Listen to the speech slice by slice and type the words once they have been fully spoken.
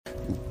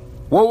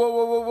Whoa, whoa,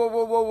 whoa, whoa,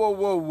 whoa, whoa,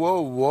 whoa,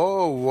 whoa,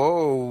 whoa,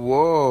 whoa,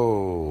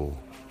 whoa.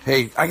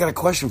 Hey, I got a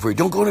question for you.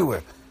 Don't go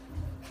anywhere.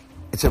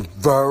 It's a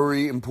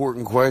very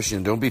important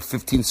question. Don't be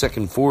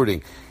 15-second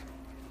forwarding.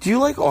 Do you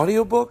like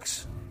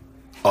audiobooks?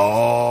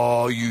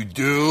 Oh, you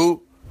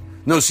do?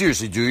 No,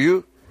 seriously, do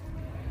you?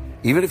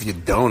 Even if you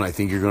don't, I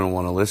think you're going to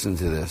want to listen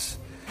to this.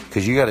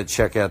 Because you got to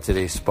check out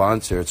today's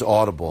sponsor. It's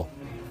Audible.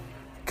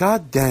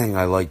 God dang,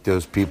 I like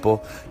those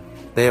people.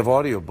 They have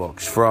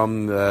audiobooks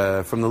from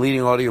the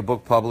leading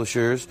audiobook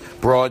publishers,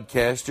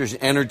 broadcasters,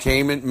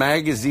 entertainment,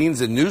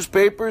 magazines and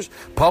newspapers,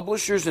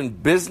 publishers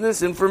and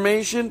business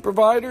information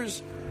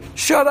providers.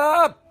 Shut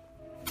up!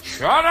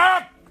 Shut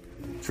up!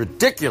 It's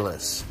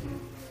ridiculous.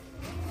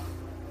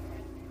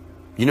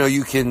 You know,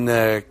 you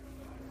can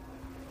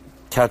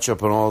catch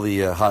up on all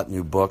the hot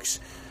new books.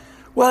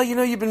 Well, you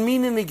know, you've been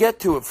meaning to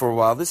get to it for a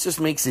while. This just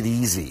makes it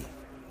easy.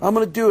 I'm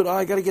going to do it. Oh,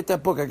 I got to get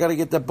that book.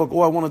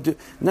 Oh, I want to do...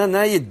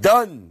 Now you're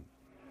done.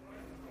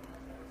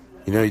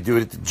 You know, you do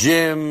it at the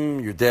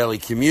gym, your daily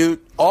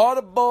commute.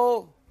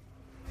 Audible.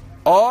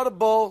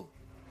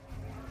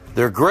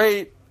 They're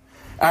great.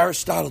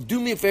 Aristotle, do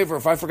me a favor.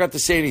 If I forgot to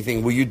say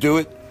anything, will you do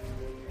it?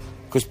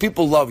 Because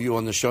people love you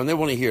on the show, and they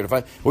want to hear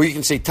it. Or you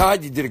can say,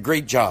 Todd, you did a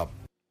great job.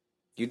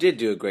 You did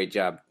do a great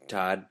job,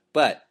 Todd,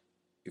 but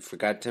you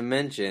forgot to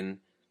mention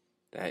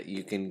that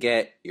you can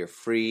get your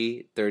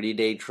free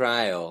 30-day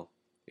trial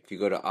if you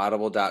go to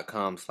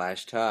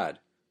audible.com/Todd.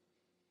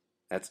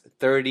 That's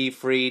 30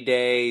 free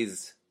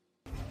days.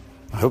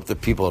 I hope the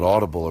people at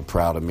Audible are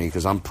proud of me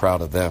because I'm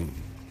proud of them.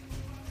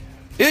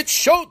 It's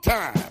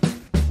showtime!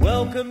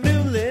 Welcome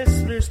new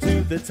listeners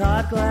to the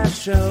Todd Glass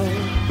Show.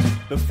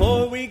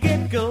 Before we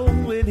get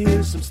going,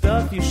 here's some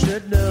stuff you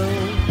should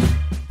know.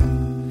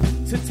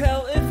 To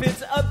tell if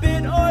it's a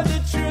bit or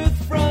the truth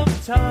from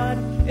Todd.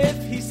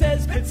 If he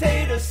says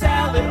potato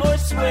salad or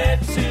swear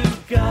to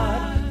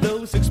God.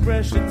 Those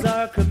expressions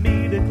are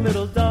comedic,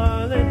 little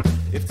darling.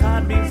 If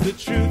Todd means the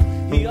truth,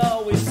 he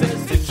always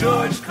says to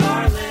George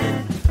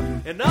Carlin.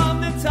 And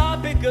on the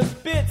topic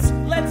of bits,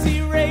 let's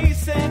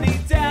erase any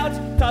doubt.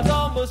 Todd's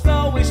almost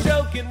always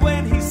joking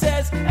when he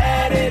says,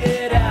 edit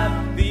it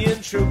out. The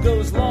intro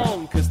goes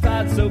long, cause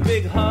Todd's so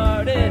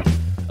big-hearted.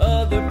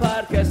 Other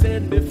podcasts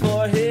end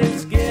before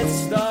his gets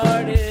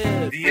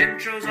started. The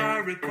intros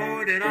are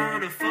recorded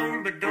on a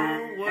phone, but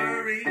don't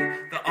worry.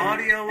 The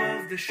audio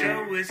of the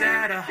show is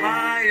at a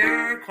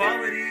higher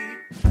quality.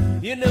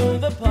 You know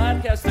the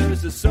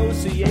Podcasters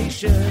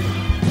Association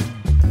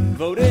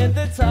voted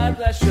the Todd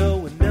Glass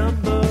Show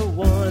number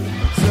 1.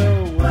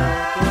 So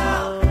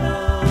welcome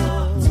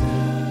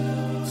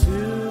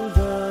to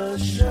the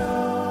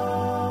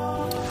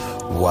show.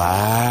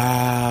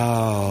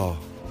 Wow.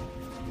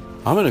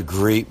 I'm in a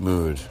great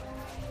mood.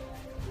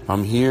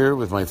 I'm here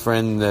with my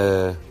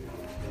friend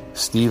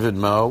Stephen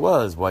Moe.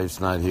 Well, his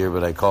wife's not here,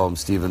 but I call him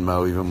Stephen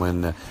Moe even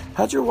when...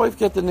 how'd your wife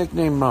get the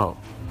nickname Moe?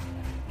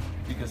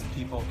 Because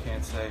people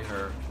can't say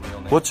her real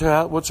name.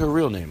 What's her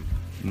real name?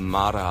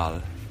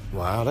 Maral.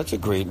 Wow, that's a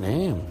great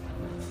name.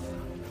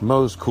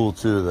 Mo's cool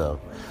too, though.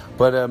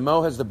 But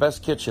Mo has the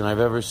best kitchen I've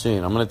ever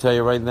seen. I'm going to tell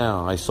you right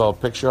now. I saw a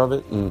picture of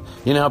it, and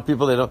you know how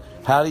people, they don't...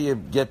 How do you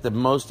get the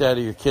most out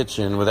of your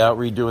kitchen without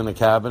redoing the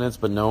cabinets,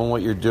 but knowing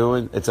what you're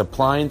doing? It's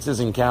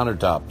appliances and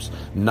countertops,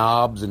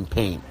 knobs and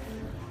paint.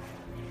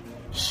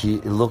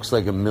 It looks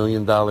like $1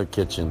 million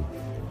kitchen.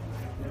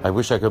 I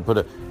wish I could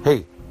put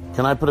Hey,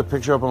 can I put a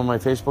picture up on my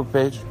Facebook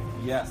page?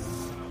 Yes.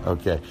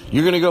 Okay.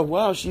 You're going to go,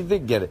 wow, she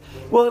did get it.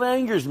 Well, it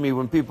angers me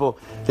when people,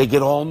 they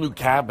get all new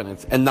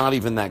cabinets and not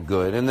even that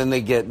good. And then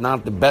they get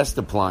not the best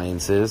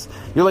appliances.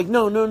 You're like,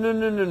 no.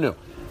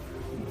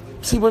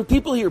 See, when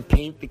people hear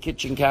paint the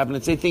kitchen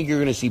cabinets, they think you're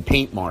going to see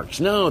paint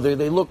marks. No,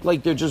 they look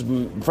like they're just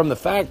from the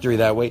factory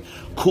that way.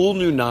 Cool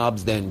new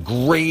knobs, then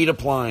great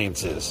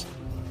appliances.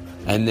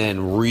 And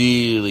then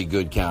really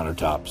good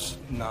countertops.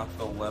 Not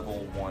the level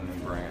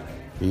 1 granite.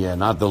 Yeah,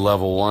 not the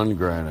level 1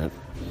 granite.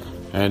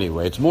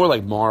 Anyway, it's more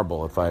like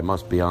marble, if I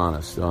must be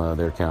honest,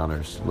 their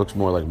counters. Looks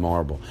more like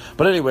marble.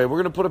 But anyway, we're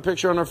going to put a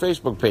picture on our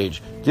Facebook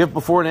page. Do you have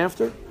before and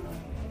after?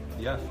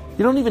 Yes.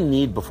 You don't even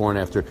need before and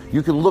after.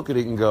 You can look at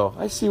it and go,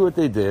 I see what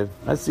they did.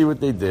 I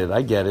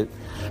get it.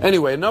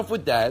 Anyway, enough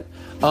with that.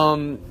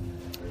 I'm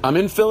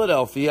in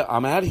Philadelphia.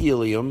 I'm at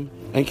Helium.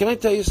 And can I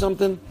tell you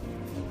something?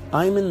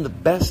 I'm in the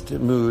best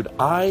mood.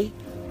 I've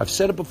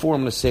said it before.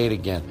 I'm going to say it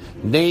again.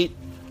 Nate,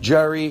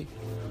 Jerry,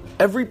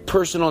 every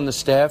person on the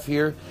staff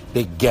here,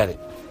 they get it.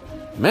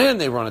 Man,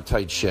 they run a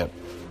tight ship.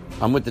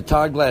 I'm with the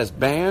Todd Glass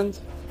Band,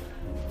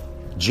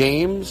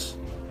 James,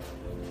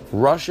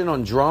 Russian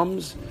on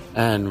drums,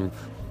 and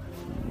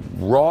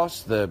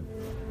Ross, the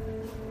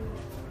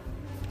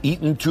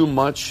eating too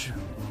much.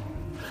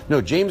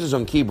 No, James is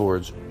on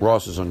keyboards,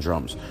 Ross is on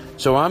drums.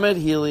 So I'm at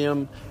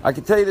Helium. I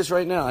can tell you this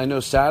right now. I know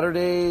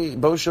Saturday,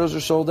 both shows are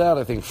sold out.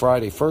 I think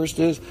Friday first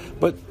is.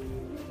 But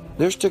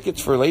there's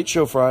tickets for Late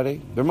Show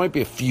Friday. There might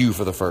be a few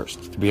for the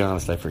first. To be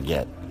honest, I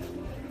forget.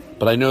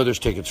 But I know there's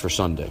tickets for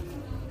Sunday.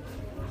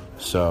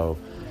 So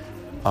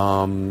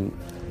I'm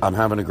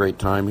having a great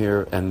time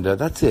here. And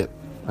that's it.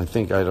 I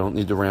think I don't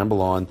need to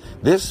ramble on.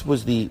 This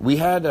was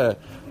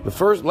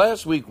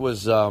last week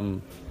was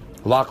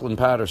Lachlan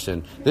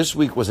Patterson. This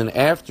week was an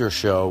after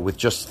show with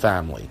just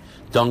family.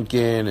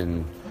 Duncan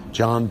and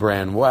John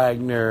Brand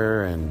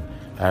Wagner and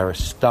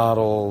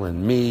Aristotle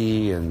and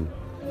me and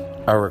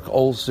Eric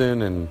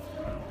Olson, and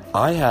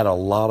I had a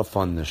lot of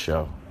fun this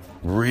show.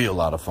 Real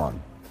lot of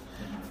fun.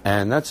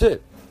 And that's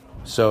it.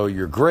 So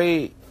you're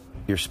great,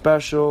 you're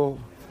special,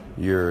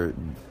 you're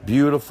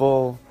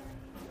beautiful,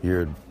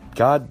 you're,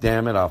 God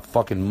damn it, I'll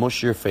fucking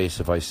mush your face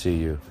if I see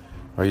you.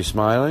 Are you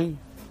smiling?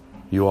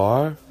 You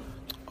are?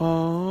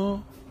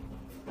 Oh,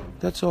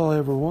 that's all I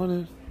ever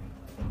wanted.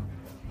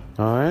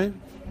 All right?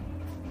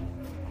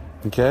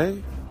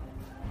 Okay?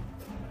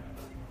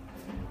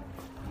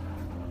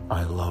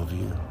 I love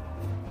you.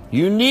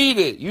 You need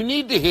it. You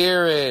need to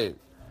hear it.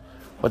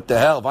 What the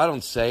hell? If I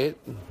don't say it,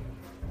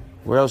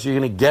 where else are you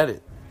going to get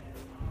it?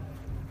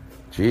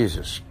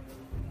 Jesus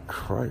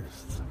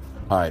Christ.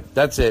 All right,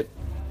 that's it.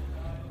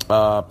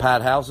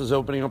 Pat House is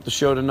opening up the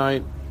show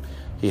tonight.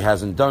 He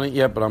hasn't done it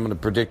yet, but I'm going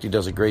to predict he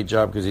does a great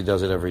job because he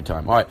does it every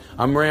time. All right,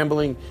 I'm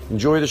rambling.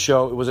 Enjoy the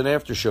show. It was an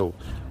after show.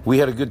 We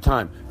had a good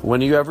time.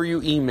 Whenever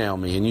you email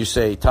me and you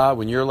say, Todd,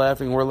 when you're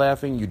laughing, we're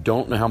laughing, you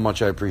don't know how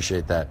much I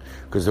appreciate that.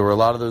 Because there were a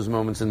lot of those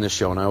moments in this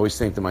show, and I always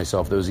think to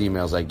myself, those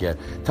emails I get,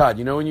 Todd,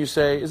 you know when you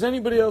say, is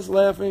anybody else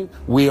laughing?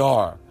 We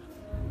are.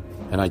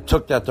 And I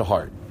took that to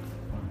heart.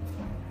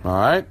 All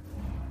right?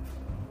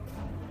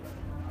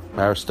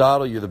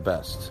 Aristotle, you're the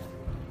best.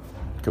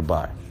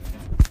 Goodbye.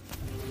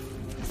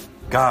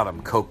 God,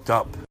 I'm coked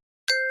up.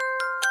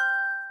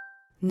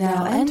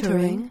 Now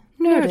entering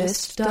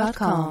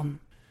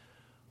Nerdist.com.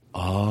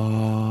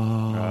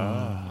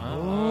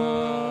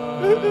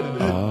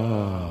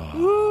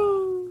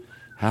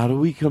 How do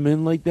we come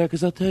in like that?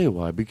 Because I'll tell you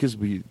why. Because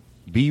we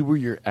be where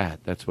you're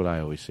at. That's what I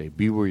always say.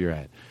 Be where you're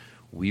at.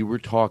 We were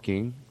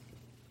talking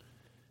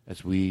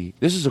as we...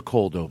 This is a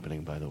cold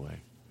opening, by the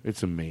way.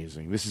 It's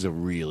amazing. This is a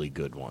really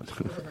good one.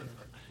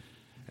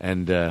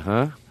 And,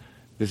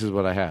 this is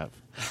what I have.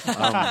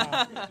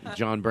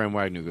 John Brand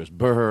Wagner goes,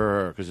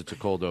 brr, because it's a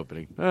cold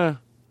opening. I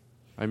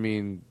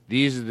mean,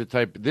 these are the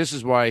type... This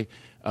is why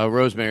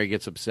Rosemary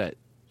gets upset.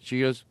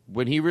 She goes,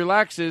 when he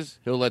relaxes,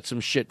 he'll let some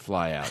shit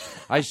fly out.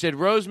 I said,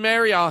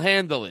 Rosemary, I'll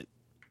handle it.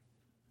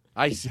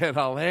 I said,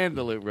 I'll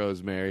handle it,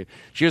 Rosemary.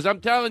 She goes,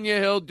 I'm telling you,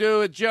 he'll do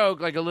a joke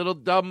like a little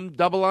dumb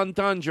double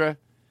entendre.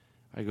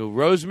 I go,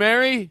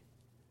 Rosemary,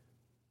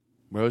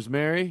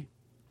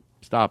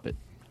 stop it.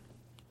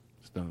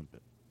 Stop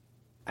it.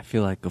 I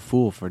feel like a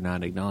fool for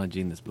not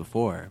acknowledging this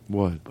before.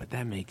 What? But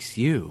that makes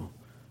you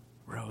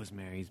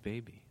Rosemary's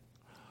baby.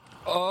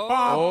 All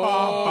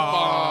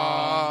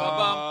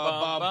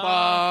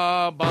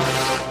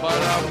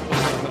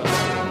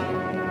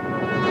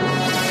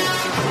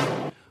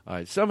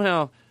right,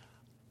 somehow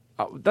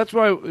that's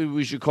why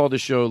we should call the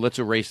show Let's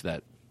Erase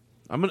That.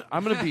 I'm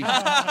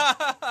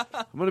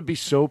gonna be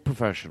so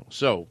professional.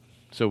 So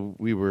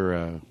we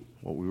were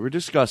what we were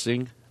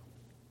discussing.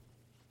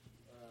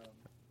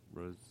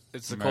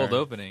 It's a cold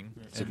opening.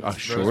 It's a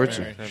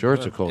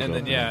cold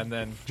opening. And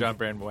then John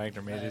Brand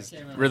Wagner made his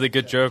really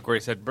good joke where he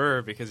said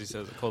 "burr" because he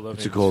says a cold opening.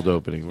 It's a cold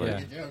opening,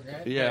 right?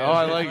 Yeah. Oh,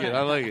 I like it.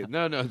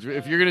 No.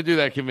 If you're gonna do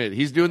that, commit.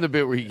 He's doing the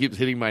bit where he keeps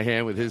hitting my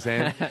hand with his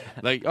hand.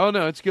 Like, oh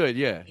no, it's good.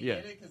 Yeah.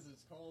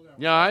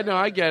 Yeah, I know.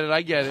 I get it. You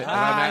like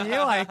that? No,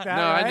 right?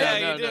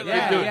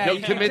 I know.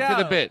 Don't commit to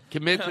the bit.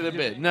 Commit to the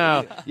bit.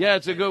 No. Yeah,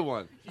 it's a good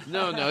one.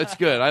 No, it's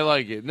good. I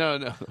like it.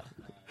 No.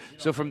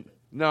 So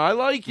I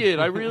like it.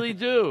 I really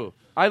do.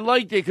 I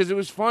liked it because it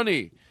was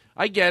funny.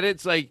 I get it.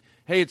 It's like,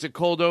 hey, it's a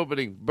cold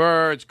opening.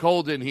 Brr, it's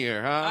cold in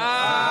here, huh?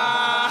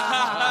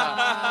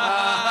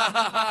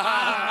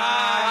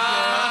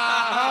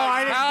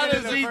 How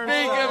does he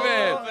think of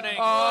it?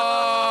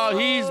 Oh,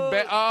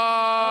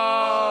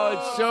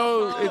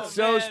 it's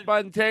so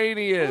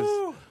spontaneous.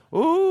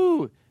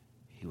 Ooh.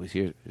 He was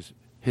here.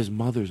 His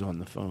mother's on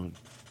the phone.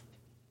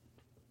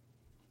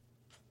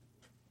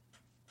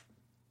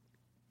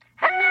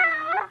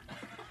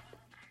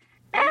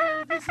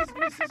 This is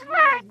Mrs.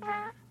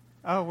 Wagner.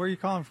 Oh, where are you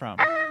calling from?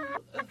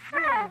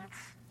 France.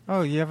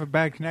 Oh, you have a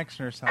bad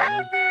connection or something.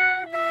 No.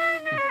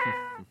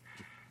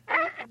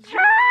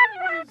 John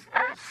was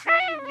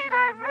saying it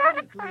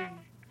ironically.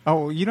 Oh,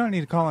 well, you don't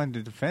need to call in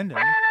to defend him.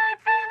 Well, I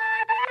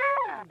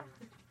feel I am.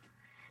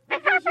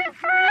 Because you're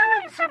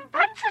throwing some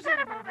punches at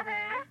him over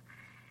there.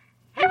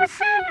 He was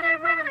saying it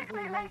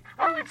ironically, like,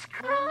 oh, it's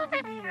cold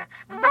in here,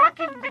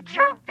 mocking the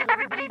joke that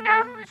everybody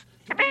knows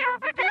to be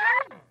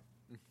overdone.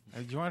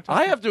 Do you want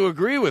I have to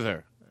agree with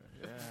her.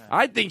 Yeah.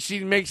 I think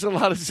she makes a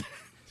lot of sense.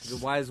 She's a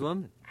wise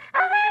woman.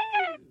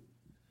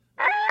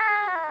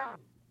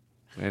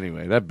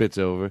 Anyway, that bit's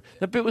over.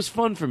 That bit was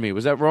fun for me.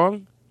 Was that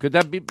wrong? Could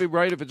that be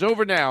right? If it's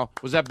over now,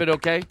 was that bit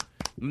okay?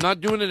 I'm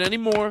not doing it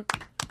anymore.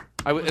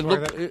 It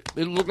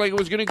looked like it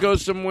was going to go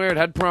somewhere. It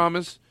had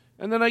promise.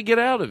 And then I get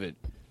out of it.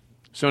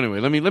 So anyway,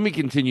 let me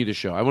continue the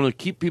show. I want to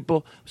keep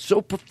people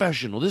so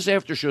professional. This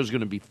after show is going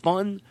to be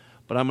fun,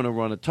 but I'm going to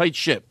run a tight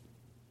ship.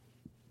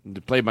 To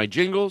play my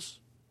jingles.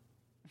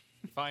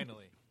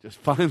 Finally. Just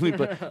finally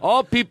play.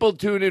 All people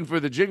tune in for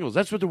the jingles.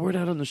 That's what the word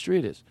out on the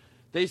street is.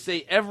 They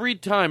say every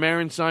time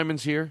Aaron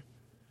Simon's here,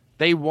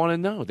 they want to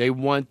know. They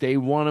want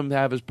him to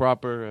have his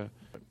proper...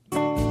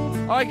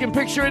 Oh, I can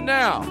picture it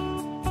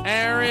now.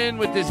 Aaron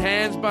with his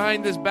hands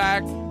behind his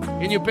back.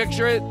 Can you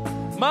picture it?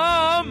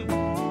 Mom,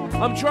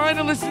 I'm trying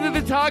to listen to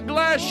the Todd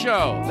Glass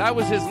show. That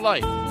was his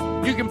life.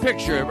 You can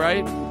picture it,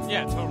 right?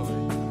 Yeah, totally.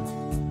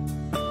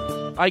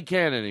 I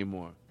can't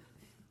anymore.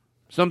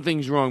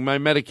 Something's wrong. My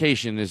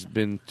medication has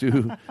been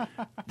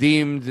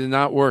deemed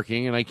not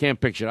working, and I can't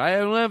picture it. I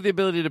don't have the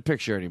ability to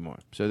picture anymore.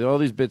 So all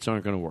these bits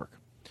aren't going to work.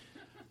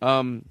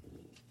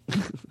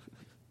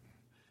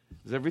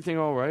 Is everything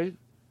all right?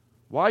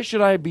 Why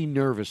should I be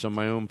nervous on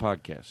my own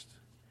podcast?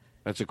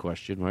 That's a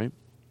question, right?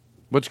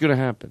 What's going to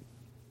happen?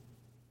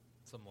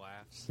 Some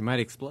laughs. You might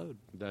explode.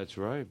 That's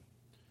right.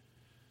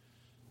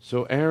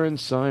 So Aaron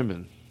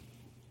Simon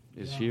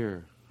is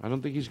here. I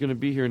don't think he's going to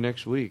be here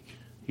next week.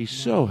 He's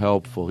so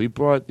helpful. He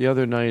brought the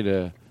other night.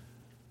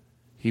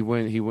 He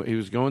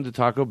was going to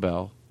Taco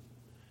Bell,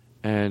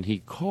 and he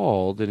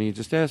called and he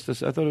just asked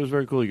us. I thought it was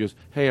very cool. He goes,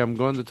 "Hey, I'm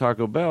going to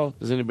Taco Bell.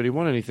 Does anybody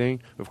want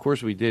anything?" Of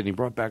course we did. And he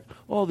brought back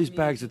all these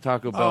bags of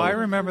Taco Bell. Oh, I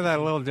remember that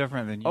a little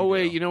different than you. Oh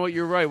wait, do. you know what?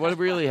 You're right. What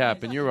really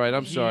happened? You're right.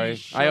 I'm sorry. He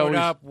showed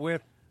up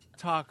with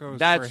tacos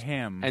for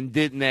him. And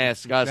didn't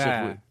ask us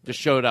if we just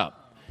showed up.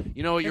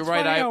 You know what? You're It's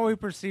right. funny how we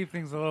perceive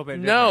things a little bit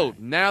No,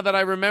 different. now that I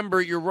remember,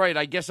 you're right.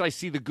 I guess I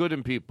see the good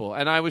in people.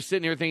 And I was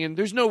sitting here thinking,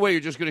 there's no way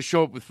you're just going to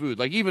show up with food.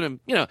 Like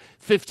even a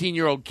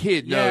 15-year-old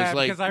kid knows.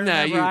 Like, because I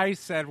remember I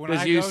said when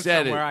I go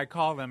somewhere, I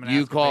call them and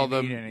you ask call if they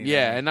them. need anything.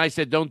 Yeah, and I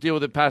said, don't deal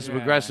with it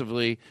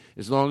passive-aggressively.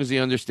 As long as he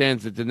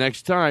understands that the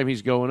next time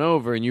he's going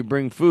over and you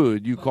bring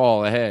food, you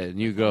call ahead and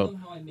you go.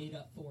 How I made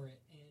up for it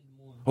and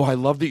more. Oh, I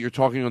love that you're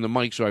talking on the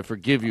mic, so I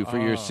forgive you for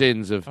your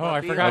sins of. Oh, I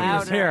forgot he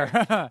was here.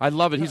 I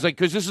love it. He's like,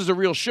 because this is a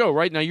real show,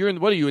 right? Now you're in.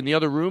 What are you in the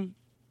other room?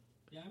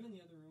 Yeah, I'm in the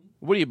other room.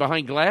 What are you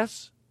behind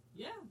glass?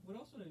 Yeah, what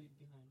else would I be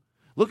behind?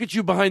 Look at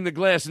you behind the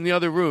glass in the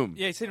other room.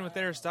 Yeah, he's sitting with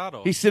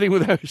Aristotle. He's sitting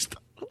with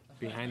Aristotle.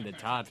 Behind the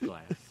Todd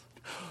glass.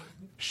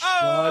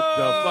 Shut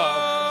the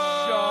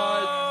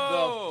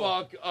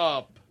fuck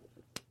up.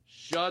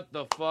 Shut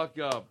the fuck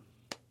up.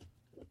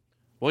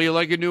 Well, you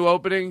like a new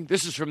opening?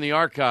 This is from the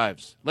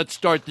archives. Let's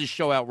start this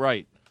show out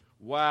right.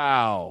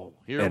 Wow.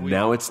 And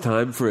now it's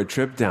time for a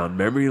trip down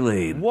memory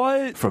lane.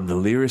 What? From the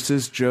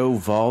Lyricist Joe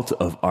vault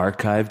of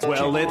archived.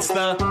 Well, it's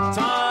the Todd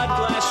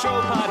Glass Show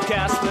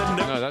podcast.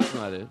 No, that's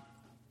not it.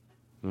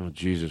 Oh,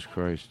 Jesus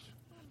Christ.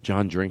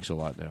 John drinks a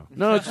lot now.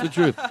 No, it's the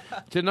truth.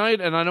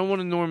 Tonight, and I don't want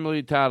to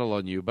normally tattle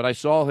on you, but I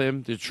saw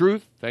him. The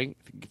truth, thank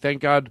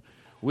God,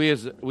 we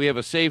have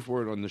a safe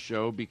word on the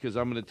show, because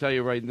I'm going to tell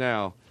you right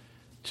now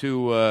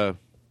to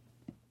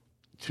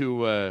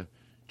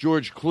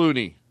George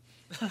Clooney.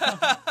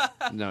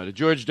 No, to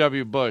George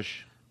W.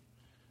 Bush.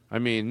 I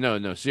mean,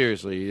 no,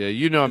 seriously.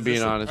 You know I'm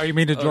being honest. Oh, you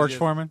mean to George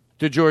Foreman?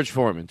 To George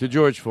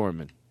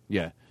Foreman.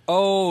 Yeah.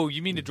 Oh,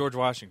 you mean to George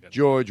Washington?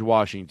 George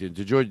Washington.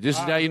 To George. This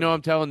is how you know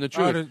I'm telling the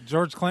truth. Oh, to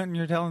George Clinton,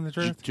 you're telling the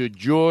truth? To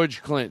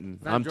George Clinton.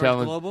 Not I'm George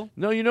telling. Global?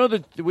 No, you know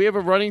that we have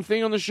a running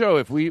thing on the show.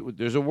 If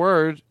there's a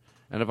word,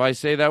 and if I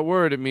say that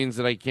word, it means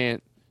that I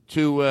can't.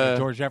 To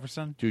George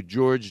Jefferson? To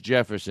George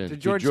Jefferson. To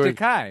George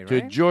Takei, right?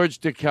 To George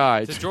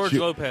Takei. To George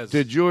Lopez.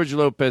 To George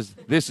Lopez.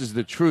 This is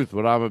the truth,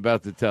 what I'm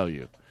about to tell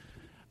you.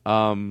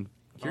 To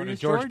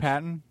George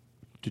Patton?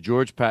 To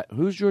George Patton.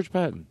 Who's George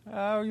Patton?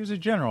 Oh, he was a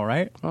general,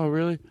 right? Oh,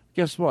 really?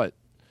 Guess what?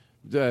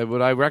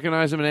 Would I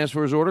recognize him and ask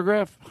for his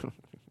autograph?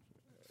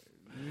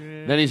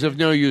 Then he's of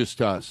no use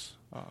to us.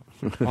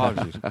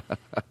 Apologies.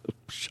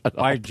 Shut up.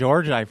 By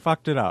George, I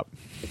fucked it up.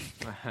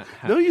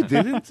 No, you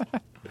didn't.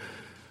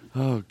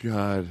 Oh,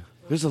 God.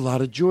 There's a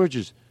lot of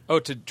Georges. Oh,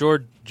 to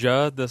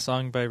Georgia, the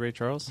song by Ray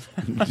Charles?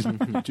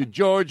 To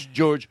Georgia,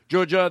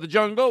 the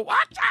jungle.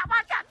 Watch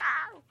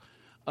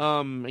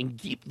out. And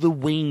keep the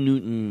Wayne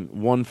Newton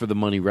One for the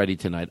Money ready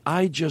tonight.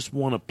 I just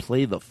want to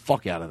play the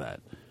fuck out of that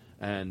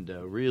and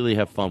really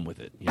have fun with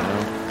it, you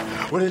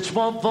know? Well, it's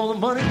one for the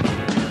money,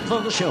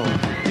 for the show.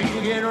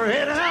 You get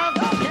ready now.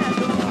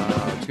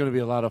 It's going to be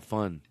a lot of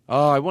fun.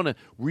 Oh, I want to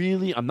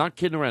really, I'm not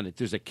kidding around. If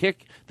there's a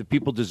kick, the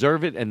people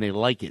deserve it and they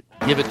like it.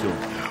 Give it to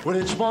them. Well,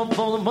 it's one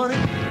for the money,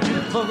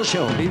 for the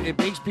show. It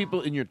makes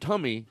people in your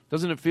tummy.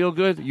 Doesn't it feel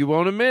good? You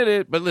won't admit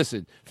it, but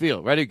listen,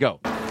 feel. Ready, go.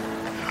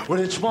 Well,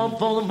 it's one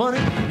for the money.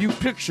 You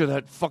picture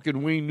that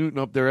fucking Wayne Newton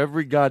up there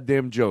every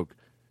goddamn joke.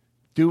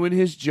 Doing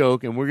his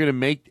joke, and we're going to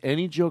make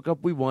any joke up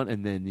we want,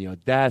 and then the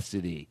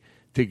audacity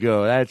to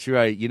go, that's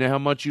right. You know how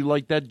much you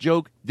like that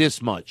joke?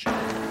 This much.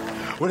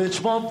 Well,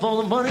 it's one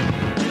for the money,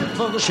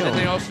 for the show. And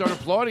they all start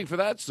applauding for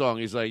that song.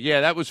 He's like,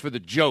 yeah, that was for the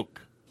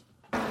joke.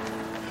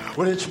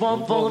 Well, it's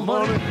one for the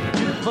money.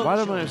 Why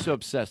am I so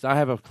obsessed? I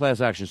have a class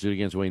action suit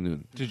against Wayne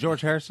Newton. To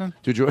George Harrison?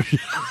 To George.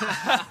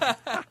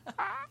 What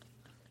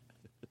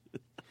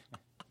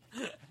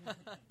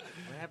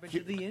happened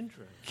to the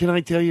intro? can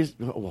I tell you?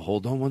 Well,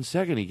 hold on one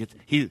second.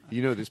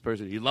 This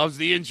person. He loves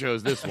the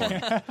intros. This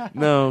one.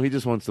 No, he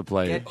just wants to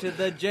play Get to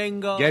the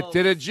jingle. Get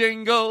to the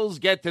jingles.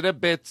 Get to the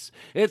bits.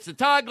 It's the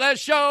Todd Glass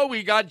Show.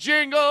 We got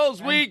jingles.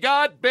 We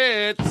got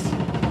bits.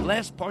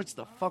 Last part's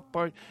the fuck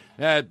part.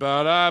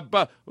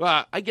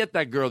 Well, I get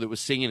that girl that was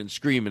singing and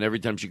screaming every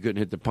time she couldn't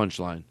hit the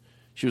punchline.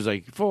 She was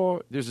like,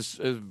 there's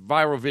a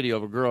viral video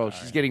of a girl.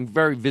 She's getting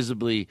very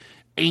visibly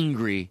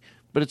angry,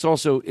 but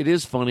it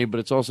is funny, but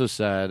it's also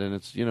sad, and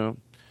it's,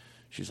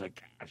 she's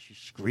like, she's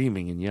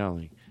screaming and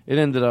yelling. It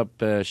ended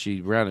up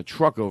she ran a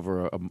truck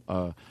over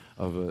a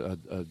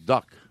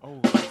duck. Oh,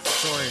 that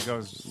story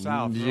goes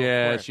south.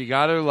 Yeah, quick. she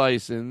got her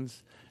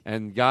license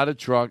and got a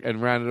truck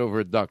and ran it over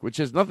a duck, which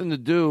has nothing to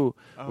do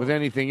with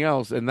anything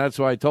else, and that's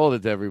why I told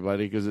it to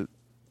everybody, because it's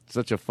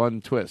such a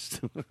fun twist.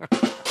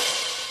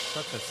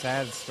 Such a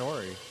sad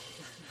story.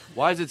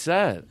 Why is it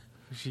sad?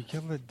 She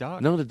killed the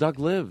duck. No, the duck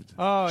lived.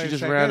 Oh, she it's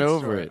just a ran good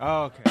over story. it.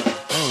 Oh, okay.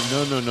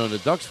 Oh, no. The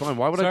duck's fine.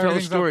 Why would So I tell the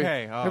everything's story?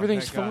 okay. Oh,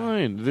 Everything's thank God.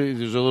 fine.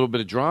 There's a little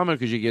bit of drama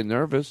because you get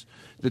nervous.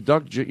 The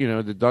duck,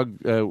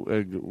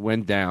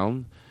 went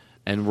down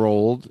and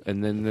rolled,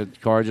 and then the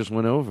car just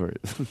went over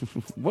it.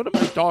 What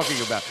am I talking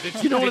about?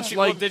 You know what it's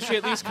like? Did she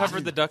at least cover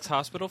the duck's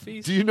hospital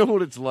fees? Do you know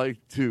what it's like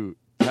to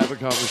have a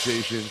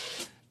conversation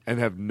and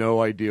have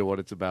no idea what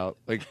it's about?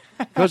 Like,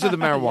 because of the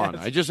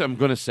marijuana. Yes. I'm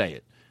going to say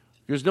it.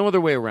 There's no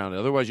other way around it.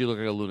 Otherwise, you look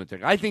like a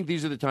lunatic. I think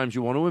these are the times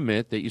you want to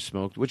admit that you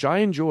smoked, which I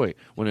enjoy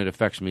when it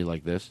affects me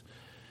like this.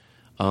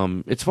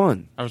 It's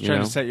fun. I was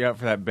trying to set you up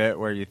for that bit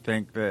where you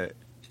think that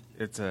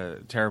it's a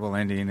terrible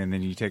ending, and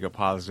then you take a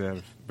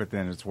positive, but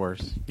then it's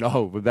worse.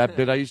 Oh, but that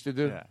bit I used to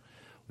do? Yeah.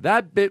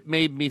 That bit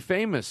made me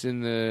famous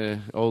in the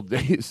old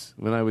days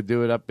when I would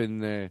do it up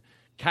in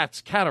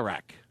Cat's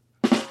Cataract.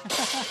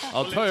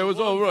 I'll tell you, it was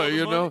all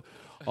right,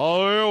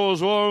 All here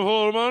was one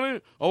for the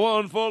money, a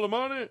one for the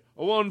money,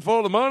 a one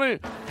for the money.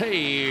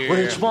 Hey.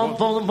 Which one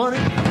for the money?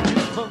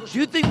 Do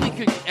you think we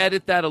could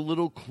edit that a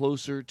little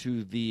closer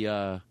to the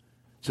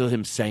to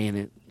him saying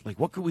it? Like,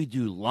 what could we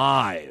do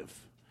live?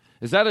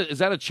 Is that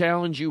a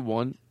challenge you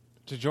want?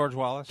 To George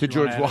Wallace? To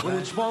George Wallace.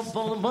 Which one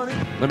for the money?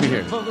 Let me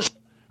hear it.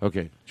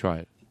 Okay, try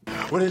it.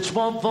 Which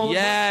one for the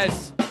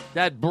Yes,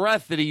 that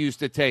breath that he used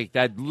to take,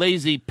 that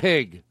lazy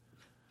pig.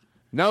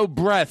 No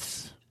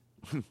breaths.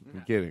 I'm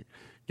kidding.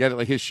 Get it?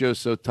 Like his show's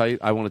so tight,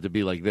 I want it to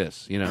be like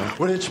this,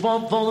 Which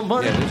one for the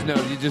money? Yeah, there's no,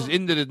 you just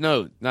into the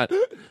note, not,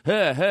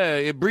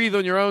 hey, you breathe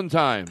on your own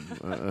time,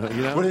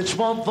 Which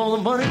one for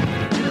the money?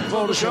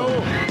 For the show.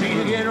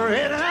 You get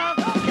ready now.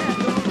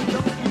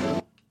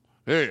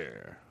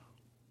 Here.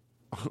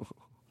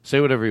 Say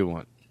whatever you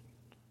want.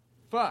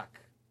 Fuck.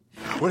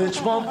 Which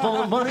one for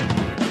the money?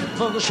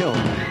 For the show.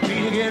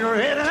 You get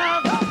ready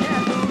now.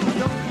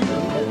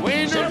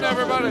 Wayne Newton,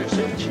 everybody.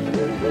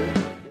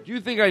 Do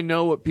you think I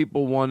know what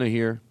people want to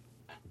hear?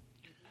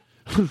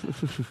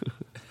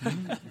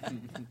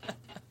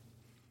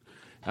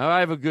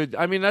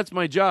 That's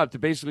my job, to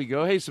basically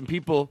go, hey, some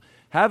people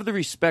have the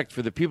respect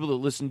for the people that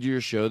listen to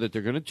your show, that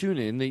they're going to tune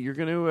in, that you're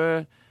going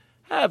to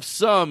have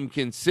some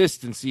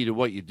consistency to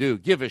what you do.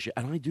 Give a shit.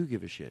 And I do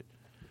give a shit.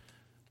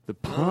 The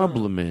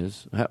problem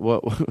is,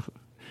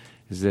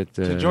 is that...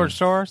 to George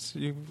Soros,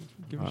 you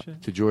give a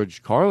shit? To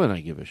George Carlin, I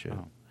give a shit.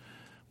 Oh.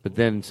 But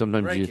then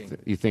sometimes Ranking.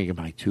 you think, am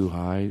I too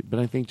high? But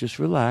I think just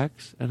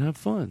relax and have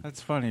fun.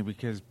 That's funny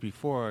because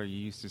before you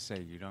used to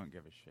say you don't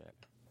give a shit.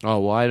 Oh,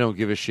 well, I don't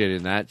give a shit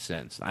in that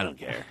sense. I don't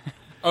care.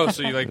 Oh,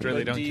 so you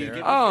really don't Do you care?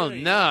 give- Oh,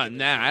 no,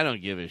 I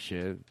don't give a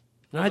shit.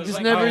 I but just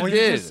like- never Oh, well,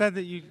 did. You just said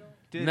that you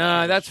did. No,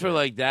 give a that's shit. for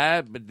like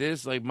that, but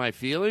this, like my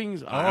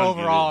feelings, I don't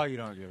give Overall, a- you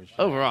don't give a shit.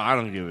 Overall, I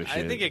don't give a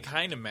shit. I think it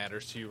kind of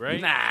matters to you, right?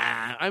 Nah,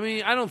 I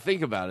don't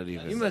think about it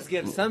even. You must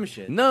give some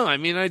shit. No, I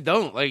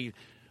don't. Like,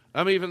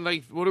 I'm even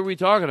like, what are we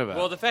talking about?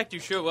 Well, the fact you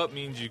show up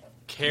means you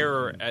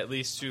care at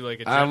least to like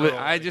a general.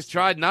 I just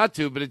tried not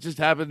to, but it just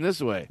happened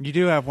this way. You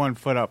do have one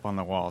foot up on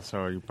the wall,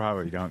 so you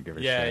probably don't give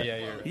a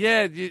shit.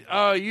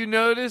 Yeah. You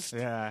noticed?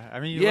 Yeah,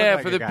 I mean, you Yeah, look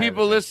like for a the guy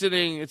people that-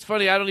 listening, it's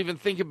funny. I don't even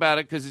think about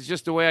it because it's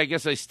just the way I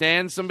guess I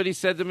stand. Somebody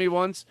said to me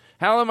once,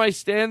 "How am I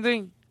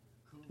standing?"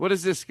 What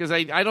is this? Because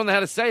I don't know how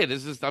to say it.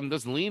 It's just I'm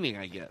just leaning,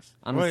 I guess.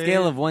 On Well, a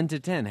scale yeah. of 1 to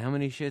 10, how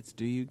many shits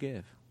do you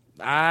give?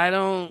 I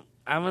don't.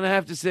 I'm gonna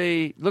have to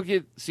say,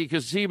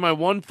 because my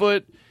one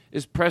foot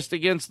is pressed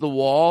against the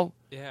wall.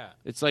 Yeah.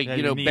 It's like Yeah,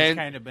 your knee's bent.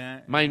 kinda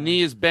bent. My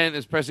knee is bent,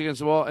 is pressed against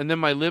the wall, and then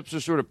my lips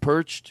are sort of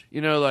perched. Like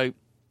Yeah,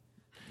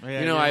 I you're,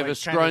 have like, a kinda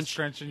scrunch.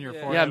 scrunching your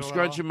Yeah. forehead. Yeah, I'm a little.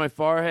 scrunching my Well,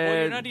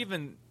 forehead.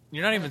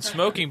 you're not even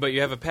smoking, but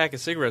you have a pack of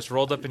cigarettes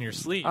rolled up in your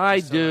sleeve.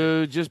 I So,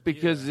 do, just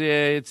because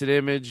it's an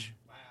image.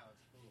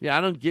 Yeah,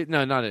 I don't get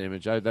not an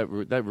image.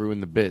 That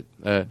ruined the bit.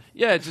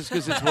 It's just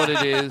because it's what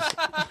it is.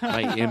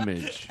 My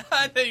image.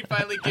 And then he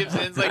finally gives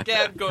in. It's like,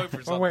 yeah, I'm going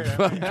for Oh, something. wait.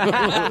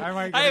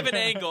 I I have an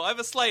angle. I have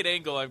a slight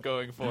angle I'm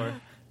going for.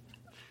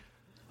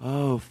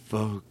 Oh,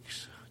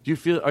 folks,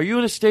 are you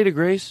in a state of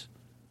grace?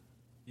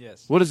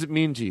 Yes. What does it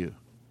mean to you,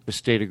 a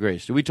state of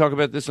grace? Do we talk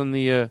about this on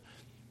the?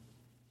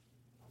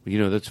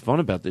 That's fun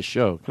about this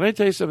show. Can I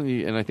tell you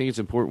something? And I think it's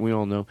important we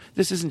all know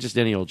this isn't just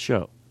any old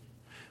show.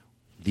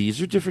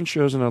 These are different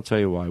shows, and I'll tell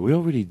you why. We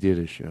already did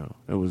a show.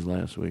 It was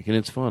last week, and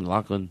it's fun.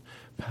 Lachlan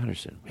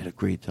Patterson. We had a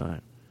great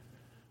time.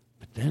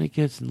 But then it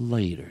gets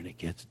later, and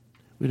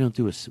we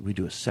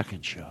do a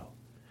second show.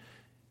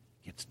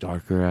 It gets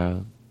darker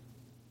out.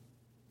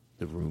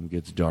 The room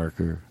gets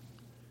darker,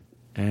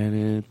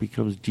 and it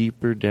becomes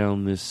deeper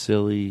down this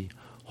silly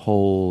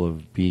hole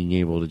of being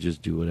able to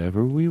just do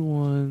whatever we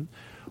want.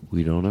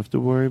 We don't have to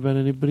worry about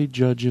anybody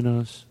judging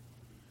us.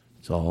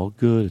 It's all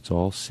good. It's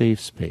all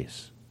safe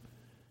space.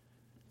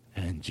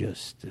 And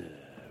just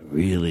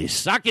really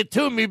suck it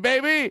to me,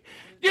 baby.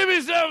 Give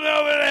me something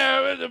over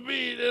there with the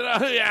beat.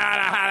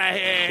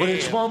 When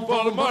it's one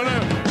for the money,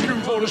 two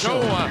for the show.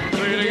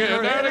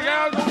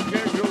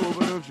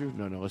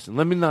 No, listen.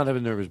 Let me not have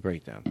a nervous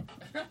breakdown.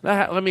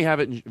 Let me have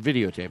it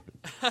videotape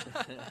it.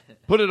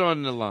 Put it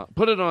on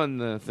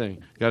the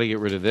thing. Got to get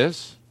rid of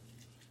this.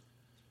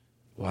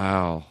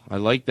 Wow, I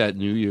like that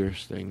New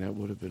Year's thing. That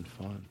would have been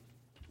fun.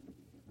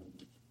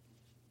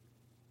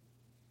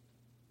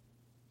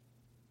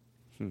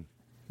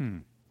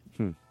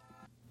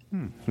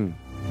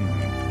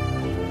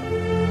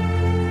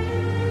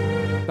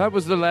 That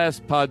was the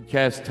last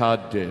podcast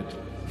Todd did.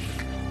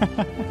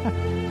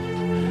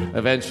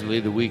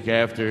 Eventually, the week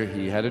after,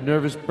 he had a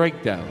nervous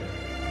breakdown.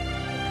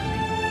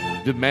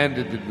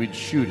 Demanded that we'd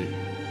shoot it.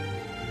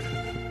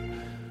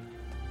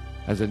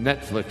 As a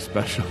Netflix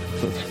special.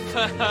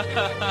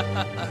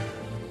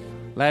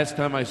 Last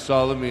time I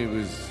saw him, he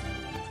was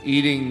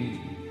eating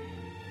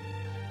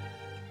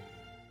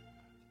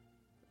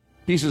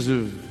pieces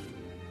of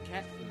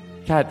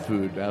cat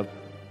food out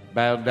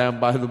down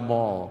by the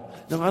mall.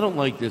 No, I don't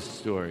like this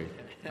story.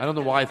 I don't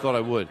know why I thought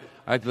I would.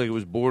 I feel like it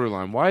was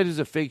borderline. Why does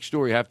a fake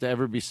story have to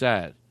ever be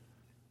sad?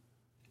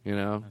 You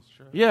know? That's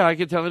true. Yeah, I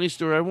can tell any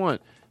story I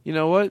want. You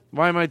know what?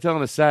 Why am I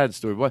telling a sad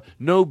story? What?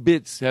 No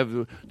bits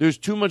have... There's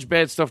too much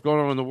bad stuff going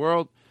on in the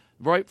world.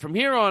 Right from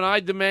here on, I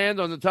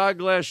demand on the Todd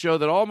Glass Show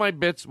that all my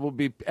bits will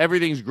be...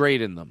 Everything's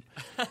great in them.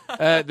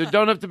 There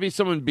don't have to be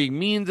someone being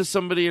mean to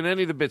somebody in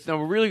any of the bits. Now,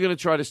 we're really going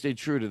to try to stay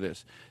true to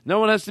this. No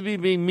one has to be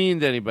being mean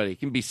to anybody. It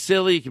can be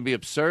silly. It can be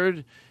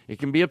absurd. It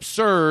can be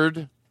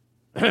absurd.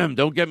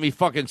 Don't get me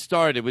fucking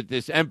started with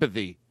this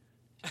empathy.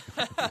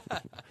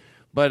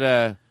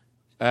 But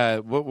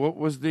what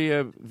was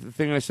the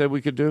thing I said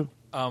we could do?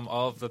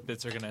 All of the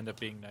bits are going to end up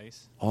being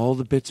nice. All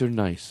the bits are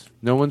nice.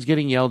 No one's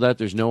getting yelled at.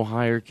 There's no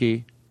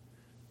hierarchy.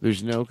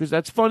 There's no, because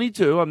that's funny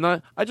too.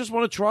 I just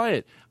want to try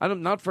it.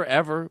 Not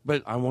forever,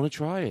 but I want to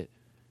try it.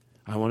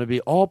 I want to be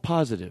all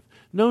positive.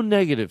 No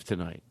negative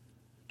tonight.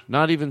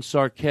 Not even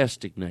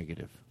sarcastic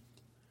negative.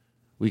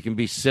 We can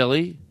be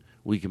silly.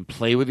 We can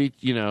play with each,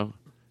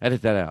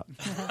 edit that out.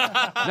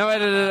 No,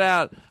 edit it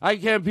out. I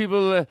can't,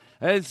 people,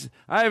 I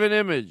have an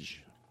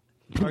image.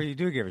 Oh, you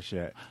do give a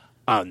shit.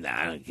 Oh, no,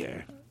 I don't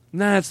care.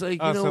 Nah, it's like,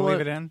 you know so what?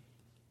 Leave it in?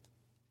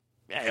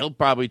 Yeah, he'll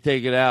probably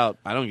take it out.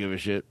 I don't give a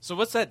shit. So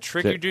what's that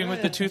trick you're doing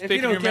with the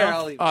toothpick in your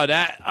mouth?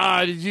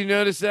 Did you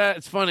notice that?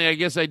 It's funny. I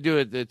guess I do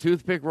it. The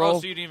toothpick roll.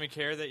 Oh, so you didn't even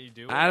care that you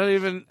do it? I don't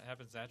even. It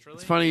happens naturally?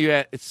 It's funny.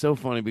 It's so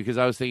funny because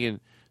I was thinking,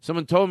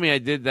 someone told me I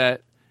did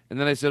that, and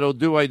then I said, oh,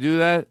 do I do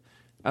that?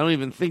 I don't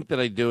even think that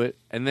I do it.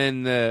 And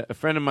then a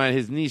friend of mine,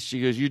 his niece,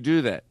 she goes, you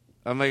do that.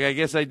 I'm like, I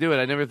guess I do it.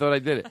 I never thought I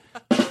did it.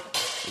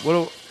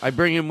 I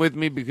bring him with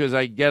me because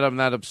I get I'm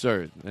not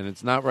absurd. And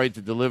it's not right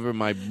to deliver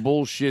my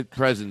bullshit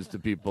presents to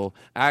people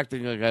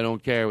acting like I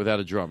don't care without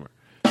a drummer.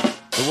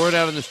 The word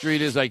out on the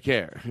street is I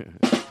care.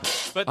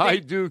 But I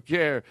do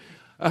care.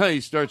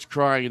 He starts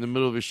crying in the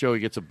middle of a show.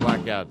 He gets a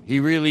blackout. He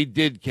really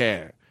did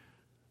care.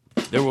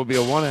 There will be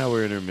a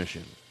 1-hour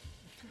intermission.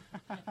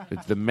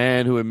 It's the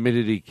man who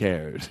admitted he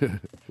cared.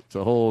 It's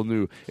a whole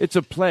new... It's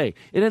a play.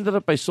 It ended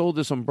up I sold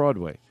this on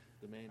Broadway.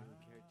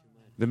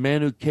 The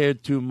man who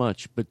cared too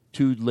much, but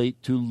too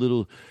late, too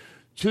little.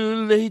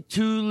 Too late,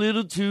 too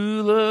little,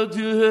 too love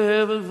to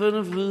have a fun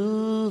of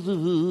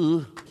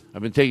love.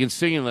 I've been taking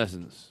singing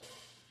lessons.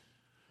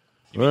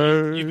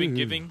 You've been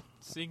giving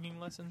singing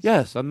lessons?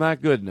 Yes, I'm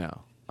not good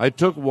now. I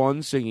took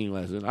one singing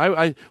lesson.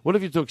 What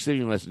if you took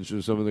singing lessons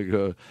from someone that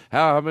go,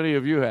 how many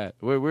of you had?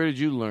 Where did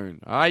you learn?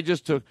 I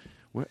just took...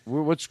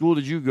 What school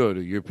did you go to?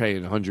 You're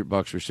paying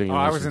 $100 for singing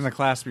lessons. I was in the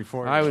class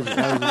before. I was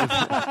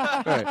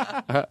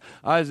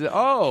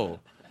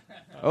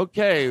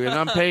okay, and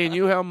I'm paying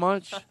you how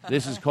much?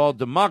 This is called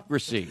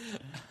democracy.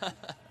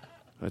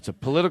 It's a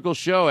political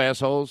show,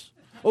 assholes.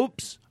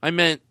 Oops, I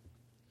meant,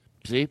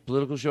 see,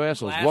 political show,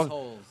 assholes.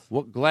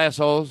 What glass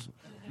holes?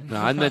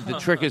 No, I meant the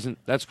trick isn't,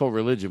 that's called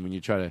religion when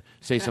you try to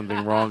say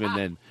something wrong and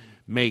then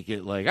make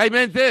it like, I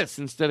meant this,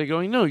 instead of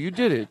going, no, you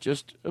did it.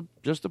 Just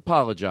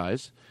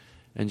apologize.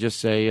 And just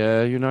say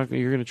you're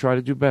going to try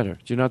to do better.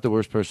 You're not the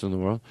worst person in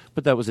the world,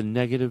 but that was a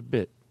negative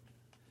bit.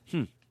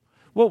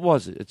 What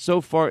was it? It's so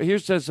far. Here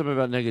says something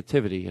about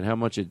negativity and how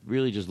much it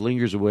really just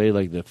lingers away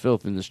like the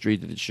filth in the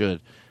street that it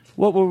should.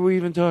 What were we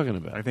even talking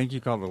about? I think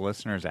you called the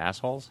listeners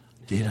assholes.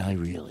 Did I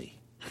really?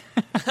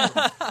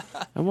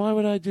 And why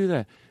would I do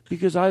that?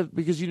 Because I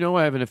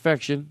have an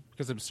affection.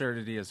 Because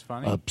absurdity is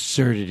funny.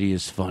 Absurdity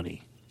is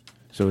funny,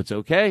 so it's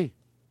okay.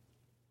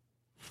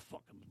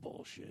 Fucking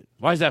bullshit.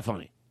 Why is that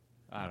funny?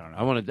 I don't know.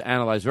 I want to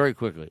analyze very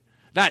quickly.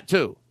 That,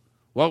 too.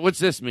 Well, what's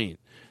this mean?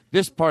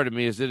 This part of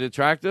me, is it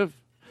attractive?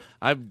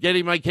 I'm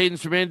getting my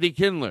cadence from Andy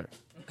Kindler.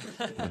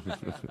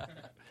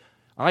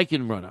 I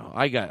can run out.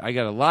 I got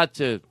a lot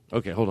to...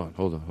 Okay, hold on.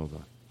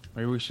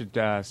 Maybe we should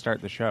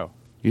start the show.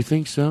 You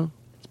think so?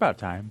 It's about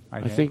time.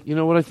 I think... You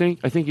know what I think?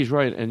 I think he's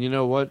right. And you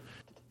know what?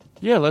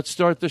 Yeah, let's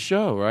start the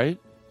show, right?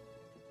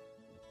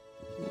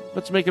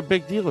 Let's make a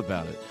big deal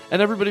about it.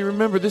 And everybody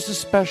remember, this is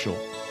special.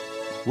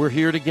 We're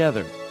here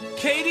together.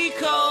 Katie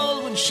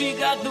called when she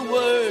got the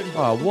word.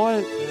 Oh,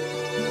 what?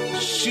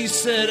 She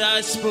said,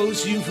 I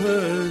suppose you've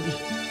heard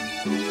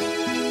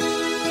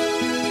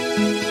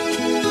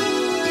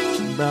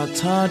about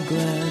Todd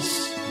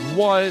Glass.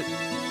 What?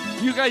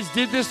 You guys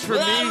did this for me?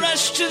 I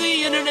rushed to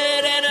the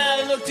internet and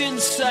I looked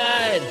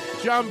inside.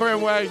 John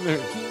Brand Wagner.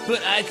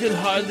 But I could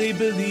hardly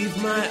believe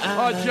my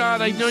eyes. Oh,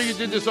 John, I know you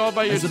did this all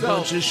by yourself. As a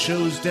bunch of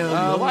shows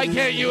down. Why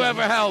can't you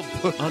ever help?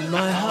 On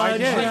my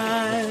hard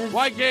drive.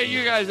 Why can't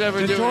you guys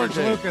ever do George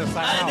anything? Lucas.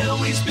 I know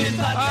he's been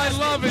I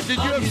love it. Did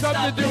you have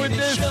something to do with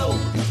this?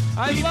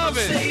 I love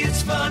it. People say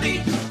it's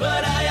funny,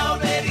 but I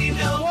already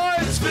know. What?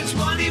 'Cause for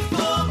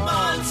 24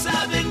 months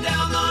I've been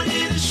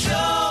downloading the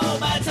show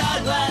by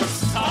Todd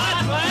Glass.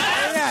 Todd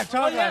Glass? Yeah,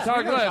 Todd Glass.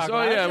 Todd Glass.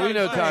 Oh, yeah, we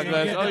know Todd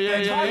Glass. Oh,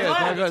 yeah.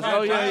 Todd Glass.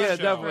 Oh, yeah,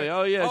 definitely.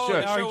 Oh, yeah,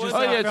 sure.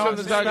 Oh, yeah, it's from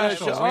the Todd Glass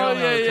show. Oh,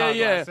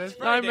 yeah.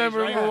 I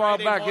remember him a while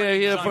back. Yeah,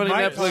 he had a funny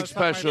Netflix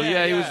special.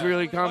 Yeah, he was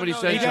really Comedy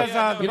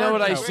Central. You know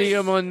what? I see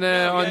him on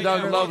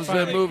Doug Love's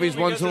movies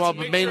once in a while,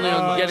 but mainly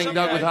on Getting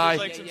Doug with High.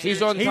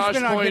 He's on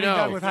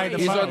Tosh.0.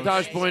 He's on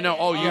Tosh.0.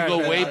 Oh, you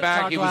go way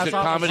back. He was at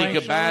Comedy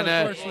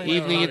Cabana,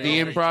 Evening at the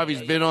Improv.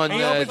 He's been on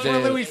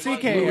Louis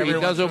C.K. He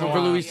does open for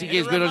Louis C.K.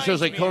 He's been on shows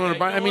like Conan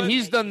O'Brien. I mean,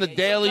 he's done The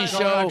Daily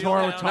Show.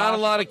 Not a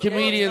lot of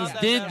comedians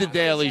did The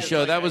Daily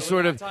Show. That was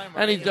sort of,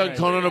 and he's done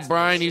Conan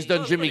O'Brien. He's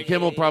done Jimmy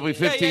Kimmel probably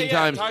 15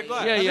 times.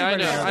 Yeah, I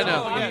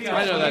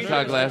know that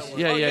Todd Glass.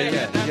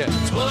 Yeah.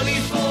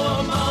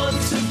 24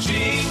 months of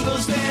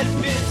jingles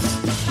and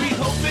bits. We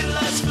hope it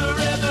lasts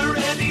forever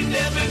and he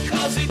never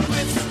calls it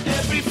quits.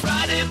 Every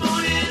Friday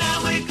morning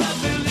I wake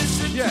up and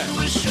listen to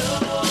a show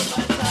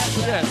by Todd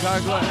Glass. Yeah,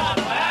 Todd Glass.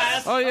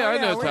 Oh, yeah, I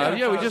know Todd.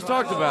 Yeah, we just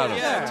talked about him.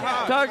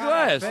 Todd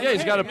Glass. Yeah,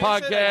 he's got a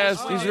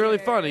podcast. He's really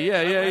funny.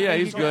 Yeah,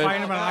 he's good.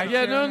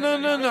 Yeah,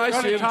 no. I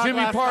see him.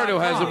 Jimmy Pardo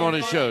has him on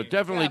his show.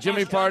 Definitely.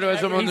 Jimmy Pardo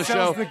has him on the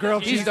show.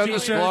 He's done the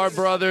Sklar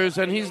Brothers,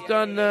 and he's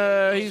done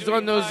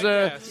those,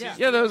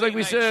 those, like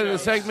we said, the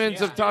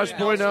segments of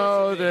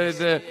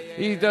Tosh.0.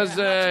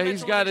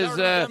 He's got his,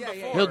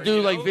 he'll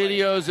do like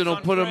videos and he'll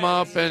put them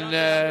up,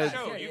 and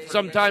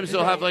sometimes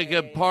he'll have like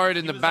a part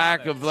in the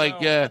back of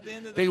like, I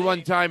think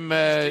one time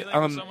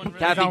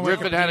Kathy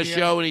Griffin had a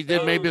show and he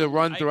did maybe the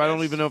run through. I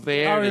don't even know if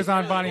they aired it. He was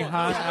on Bonnie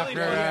Hunt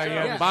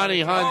after.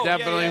 Bonnie Hunt,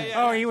 definitely.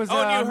 Oh, he was. Oh,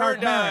 and you heard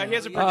he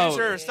has a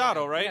producer,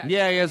 Aristotle, right?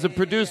 Yeah, he has a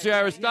producer,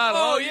 Aristotle.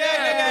 Oh,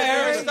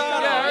 yeah,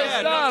 Aristotle.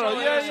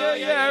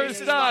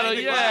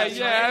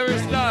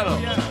 Aristotle.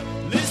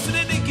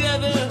 Listening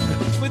together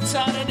with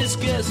Todd and his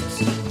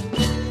guests.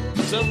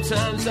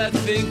 Sometimes I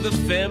think the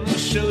family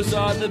shows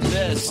are the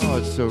best. Oh,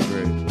 it's so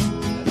great.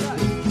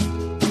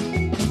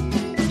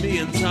 Me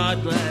and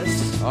Todd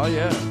Glass. Oh,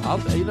 yeah.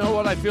 You know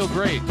what? I feel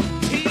great.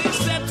 He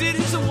accepted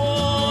his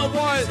award.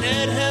 What? His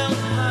head held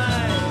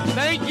high.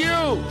 Thank you.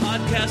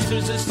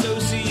 Podcasters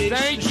Association.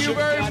 Thank you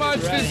very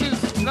much. This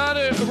is not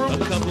an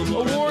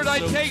award I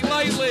take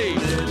lightly.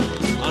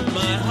 On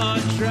my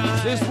hard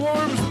drive. This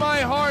warms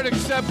my heart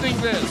accepting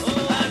this.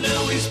 Oh, I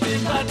know he's been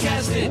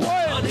podcasting.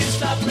 What? On his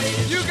top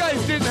rated. You guys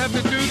didn't have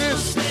to do People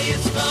this. say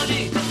it's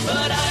funny,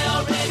 but I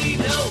already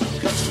know.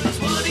 'Cause for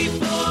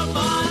 24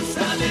 months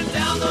I've been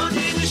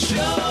downloading the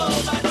show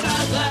by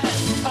Todd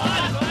Glass.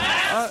 Todd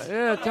Glass.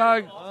 Yeah,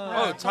 Todd.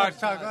 Todd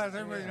Glass.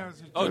 Everybody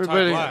knows. Todd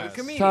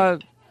Glass.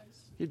 Todd.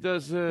 He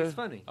does. It's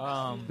funny.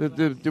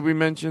 Did we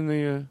mention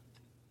the?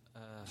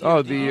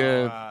 Well,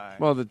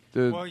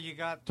 you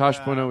got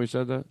Tosh.0, we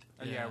said that?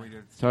 Yeah, we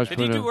did. Did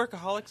he do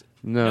Workaholics?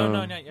 No,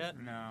 not yet.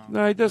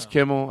 No, he does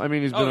Kimmel. I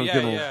mean, he's been on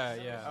Kimmel.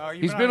 Yeah.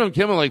 He's been on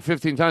Kimmel like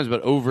 15 times,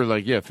 but over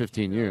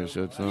 15 years.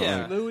 So it's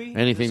not like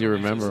anything to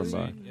remember him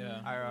by.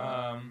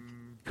 Yeah.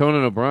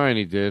 Conan O'Brien,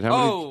 he did. How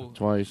many?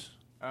 Twice.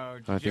 Oh,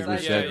 I think we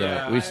said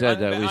that. We said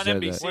that.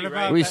 NBC,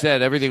 right? We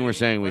said everything we're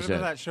saying. We What said.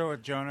 about that show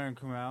with Jonah and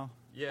Kumail?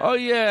 Yeah. Oh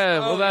yeah.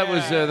 Well, that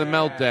was the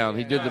meltdown.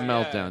 He did the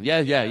meltdown.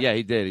 Yeah.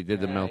 He did. He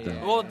did the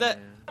meltdown. Well, the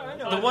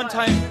one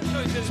time.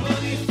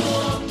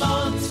 24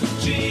 months of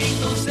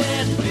jingles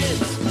and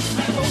bits.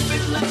 I hope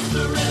it lasts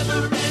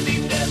forever and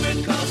he never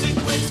calls it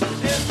quits.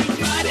 Every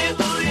Friday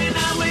morning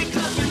I wake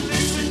up and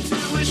listen to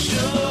a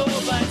show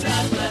by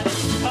Todd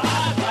Glass.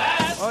 Todd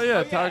Glass. Oh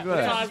yeah, Todd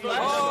Glass. Todd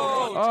Glass.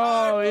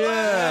 Oh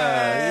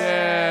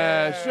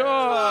yeah, sure.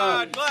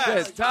 Todd Glass.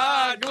 Yes,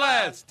 Todd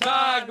Glass.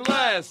 Todd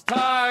Glass.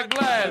 Todd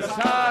Glass.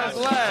 Todd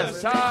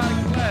Glass.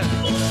 Todd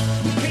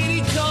Glass.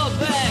 Katie called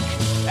back,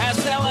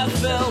 asked how I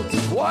felt.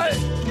 What?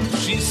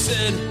 She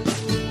said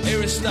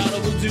Aristotle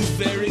will do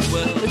very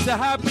well. It's a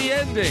happy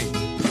ending.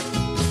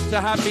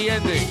 a happy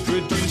ending.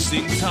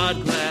 Producing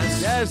Todd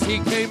Glass. Yes, he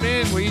came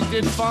in. We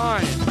did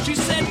fine. She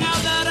said, now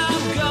that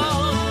I'm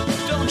gone,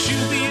 don't you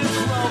be a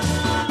grump.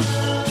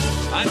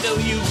 I know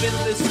you've been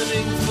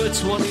listening for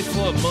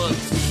 24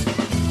 months.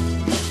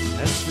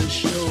 As the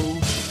show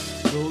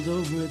rolled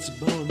over its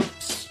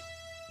bumps.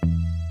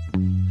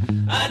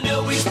 I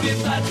know he's been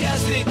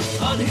podcasting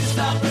on his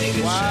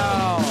top-rated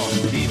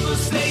show. People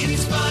say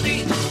he's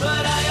funny,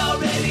 but I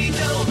already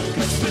know.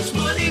 'Cause for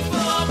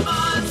 24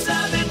 months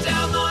I've been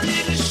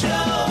downloading the show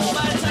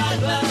by Todd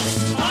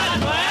Glass. Todd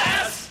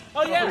Glass?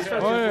 Oh, yeah.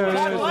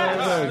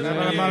 Todd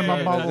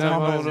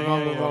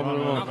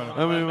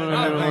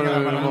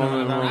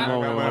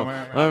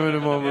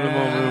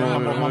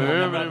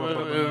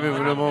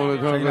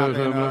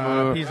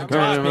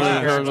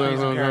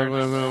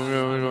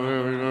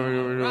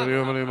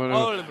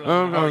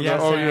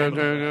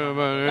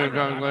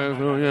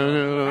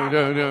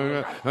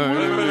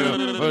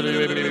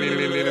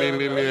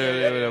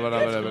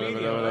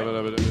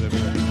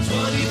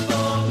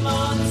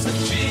months of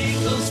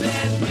jingles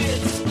and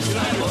bits. I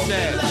hope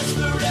it lasts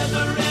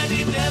forever and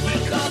it never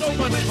comes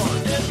quits.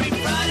 Every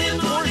Friday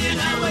morning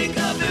I wake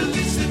up and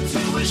listen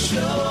to a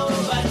show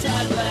by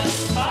Todd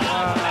Glass.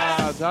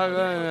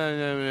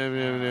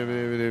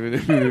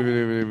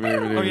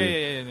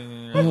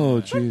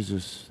 Oh,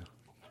 Jesus.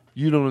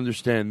 You don't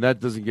understand. That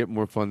doesn't get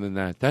more fun than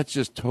that. That's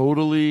just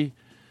totally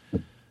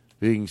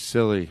being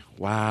silly.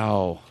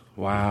 Wow.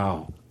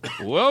 Wow.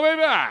 We'll be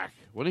back.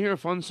 Want to hear a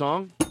fun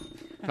song?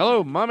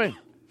 Hello, Mommy.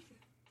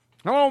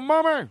 Hello,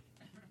 Mommy.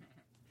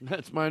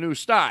 That's my new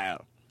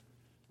style.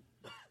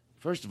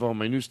 First of all,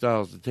 my new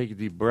style is to take a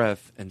deep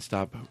breath and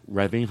stop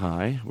revving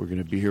high. We're going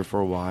to be here for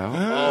a while.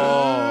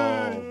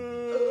 Oh.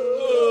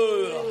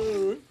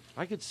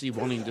 I could see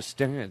wanting to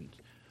stand.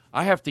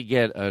 I have to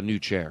get a new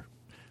chair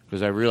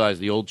because I realize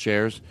the old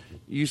chairs,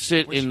 you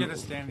sit We in. should get a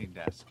standing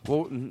desk.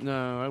 Well,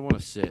 no, I want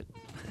to sit.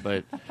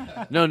 But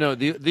no.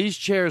 These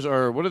chairs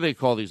are, what do they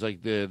call these?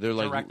 Like they're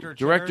like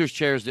director's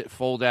chairs that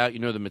fold out. You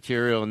know, the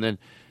material, and then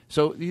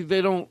so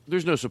they don't.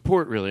 There's no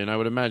support really. And I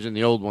would imagine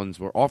the old ones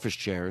were office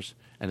chairs,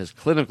 and as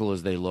clinical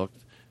as they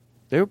looked,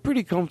 they were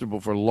pretty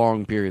comfortable for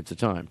long periods of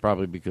time.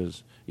 Probably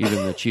because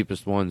even the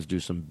cheapest ones do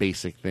some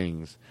basic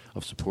things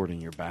of supporting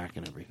your back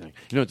and everything.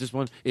 You know, this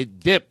one, it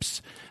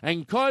dips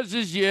and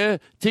causes you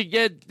to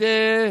get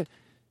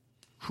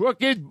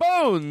crooked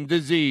bone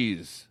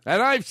disease,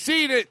 and I've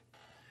seen it.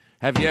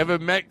 Have you ever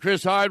met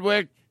Chris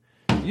Hardwick?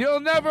 You'll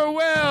never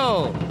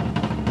will.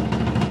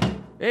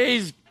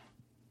 He's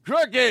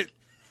crooked.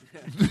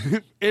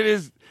 It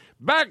is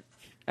back,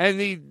 and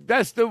he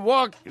has to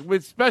walk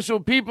with special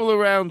people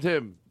around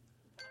him.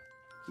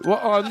 Well,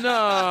 oh,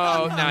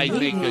 no. Now you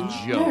make a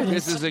joke.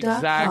 This is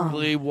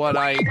exactly what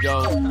I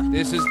don't.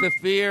 This is the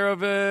fear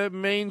of a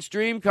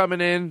mainstream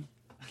coming in.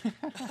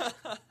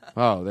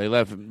 Oh, they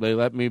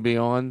let me be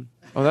on?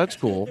 Oh, that's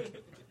cool.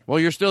 Well,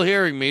 you're still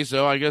hearing me,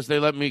 so I guess they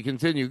let me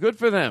continue. Good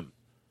for them.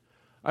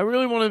 I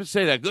really want to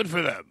say that. Good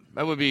for them.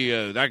 That would be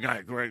that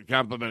guy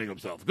complimenting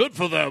himself. Good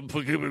for them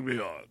for keeping me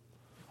on.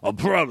 I'm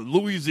proud of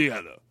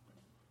Louisiana.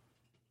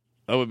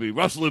 That would be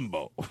Russ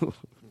Limbaugh.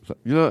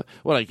 You know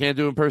what? I can't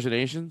do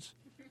impersonations?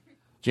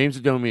 James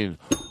Adomian.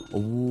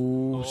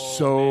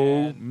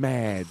 So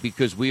mad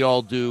because we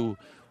all do.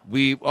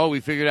 We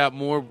figured out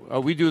more.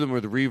 We do them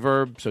with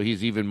reverb, so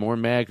he's even more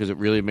mad because it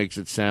really makes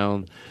it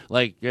sound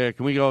like. Can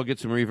we all get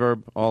some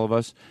reverb, all of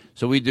us?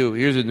 So we do.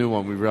 Here's a new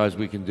one. We realize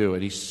we can do,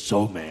 and he's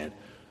so mad.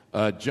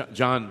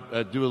 John,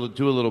 do a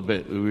little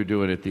bit. We were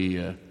doing it.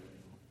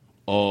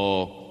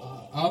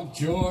 I'm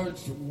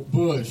George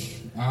Bush.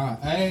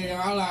 Hey,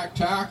 I like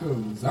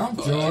tacos. I'm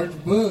George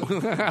Bush.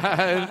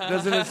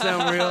 Doesn't it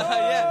sound real?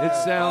 Yeah. It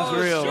sounds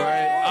real, sure.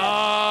 right?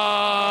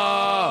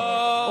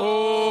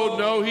 Oh,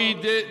 no, he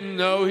didn't.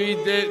 No, he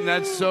didn't.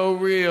 That's so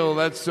real.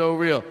 That's so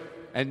real.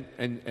 And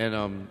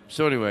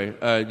so anyway,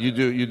 you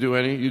do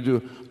any? You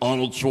do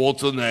Arnold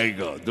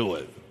Schwarzenegger. Do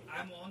it.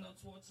 I'm Arnold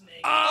Schwarzenegger.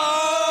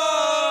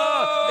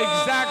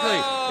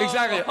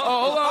 Exactly.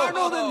 Oh,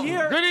 hello. Arnold in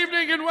here. Good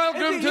evening and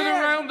welcome to the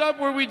roundup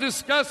where we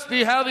discuss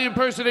how the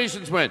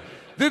impersonations went.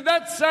 Did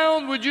that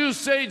sound, would you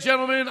say,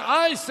 gentlemen?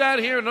 I sat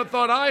here and I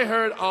thought I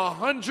heard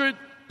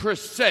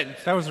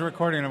 100%. That was a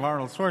recording of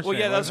Arnold Schwarzenegger. Well,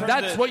 yeah,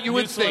 that's what you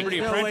would think.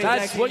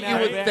 That's what you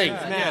would think.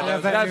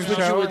 That's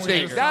what you would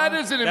think. That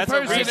is an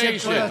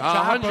impersonation.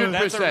 100%.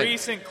 That's a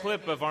recent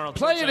clip of Arnold Schwarzenegger.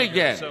 Play it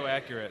again. So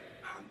accurate.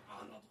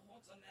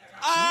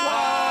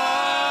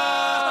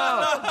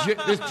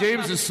 This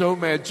James is so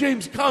mad.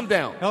 James, calm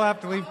down. He'll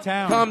have to leave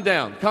town. Calm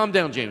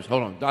down, James.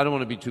 Hold on. I don't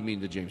want to be too mean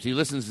to James. He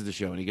listens to the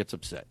show and he gets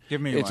upset. Give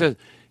me one.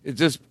 It's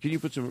just. Can you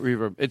put some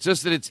reverb? It's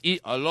just that it's.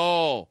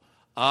 Hello,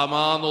 I'm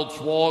Arnold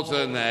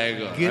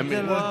Schwarzenegger. Get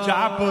in the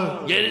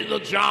chopper. Get in the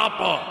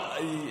chopper.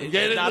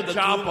 Get in the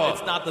chopper.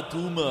 It's not the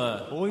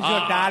tumor. Who is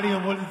your daddy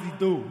and what does he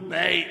do?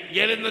 Hey,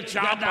 get in the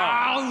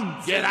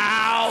chopper. Get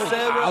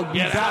out.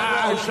 Get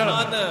out.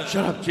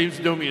 Shut up. James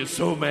Domi is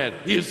so mad.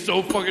 He is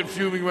so fucking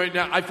fuming right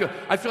now. I feel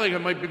like I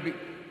might be.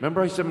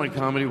 Remember I said my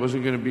comedy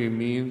wasn't going to be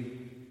mean?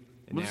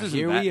 And Well, now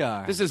here we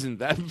are. This isn't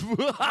that.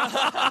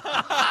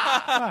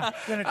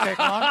 Didn't take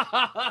long.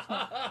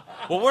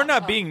 Well, we're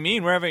not being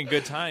mean. We're having a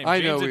good time. I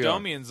know James we are.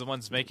 Adomian's the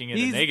one's making it a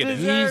He's negative.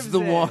 He's the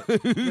one.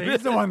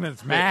 He's the one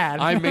that's mad.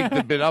 I make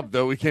the bit up,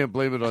 though. We can't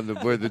blame it on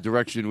where the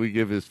direction we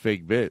give his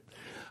fake bit.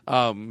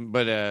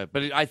 But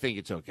I think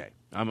it's okay.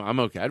 I'm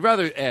okay. I'd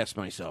rather ask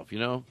myself. You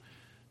know,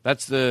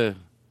 that's the.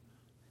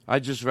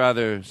 I'd just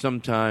rather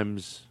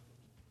sometimes.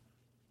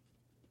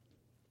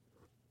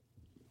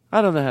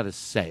 I don't know how to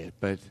say it,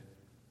 but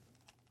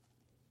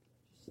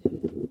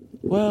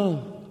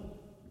well,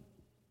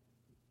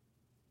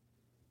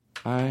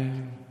 I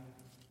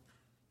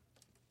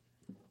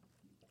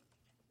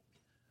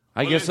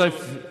guess One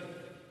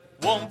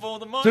for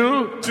the money.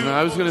 two. No,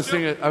 I was going to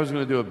sing it. I was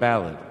going to do a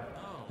ballad,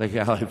 like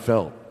how I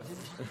felt.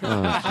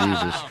 Oh,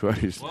 Jesus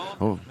Christ!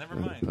 Well, never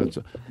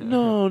mind.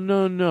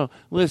 No.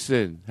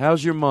 Listen,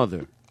 how's your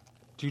mother?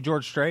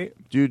 George Strait?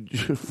 Dude,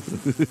 he's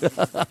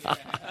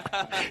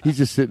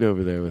just sitting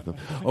over there with him.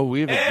 Oh, we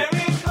have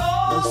Eric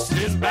Olsen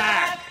is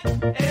back.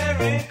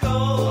 Eric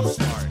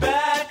Olsen's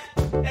back.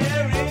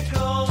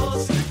 Eric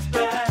Olsen's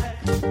back.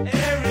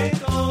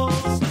 Eric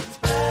Olsen's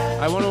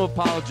back. I want to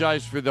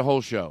apologize for the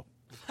whole show.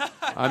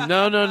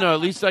 No. At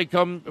least I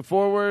come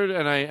forward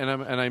and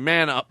I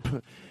man up.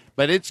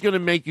 But it's going to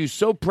make you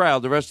so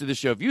proud the rest of the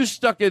show. If you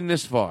stuck in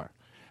this far,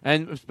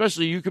 and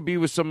especially you could be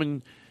with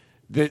someone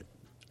that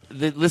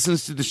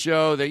listens to the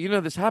show, that, you know,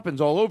 this happens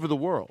all over the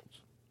world.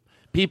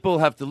 People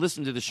have to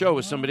listen to the show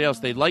with somebody else.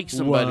 They like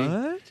somebody.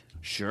 What?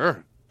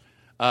 Sure.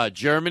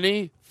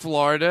 Germany,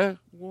 Florida,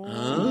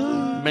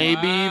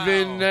 maybe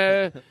even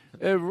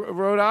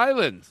Rhode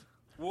Island.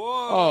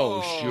 Whoa.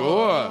 Oh, sure.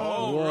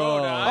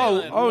 Rhode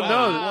Island. Oh, no.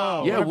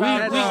 Wow. Yeah, we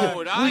could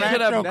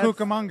Rancho have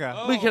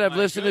Cucamonga. we could have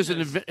listeners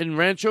in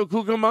Rancho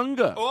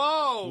Cucamonga.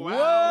 Whoa. Wow. No,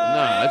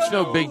 that's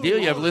no big deal.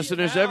 You have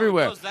listeners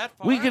everywhere. Goes that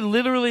far? We could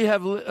literally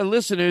have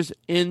listeners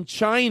in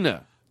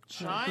China.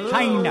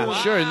 China.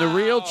 Sure, in the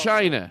real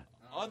China.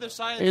 Other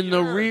side of In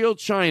the earth. real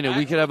China,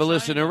 we could have a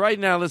listener right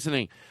now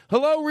listening.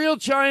 Hello, real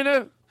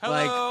China.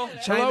 Hello.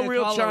 Like China, Hello,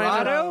 real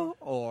Colorado,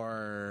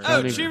 or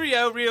Oh,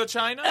 cheerio, Rio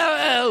China.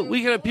 Oh,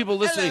 we could have people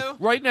listening Hello.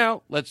 right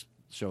now. Let's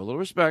show a little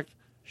respect.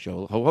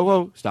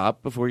 Ho.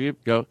 Stop before you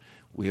go.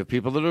 We have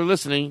people that are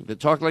listening that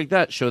talk like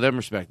that. Show them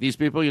respect. These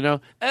people, you know.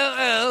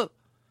 Oh,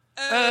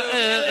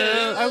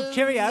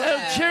 cheerio.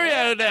 Oh,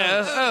 cheerio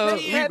now. Oh,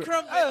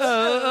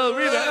 Reba.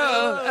 Reba.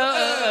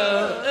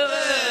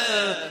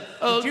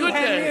 Oh, You good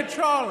hand me day. a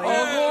trolley.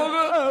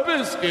 Oh,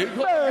 biscuit.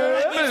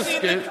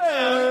 Biscuit.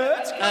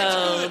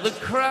 Oh, the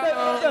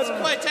crowd. That's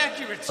quite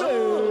accurate.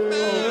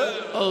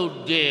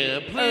 Oh,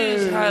 dear.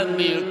 Please hand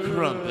me a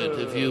crumpet,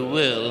 if you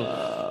will.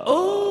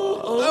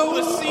 Oh,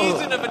 a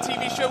season of a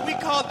TV show. We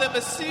called them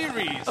a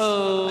series.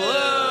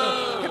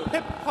 Hip,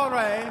 hip,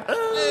 hooray.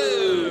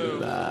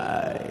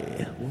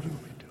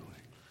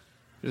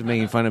 just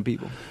making fun of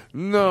people?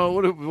 No,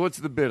 what's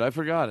the bid? I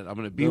forgot it. I'm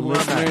going to be The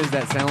right back. listeners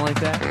that sound like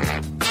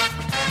that?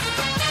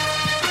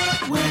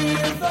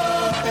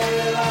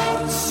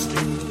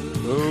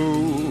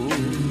 Oh,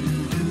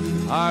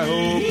 I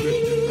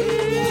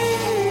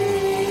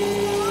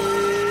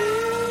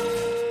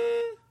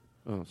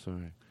hope. Oh,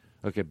 sorry.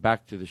 Okay,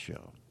 back to the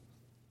show.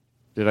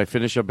 Did I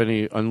finish up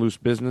any unloose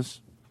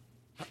business?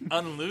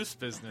 Unloose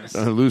business.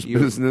 Unloose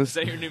business. Is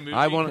that your new movie?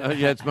 I want.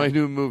 Yeah, it's my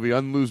new movie,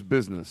 Unloose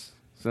Business.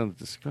 Sounds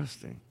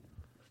disgusting.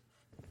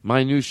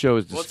 My new show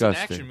is Well,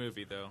 disgusting. it's an action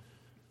movie, though.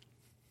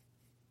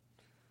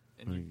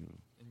 And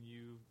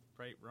you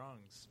right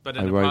wrongs, but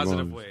in I a right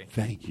positive wrongs. way.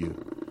 Thank you.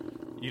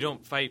 You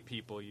don't fight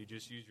people. You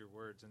just use your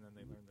words, and then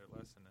they learn their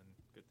lesson, and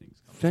good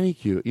things come.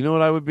 Thank you. You know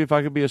what I would be if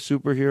I could be a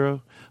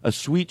superhero? A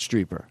sweet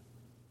streeper.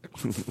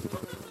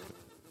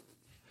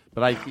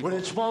 But I. When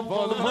it's one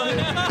for the money, two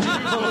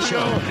for the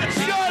show.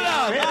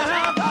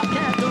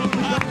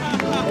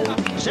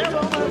 Shut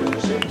up!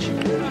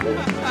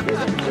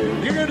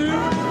 You can do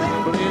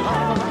anything but get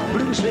on my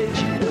blue suede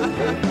shoe.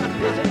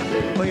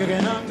 Well, you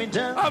can knock me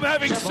down. I'm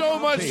having so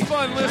much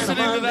fun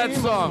listening to that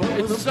song.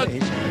 It's such.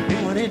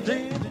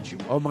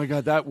 Oh my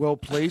God, that well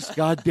placed.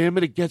 God damn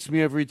it, it gets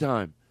me every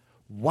time.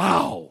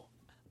 Wow.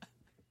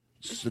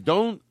 So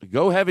don't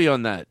go heavy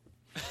on that.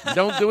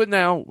 Don't do it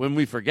now when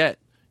we forget.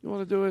 You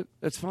want to do it?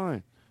 That's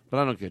fine. But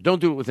I don't care. Don't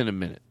do it within a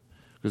minute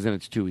because then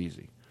it's too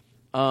easy.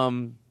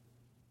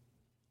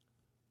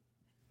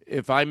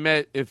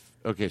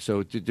 Okay,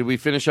 so did we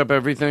finish up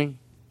everything?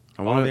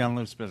 All the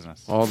unloose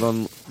business. All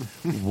the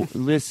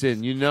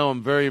listen, you know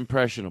I'm very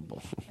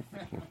impressionable.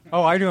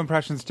 Oh, I do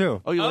impressions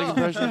too. Oh, you like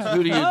impressions?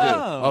 Who do you do?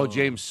 Oh,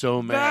 James,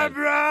 so mad.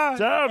 Deborah!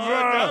 Get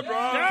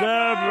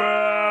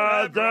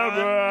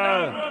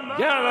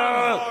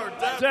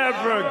out!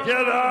 Deborah,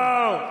 get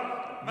out!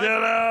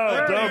 Get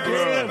out,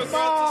 Deborah!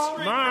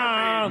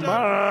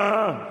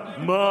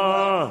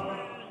 Ma!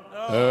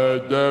 Hey,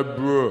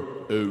 Deborah!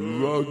 Hey,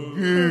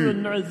 Rocky!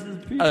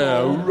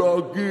 Hey,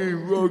 Rocky! Hey,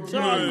 Rocky!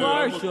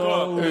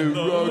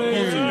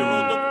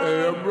 Hey,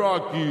 I'm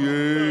Rocky!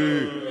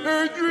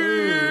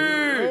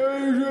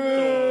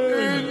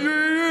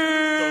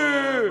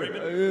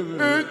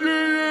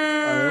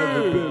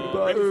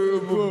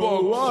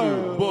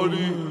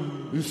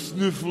 You're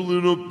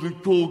sniffling up the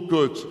cold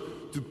cuts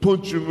to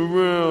punch him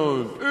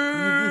around.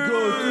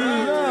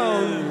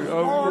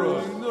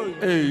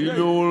 Hey, you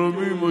know what I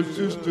mean, my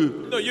sister?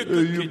 No, you're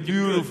good, you're kid,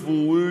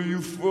 beautiful. Where are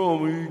you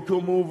from? You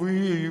come over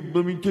here.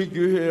 Let me take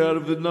your hair out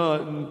of the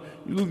knot, and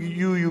you look at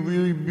you. You're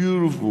really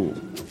beautiful.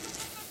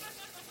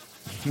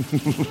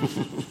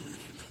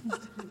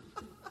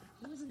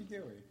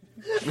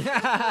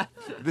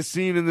 The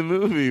scene in the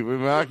movie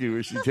with Rocky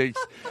where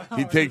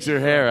he takes her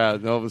hair out,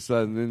 and all of a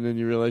sudden, and then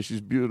you realize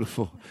she's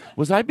beautiful.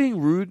 Was I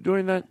being rude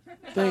during that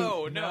thing?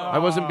 No. I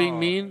wasn't being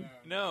mean?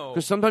 No.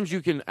 Because sometimes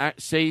you can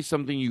say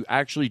something you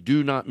actually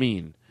do not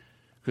mean.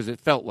 Because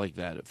it felt like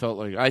that. It felt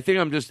like, I think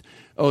I'm just,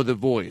 the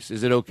voice.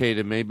 Is it okay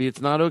to, maybe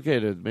it's not okay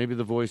to, maybe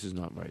the voice is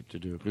not right to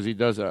do. Because he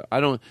does,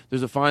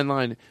 there's a fine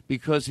line.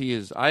 Because he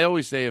is, I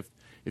always say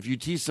if you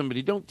tease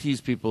somebody, don't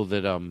tease people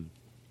that,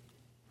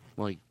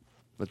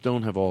 that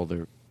don't have all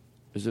their,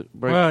 is it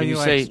right? Well, can he you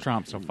likes say,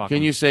 Trump, so fuck can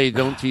him. you say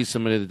don't tease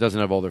somebody that doesn't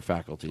have all their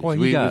faculties? Well,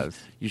 he does.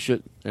 You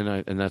should,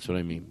 and that's what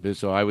I mean.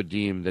 So I would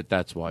deem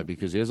that's why,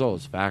 because he has all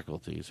his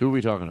faculties. Who are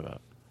we talking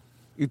about?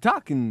 You're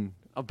talking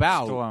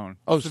about Stallone.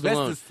 Oh,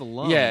 Sylvester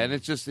Stallone. Yeah, and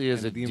it's just he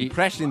has and a the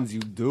impressions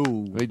you do.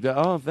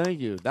 Oh, thank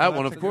you. That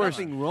one, of course.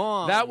 Nothing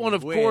wrong. That one,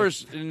 of with-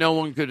 course, no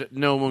one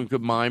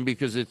could mind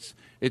because it's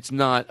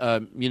not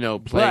playing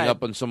But-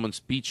 up on someone's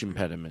speech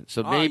impediment.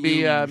 So Are maybe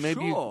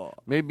you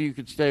maybe you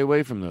could stay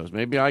away from those.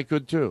 Maybe I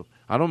could too.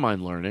 I don't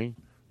mind learning.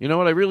 You know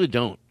what? I really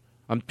don't.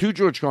 I'm too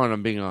George Carlin.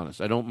 I'm being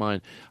honest. I don't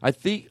mind. I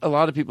think a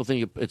lot of people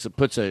think it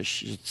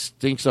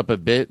stinks up a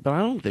bit, but I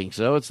don't think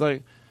so. It's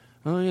like,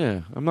 oh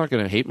yeah, I'm not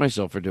going to hate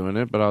myself for doing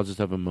it, but I'll just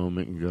have a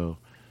moment and go,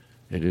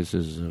 it is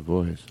his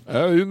voice.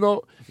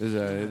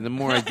 The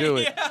more I do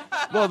it,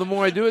 well, the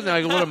more I do it, then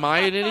I go, what am I,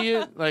 an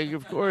idiot? Like,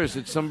 of course,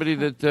 it's somebody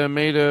that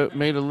made a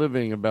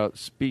living about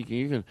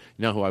speaking. You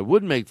know who I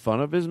would make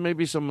fun of is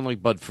maybe someone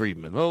like Bud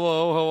Friedman.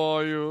 Hello, how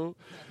are you?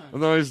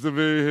 Nice to be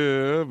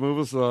here. Move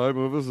aside.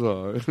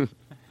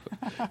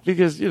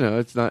 Because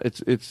it's not.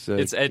 It's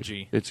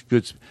edgy. It's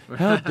good.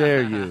 How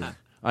dare you?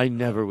 I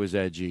never was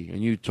edgy,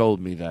 and you told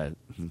me that.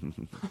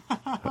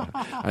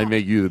 I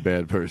make you the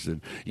bad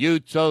person. You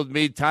told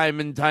me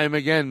time and time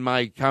again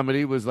my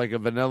comedy was like a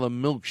vanilla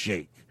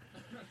milkshake.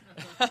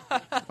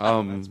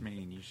 That's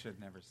mean. You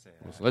should never say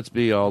that. Let's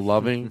be all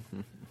loving.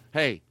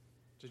 Hey.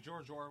 To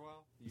George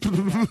Orwell?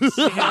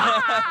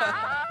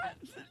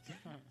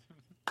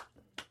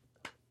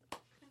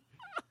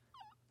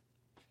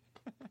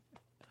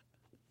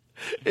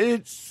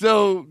 It's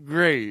so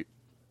great.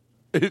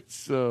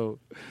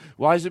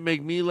 Why does it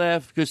make me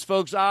laugh? Because,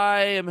 folks,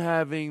 I'm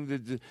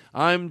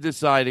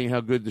deciding how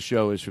good the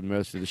show is from the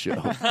rest of the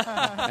show.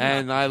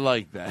 And I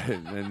like that.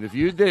 And if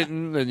you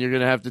didn't, then you're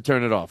going to have to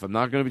turn it off. I'm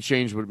not going to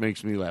change what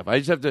makes me laugh. I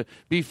just have to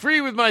be free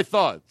with my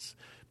thoughts.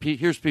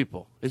 Here's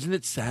people. Isn't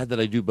it sad that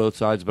I do both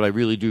sides, but I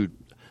really do?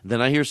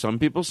 Then I hear some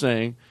people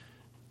saying,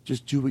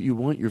 just do what you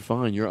want. You're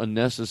fine. You're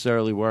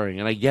unnecessarily worrying.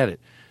 And I get it.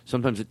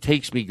 Sometimes it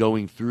takes me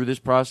going through this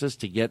process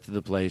to get to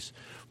the place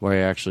where I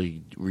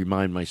actually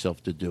remind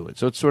myself to do it.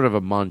 So it's sort of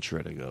a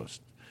mantra to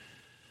Ghost.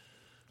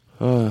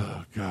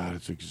 Oh, God,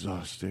 it's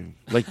exhausting.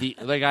 Like I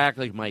act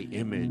like my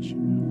image.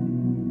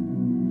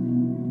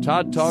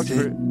 Todd, talk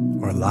Sit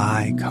or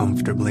lie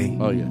comfortably.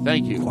 Oh, yeah.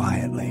 Thank you.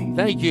 Quietly.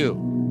 Thank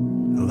you.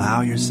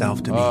 Allow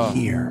yourself to be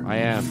here. I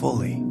am.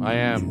 Fully. I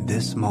am. In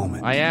this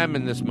moment. I am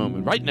in this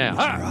moment. Right now.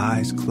 With your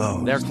eyes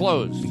closed. They're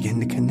closed. Begin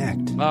to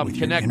connect with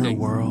your inner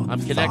world. I'm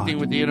connecting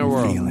with the inner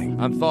world.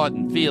 I'm thought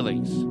and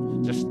feelings.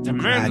 Just the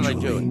minute I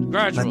do it.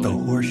 Gradually. Let the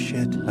horse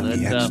shit of the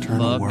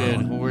external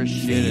world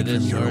fade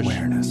from your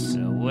awareness.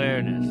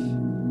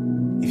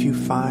 If you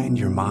find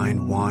your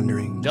mind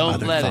wandering to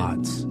other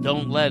thoughts,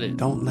 don't let it.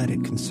 Don't let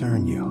it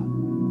concern you.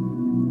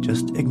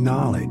 Just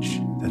acknowledge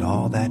that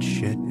all that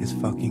shit is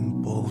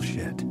fucking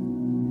bullshit.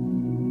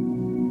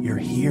 You're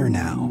here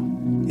now,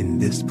 in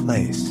this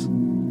place,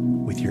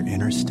 with your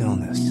inner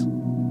stillness.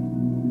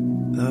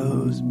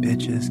 Those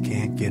bitches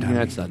can't get under.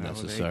 That's not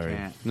necessary.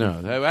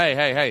 No.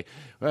 Hey.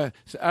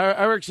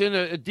 Eric's in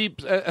a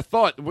deep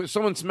thought.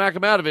 Someone smack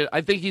him out of it. I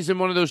think he's in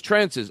one of those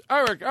trances.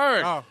 Eric.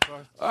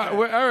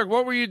 Eric,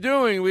 what were you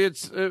doing? We had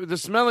the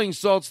smelling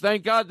salts.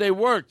 Thank God they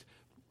worked.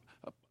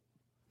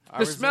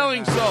 The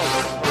smelling salts.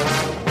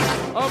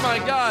 Oh, my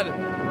God.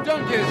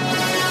 Duncan,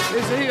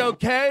 is he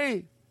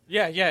okay?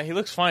 Yeah, he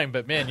looks fine,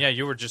 but man,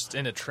 you were just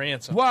in a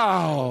trance.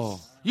 Wow.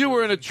 You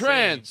were in a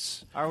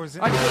trance. I was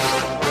in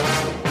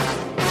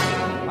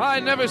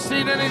I never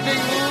seen anything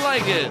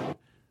like it.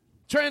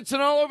 Trancing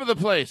all over the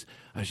place.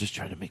 I was just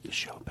trying to make the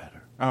show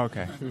better. Oh,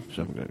 okay.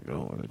 So I'm going to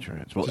go on a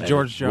trance. To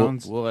George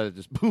Jones? We'll edit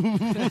this.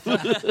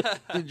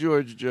 To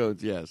George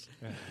Jones, yes.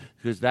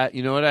 Because that,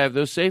 you know what? I have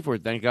those safe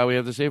words. Thank God we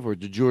have the safe word.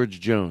 To George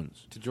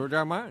Jones. To George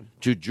R. Martin.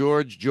 To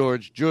George,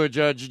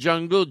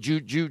 Jungle,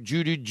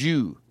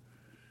 Jew.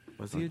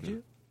 Was he a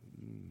Jew?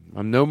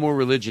 I'm no more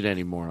religion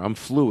anymore. I'm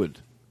fluid.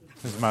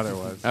 His mother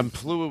was. I'm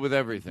fluid with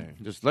everything.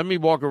 Just let me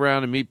walk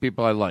around and meet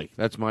people I like.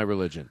 That's my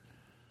religion.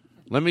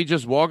 Let me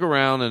just walk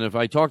around, and if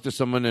I talk to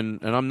someone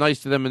and I'm nice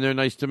to them and they're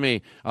nice to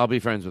me, I'll be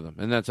friends with them.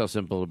 And that's how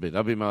simple it'll be.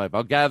 That'll be my life.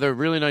 I'll gather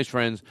really nice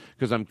friends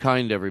because I'm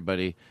kind to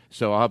everybody,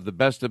 so I'll have the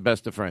best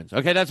of friends.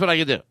 Okay, that's what I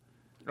can do.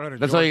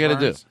 That's all you got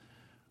to do.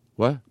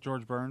 What?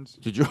 George Burns.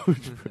 To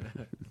George.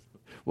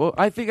 Well,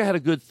 I think I had a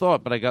good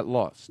thought, but I got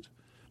lost.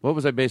 What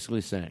was I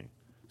basically saying?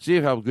 See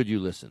how good you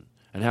listen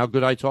and how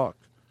good I talk.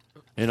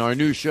 In our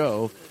new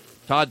show,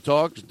 Todd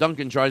Talks,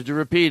 Duncan tries to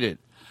repeat it.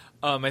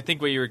 I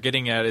think what you were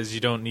getting at is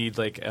you don't need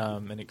like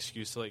an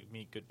excuse to like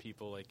meet good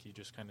people. Like you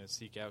just kind of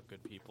seek out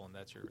good people, and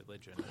that's your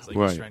religion. It's like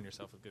you surround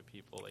yourself with good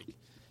people. Like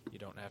you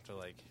don't have to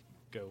like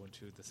go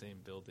into the same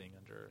building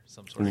under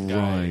some sort of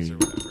guise or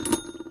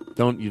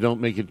whatever. You don't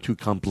make it too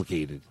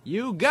complicated.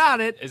 You got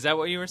it. Is that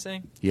what you were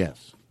saying?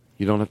 Yes.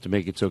 You don't have to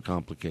make it so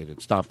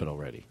complicated. Stop it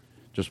already.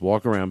 Just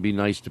walk around, be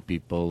nice to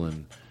people,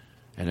 and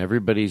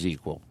everybody's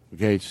equal.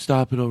 Okay?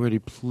 Stop it already,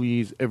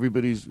 please.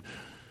 Everybody's...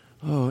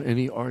 Oh,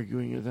 any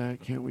arguing of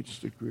that? Can't we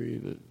just agree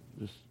that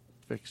just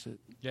fix it?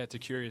 Yeah, to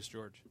Curious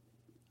George.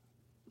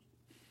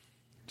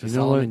 You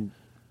know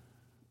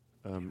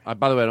what?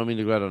 By the way, I don't mean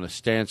to go out on a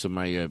stance on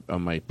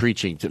my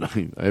preaching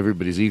tonight.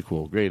 Everybody's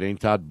equal. Great,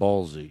 ain't Todd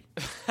ballsy?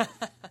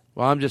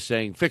 Well, I'm just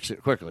saying, fix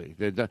it quickly.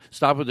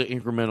 Stop with the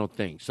incremental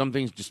things. Some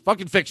things just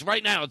fucking fix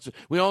right now.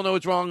 We all know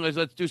it's wrong.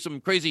 Let's do some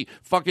crazy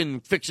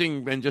fucking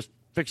fixing and just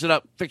fix it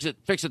up. Fix it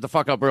the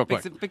fuck up real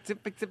quick. Fix it.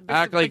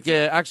 Act like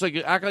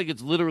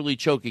it's literally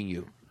choking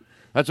you.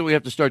 That's what we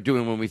have to start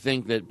doing when we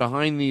think that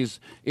behind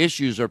these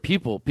issues are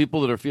people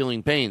that are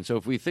feeling pain. So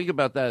if we think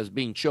about that as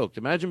being choked,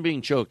 imagine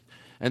being choked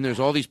and there's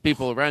all these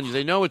people around you.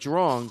 They know it's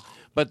wrong,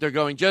 but they're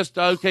going,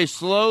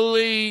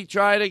 slowly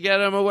try to get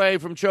him away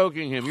from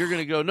choking him. You're going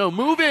to go, no,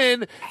 move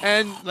in,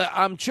 and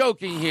I'm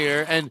choking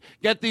here, and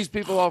get these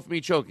people off me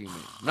choking me,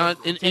 not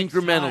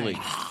incrementally.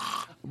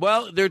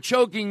 Well, they're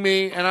choking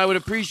me, and I would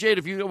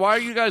appreciate why are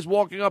you guys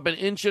walking up an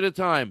inch at a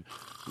time?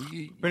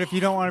 But if you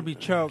don't want to be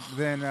choked,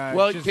 then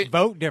just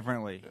vote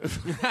differently.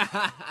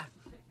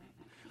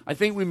 I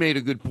think we made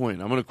a good point.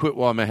 I'm going to quit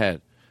while I'm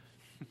ahead.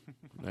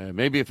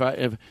 Maybe if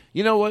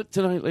you know what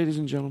tonight, ladies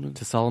and gentlemen,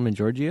 to Solomon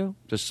Giorgio.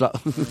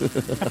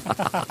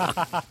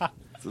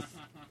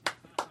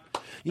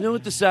 You know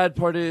what the sad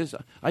part is?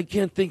 I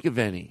can't think of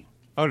any.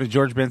 Oh, to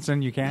George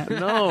Benson, you can't?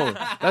 No,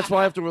 that's why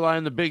I have to rely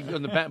on the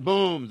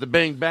boom, the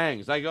bang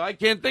bangs. I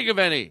can't think of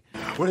any.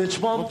 When it's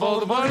one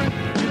for the money,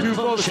 two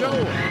for the show.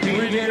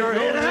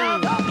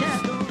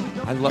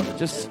 I love it.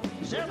 Just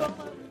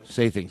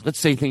say things. Let's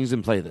say things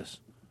and play this.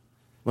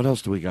 What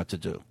else do we got to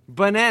do?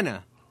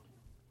 Banana.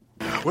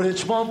 When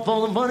it's one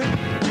for the money,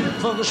 two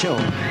for the show.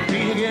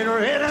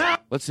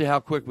 Let's see how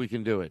quick we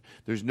can do it.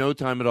 There's no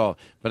time at all.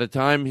 By the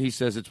time he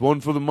says it's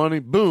one for the money,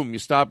 boom, you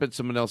stop it,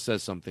 someone else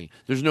says something.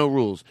 There's no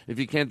rules. If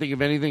you can't think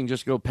of anything,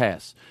 just go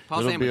pass.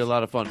 It'll be a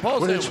lot of fun.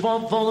 When it's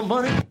one for the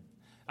money.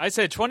 I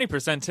said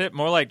 20% tip,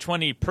 more like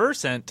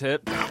 20%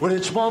 tip. When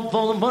it's one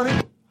for the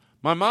money.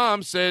 My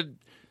mom said,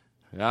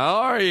 how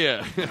are you?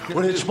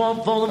 When it's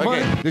one for the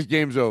money. This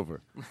game's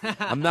over.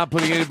 I'm not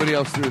putting anybody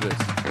else through this.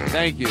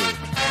 Thank you.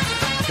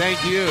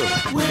 Thank you.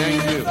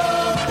 Thank you.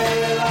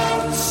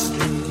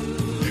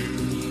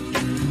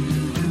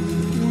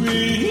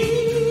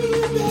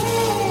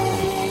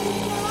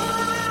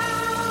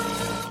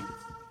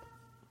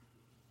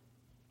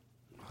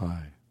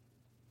 Hi.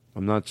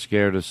 I'm not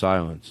scared of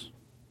silence.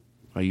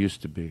 I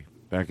used to be.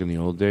 Back in the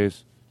old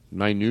days.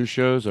 My new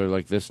shows are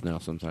like this now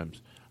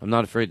sometimes. I'm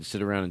not afraid to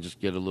sit around and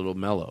just get a little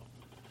mellow.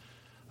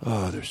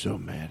 Oh, they're so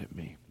mad at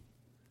me.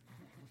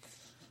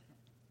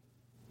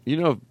 You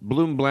know, if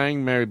Bloom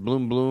Blang married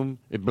Bloom Bloom,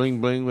 if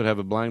Bling Bling would have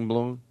a Blang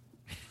Bloom?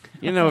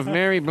 You know, if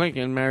Mary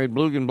Blinken married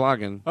Blugen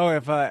Blocken. Oh,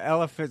 if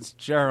Ella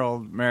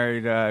Fitzgerald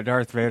married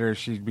Darth Vader,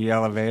 she'd be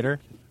Elevator.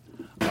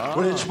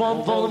 When it's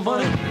one for the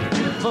money,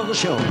 two for the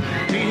show.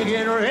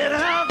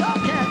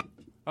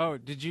 Oh,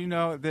 did you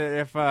know that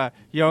if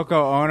Yoko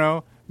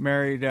Ono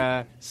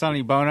married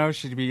Sonny Bono,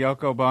 she'd be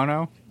Yoko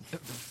Bono?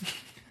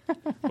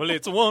 Well,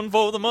 it's one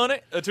for the money,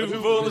 a two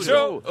for the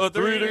show, a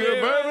three to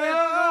get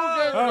married.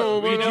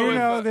 Oh, did you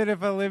know that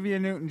if Olivia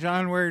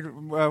Newton-John married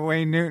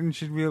Wayne Newton,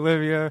 she'd be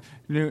Olivia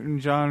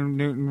Newton-John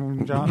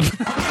Newton-John?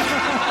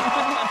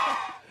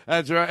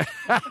 That's right.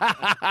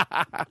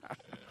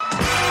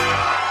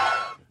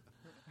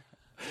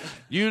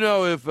 You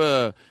know, if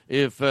they're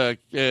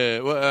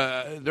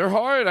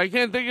hard, I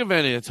can't think of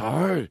any. It's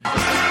hard.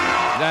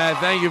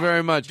 Thank you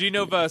very much. Do you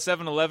know if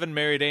 7-Eleven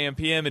married AM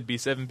PM, it'd be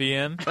 7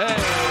 p.m.? Hey,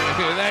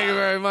 thank you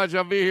very much.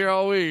 I'll be here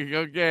all week.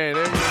 Okay,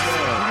 there you go. You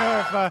know,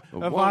 if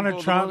Ivana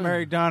Trump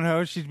married Don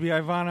Ho, she'd be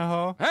Ivana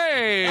Ho.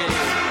 Hey!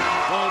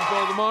 One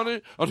for the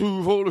money, a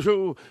two for the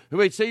show.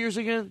 Wait, say yours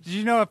again? Did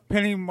you know if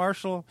Penny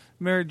Marshall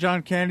married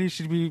John Candy,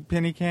 she'd be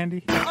Penny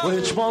Candy? When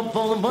it's one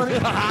for the money,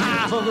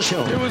 for the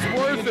show. It was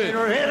worth it.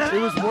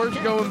 It was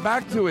worth going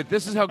back to it.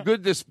 This is how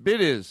good this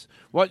bit is.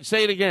 What?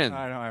 Say it again.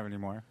 I don't have any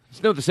more.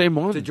 No, the same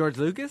one. To George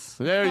Lucas?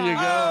 There you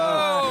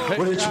go.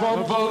 Well, it's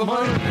one for the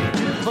money,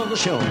 for the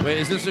show. Wait,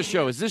 is this a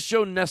show? Is this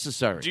show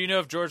necessary? Do you know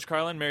if George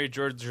Carlin married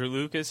George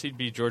Lucas, he'd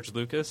be George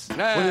Lucas?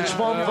 Well, it's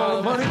one for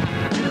the money,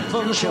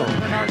 for the show.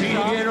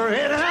 Get her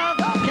head out.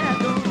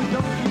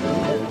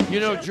 You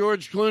know,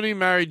 George Clooney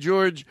married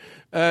George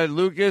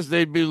Lucas.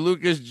 They'd be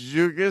Lucas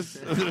Jukas.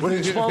 Well,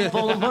 it's one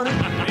for the money.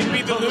 They'd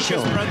be the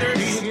Lucas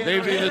brothers.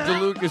 They'd be the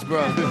DeLucas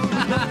brothers.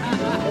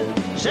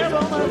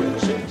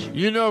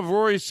 You know, if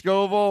Rory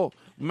Scovel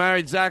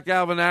married Zach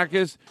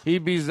Galifianakis,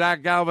 he'd be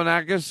Zach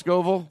Galifianakis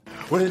Scovel.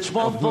 Well, it's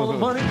one for the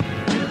money.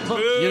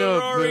 You know,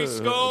 Rory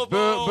Scovel.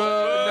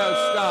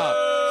 No, stop.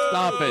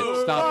 Stop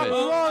it. Stop it.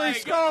 Rory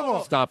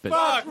Scovel. Stop it.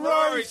 Fuck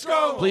Rory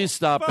Scovel. Please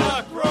stop it.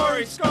 Fuck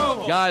Rory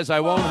Scovel. Guys, I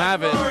won't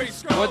have it.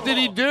 What did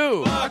he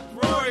do? Fuck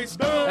Rory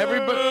Scovel.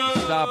 Everybody,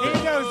 stop He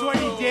it. knows what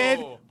he did.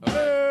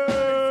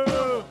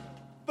 Boo!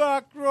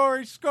 Fuck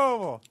Rory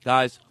Scovel.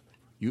 Guys,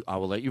 I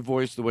will let you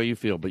voice the way you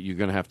feel, but you're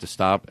going to have to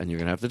stop and you're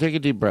going to have to take a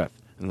deep breath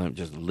and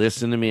just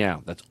listen to me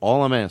out. That's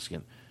all I'm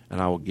asking,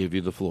 and I will give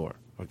you the floor.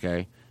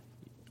 Okay?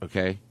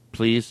 Okay?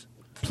 Please,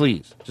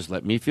 just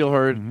let me feel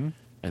heard, and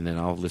then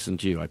I'll listen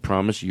to you. I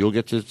promise you'll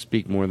get to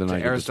speak more than I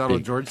get Aristotle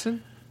to speak.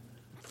 Georgeson?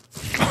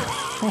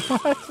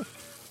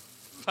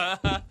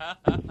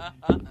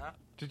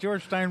 To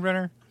George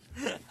Steinbrenner.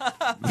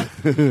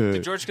 To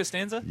George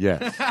Costanza?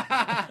 Yes.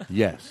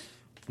 Yes.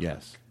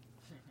 Yes.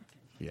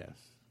 Yes.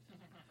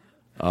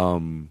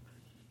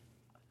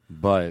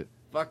 But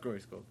Fuck Rory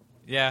Scovel.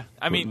 Yeah,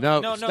 I mean, no,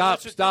 no, stop,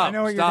 let's just- stop. I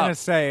know what stop. you're going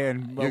to say.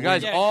 And You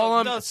guys,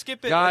 all no,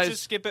 skip it. guys, Let's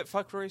just skip it.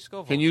 Fuck Rory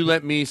Scovel. can you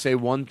let me say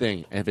one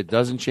thing? And if it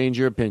doesn't change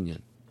your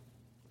opinion,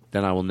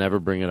 then I will never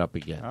bring it up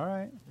again. All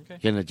right. Okay.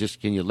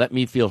 Can you let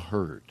me feel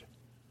heard?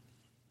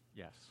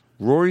 Yes.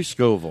 Rory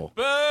Scovel.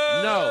 Boo!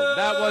 No,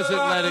 that wasn't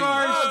letting.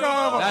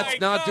 That's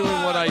not doing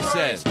what I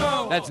said.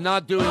 That's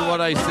not doing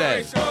what I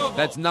said.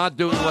 That's not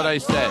doing what I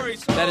said.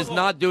 That is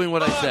not doing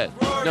what I said.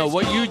 No,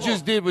 what you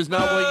just did was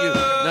not what you.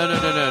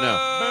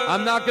 No.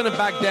 I'm not going to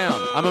back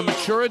down. I'm a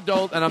mature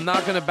adult, and I'm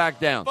not going to back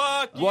down.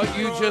 What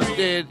you just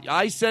did,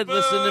 I said,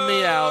 listen to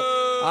me out.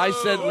 I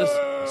said, listen.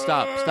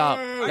 Stop,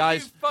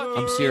 guys.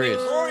 I'm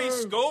serious. Rory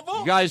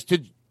Scovel? Guys,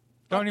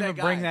 Don't even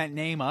bring that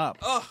name up.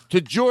 to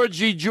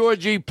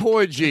Georgie,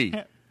 Porgy.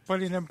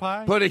 Putting in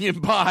pie? Putting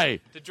in pie.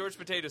 To George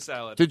Potato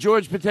Salad. To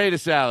George Potato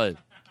Salad.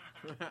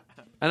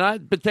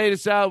 And potato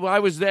salad, I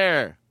was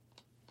there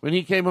when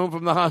he came home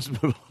from the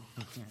hospital.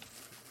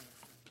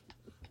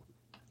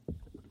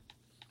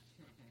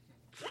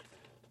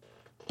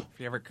 If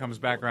he ever comes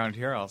back around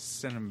here, I'll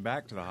send him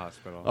back to the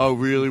hospital. Oh,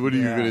 really? What are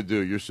you Yeah. going to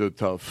do? You're so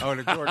tough. Oh,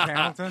 to George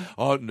Hamilton?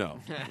 Oh, no.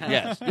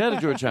 Yes. Yeah, to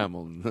George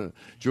Hamilton.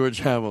 George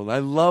Hamilton. I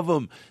love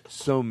him.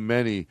 So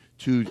many.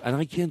 And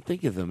I can't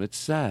think of them. It's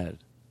sad.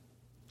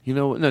 You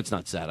know, no, it's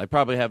not sad. I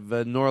probably have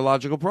a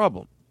neurological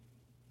problem.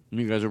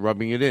 You guys are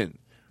rubbing it in.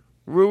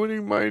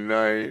 Ruining my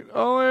night.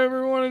 All I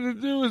ever wanted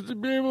to do was to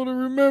be able to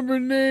remember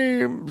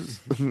names.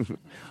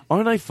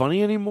 Aren't I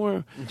funny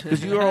anymore?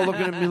 Because you're all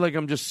looking at me like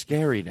I'm just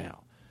scary now.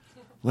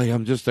 Like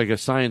I'm just like a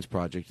science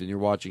project, and you're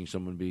watching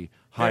someone be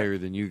higher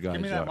than you guys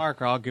Give me are. that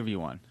marker. I'll give you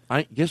one.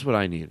 Guess what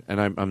I need? And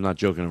I'm not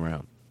joking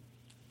around.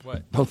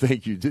 What? Oh,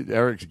 thank you.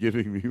 Eric's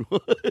giving me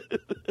one.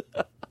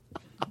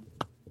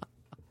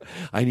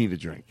 I need a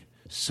drink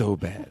so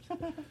bad.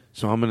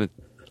 So I'm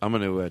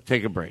gonna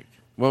take a break.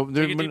 Well,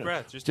 Take a deep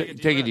breath. Just take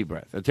a deep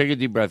breath. Take a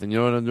deep breath. And you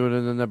know what I'm doing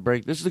in that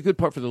break? This is the good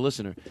part for the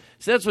listener.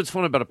 See, that's what's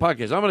fun about a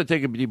podcast. I'm going to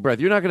take a deep breath.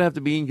 You're not going to have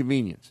to be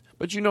inconvenienced.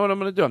 But you know what I'm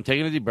going to do? I'm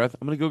taking a deep breath.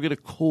 I'm going to go get a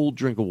cold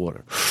drink of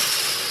water.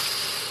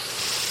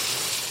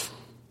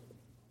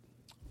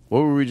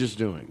 What were we just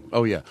doing?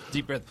 Oh, yeah.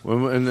 Deep breath.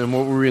 And then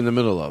what were we in the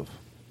middle of?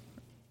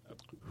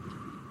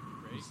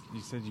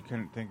 You said you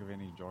couldn't think of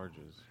any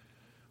Georges.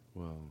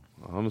 Well,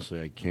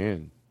 honestly, I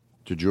can.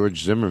 To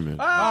George Zimmerman.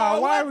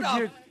 Oh, why would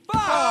you? What?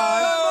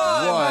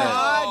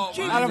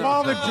 Out of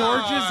all the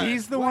Georges,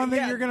 he's the one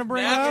that you're going to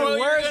bring That's up? what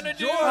you're gonna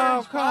do.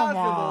 Oh, come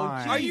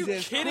on. Are you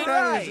kidding?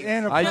 That is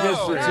I just,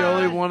 inappropriate. it's the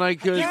only one I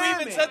could. You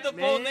even said the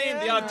full name,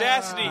 the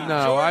audacity. No,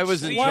 George I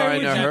wasn't C.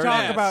 trying to would you hurt.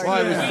 talk about Well,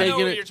 I you? was We know taking what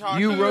you're it.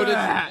 talking You wrote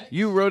about. it.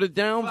 You wrote it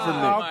down for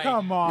Oh, me.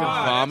 come on.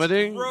 God,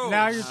 Vomiting? that's gross.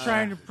 Now you're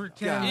trying to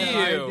pretend that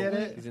I Ew. did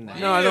it?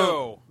 No, I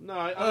don't. No,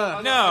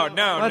 What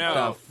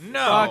no.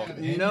 Fuck,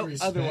 no other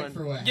Respect for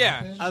one. what Yeah.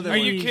 happened. Other Are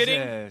you Jesus.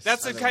 kidding?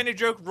 That's the kind of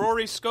joke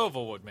Rory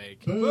Scovel would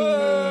make.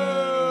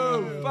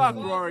 Boo! Fuck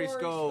Rory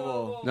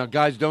Scovel. Now,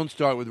 guys, don't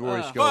start with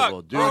Rory Fuck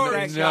Scovel. Do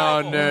Rory no,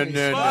 Scovel. no.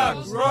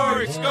 Fuck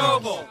Rory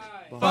Scovel.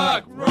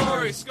 Fuck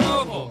Rory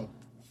Scovel.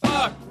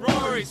 Fuck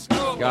Rory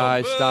Scovel.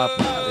 Guys, stop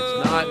it.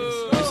 It's not.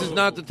 This is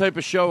not the type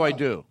of show I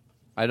do.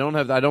 I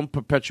don't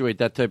perpetuate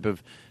that type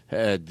of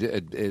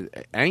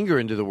anger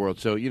into the world.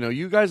 So,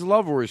 you guys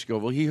love Rory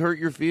Scovel. He hurt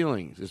your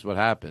feelings, is what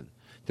happened.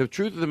 The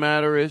truth of the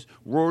matter is,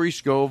 Rory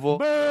Scovel.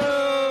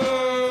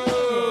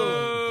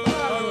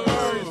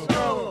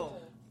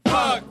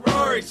 Fuck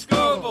Rory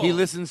Scovel. He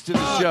listens to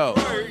the show.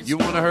 You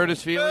want to hurt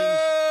his feelings?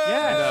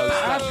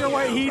 After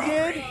what he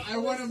did? I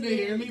want him to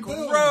hear me.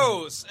 Boom.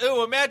 Gross.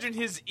 Oh, imagine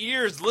his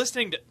ears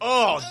listening to.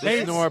 Oh,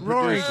 Hey, to our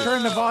Rory, producer.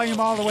 turn the volume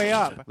all the way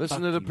up.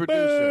 Listen to the producer.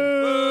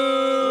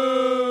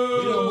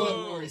 You know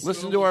what, Rory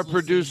Listen to our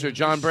producer,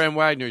 John Bram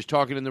Wagner. He's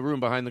talking in the room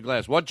behind the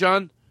glass. What,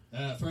 John?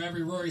 For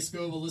every Rory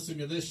Scovel listening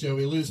to this show,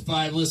 we lose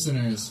 5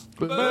 listeners.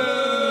 What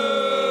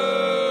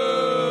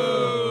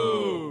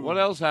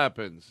else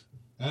happens?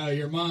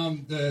 Your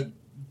mom...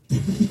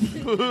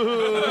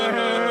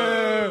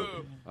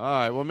 All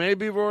right, well,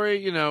 maybe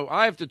Rory,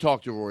 I have to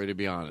talk to Rory, to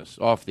be honest,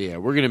 off the air.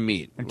 We're going to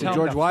meet. And tell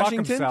him to fuck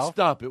himself.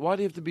 Stop it. Why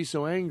do you have to be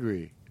so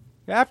angry?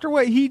 After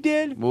what he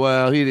did?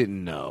 Well, he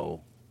didn't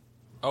know.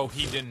 Oh,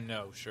 he didn't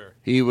know, sure.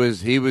 He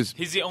was.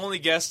 He's the only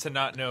guest to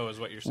not know, is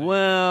what you're saying.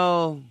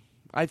 Well,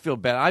 I feel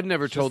bad. I've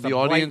never told the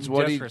audience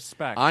what he...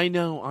 disrespect. I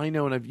know,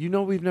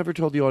 and we've never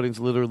told the audience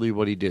literally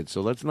what he did,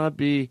 so let's not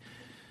be...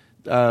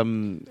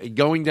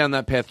 going down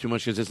that path too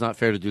much because it's not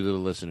fair to do to the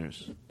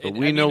listeners. But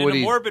we know what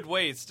in a morbid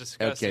way, it's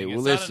disgusting. Okay, well,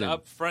 it's listen. not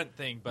an upfront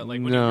thing, but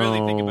like when you really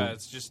think about it,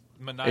 it's just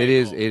maniacal. It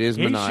is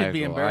He maniacal. should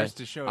be embarrassed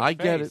to show his I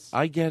get face. it.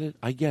 I get it.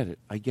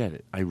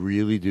 I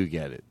really do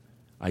get it.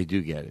 I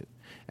do get it.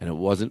 And it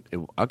wasn't.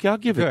 Okay, I'll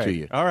give it to Good.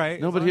 you. All right.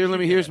 No, As but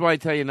long as here's why I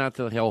tell you not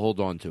to hold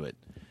on to it.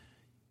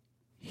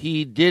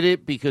 He did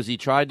it because he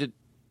tried to.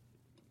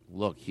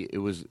 Look,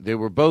 they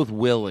were both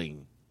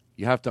willing.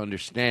 You have to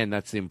understand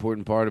that's the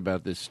important part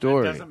about this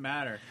story. It doesn't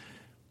matter.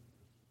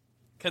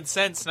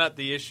 Consent's not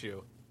the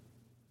issue.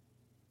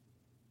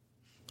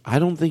 I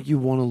don't think you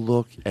want to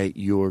look at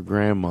your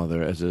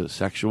grandmother as a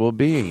sexual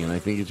being, and I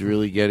think it's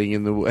really getting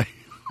in the way.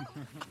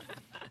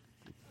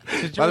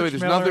 By the way,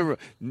 there's nothing.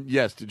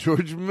 Yes, to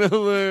George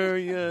Miller.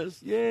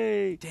 Yes,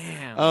 yay!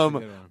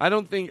 Damn. I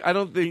don't think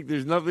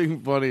there's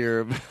nothing funnier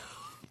about.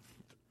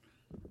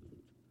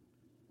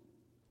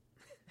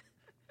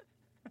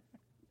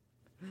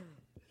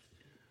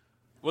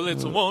 Well,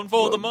 it's a 1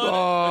 for the money, a 2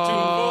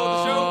 for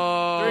the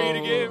show, 3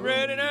 to get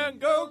ready now,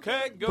 go,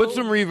 cat, go. Put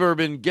some reverb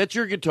in, get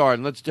your guitar,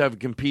 and let's have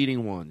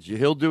competing ones.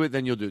 He'll do it,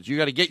 then you'll do it. So you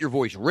got to get your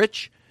voice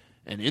rich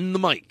and in the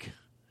mic.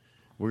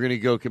 We're going to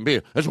go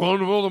compete. That's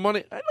wonderful, the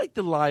money. I like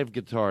the live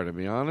guitar, to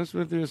be honest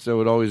with you,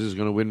 so it always is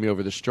going to win me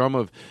over. The strum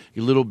of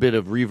a little bit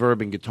of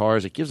reverb and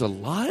guitars, it gives a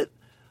lot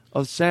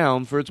of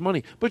sound for its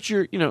money. But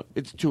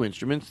it's 2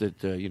 instruments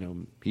that,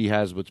 he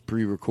has what's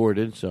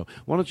pre-recorded, so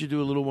why don't you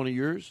do a little one of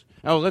yours?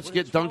 Oh, let's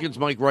get Duncan's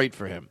mic right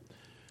for him.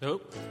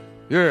 Nope.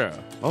 Yeah.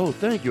 Oh,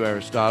 thank you,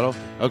 Aristotle.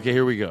 Okay,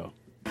 here we go.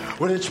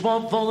 Well, it's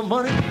 1 for the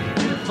money, 2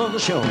 for the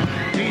show.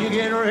 Do you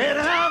get ready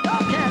now?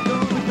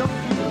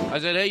 I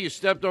said, hey, you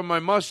stepped on my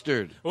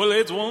mustard. Well,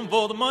 it's 1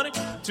 for the money,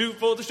 2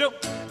 for the show,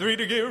 3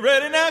 to get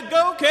ready now,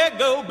 go, cat,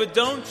 go, but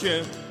don't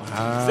you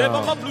step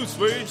on my blue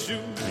suede shoe.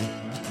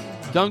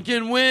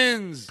 Duncan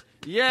wins.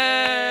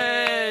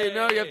 Yay!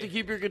 No, you have to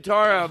keep your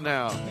guitar out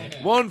now.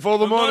 1 for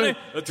the money,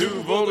 2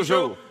 for the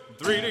show,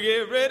 3 to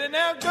get ready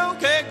now, go,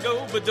 cat,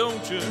 go, but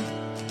don't you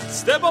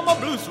step on my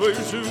blue suede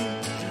shoe.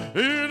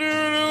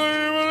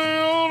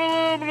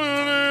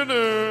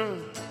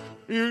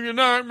 You can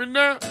knock me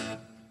down.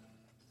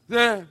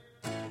 There,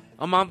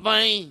 on my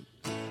vein,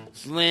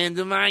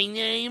 slander my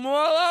name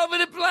all over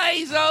the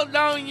place. Oh,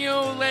 don't you,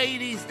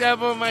 lady,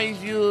 step on my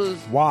shoes.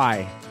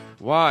 Why?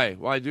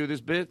 Why do this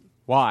bit?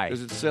 Why?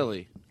 Because it's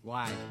silly.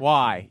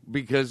 Why?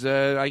 Because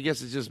I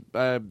guess it's just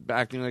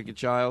acting like a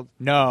child.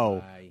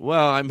 No.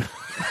 Well, I'm.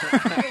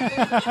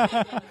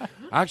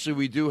 Actually,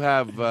 we do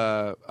have.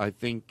 I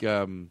think.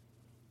 To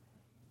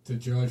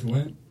George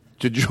Wendt.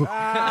 To George.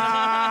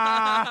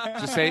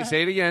 Just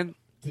say it again.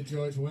 To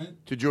George Wendt.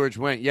 To George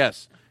Wendt.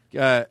 Yes.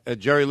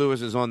 Jerry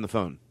Lewis is on the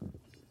phone.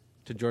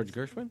 To George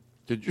Gershwin?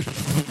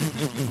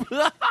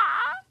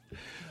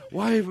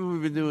 Why haven't we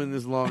been doing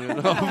this long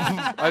enough?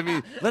 I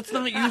mean, let's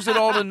not use it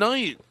all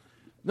tonight.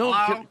 No.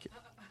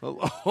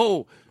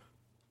 Hello?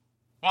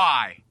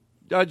 Why?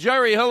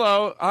 Jerry,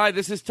 hello. Hi,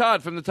 this is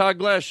Todd from the Todd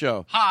Glass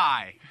Show.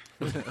 Hi.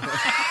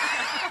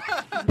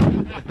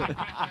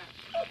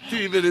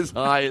 Even as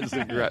high as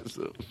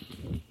aggressive.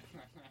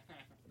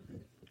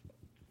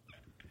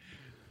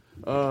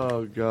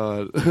 Oh,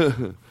 God.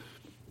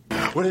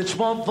 Well, it's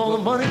 1 for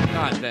the money.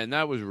 God, then,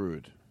 that was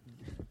rude.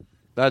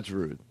 That's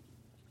rude.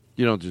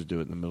 You don't just do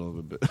it in the middle of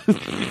a bit.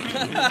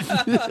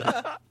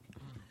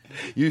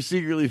 You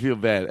secretly feel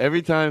bad.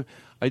 Every time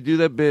I do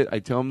that bit, I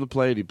tell him to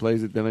play it, he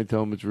plays it, then I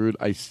tell him it's rude.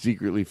 I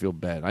secretly feel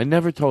bad. I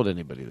never told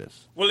anybody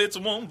this. Well, it's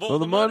 1 For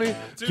the money,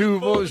 2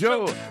 for the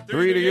show,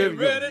 3 to get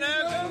ready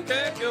now, go,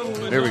 cat, go.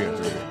 There we go.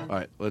 All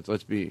right,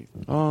 let's be.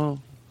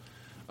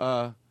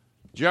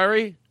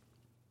 Jerry,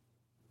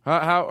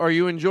 how are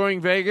you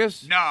enjoying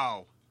Vegas?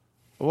 No.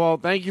 Well,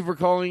 thank you for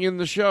calling in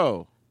the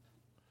show.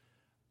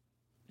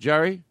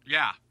 Jerry?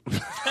 Yeah.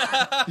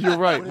 You're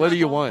right. What do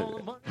you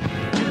want?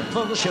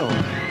 For the show.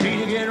 Do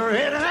you get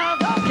ready now?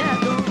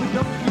 Can't go,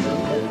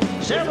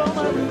 don't step on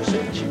my blue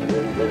suede shoe. You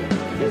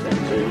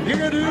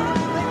can do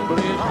anything but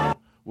it.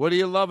 What do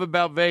you love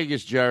about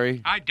Vegas,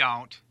 Jerry? I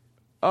don't.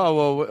 Oh,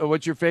 well,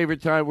 what's your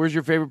favorite time? Where's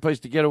your favorite place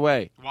to get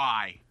away?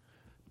 Why?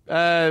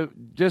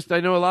 Just, I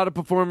know a lot of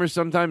performers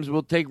sometimes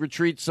will take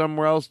retreats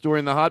somewhere else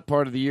during the hot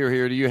part of the year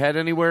here. Do you head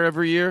anywhere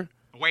every year?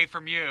 Away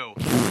from you.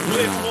 Well,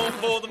 it's 1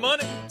 for the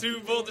money,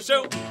 2 for the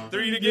show,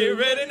 3 to get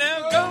ready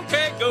now. Go,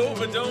 can't go,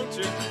 but don't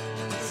you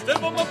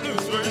step on my blue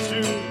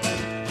suede shoe.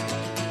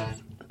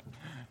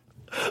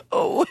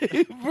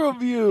 Away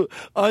from you.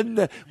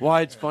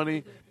 Why it's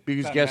funny?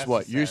 Because guess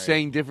what? You're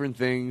saying different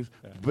things,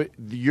 but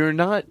you're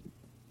not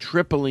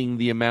tripling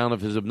the amount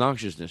of his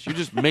obnoxiousness. You're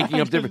just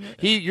making up different.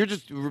 You're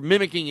just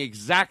mimicking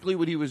exactly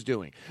what he was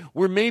doing.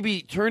 We're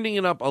maybe turning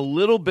it up a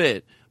little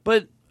bit,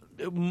 but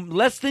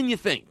less than you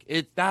think.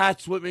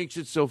 That's what makes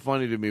it so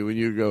funny to me when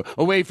you go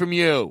away from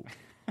you.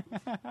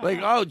 Like,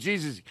 oh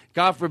Jesus,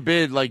 God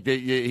forbid, like that.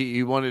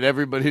 He wanted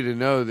everybody to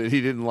know that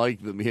he didn't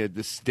like them. He had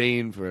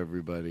disdain for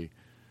everybody.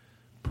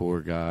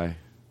 Poor guy.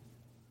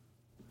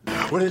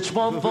 Well, it's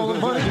 1 for the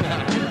money,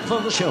 2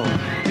 for the show.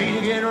 Three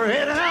to get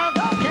ready now.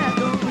 Can't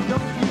go, don't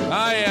you?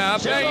 Oh, yeah.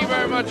 Thank you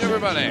very much,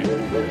 everybody.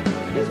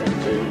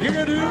 You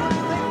can do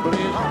anything but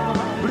it's on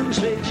my blue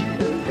suede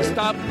shoe.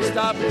 Stop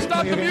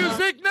the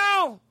music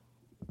now!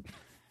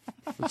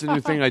 That's a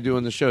new thing I do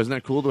on the show. Isn't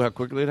that cool to how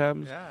quickly it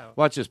happens? Yeah.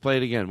 Watch this. Play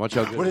it again. Watch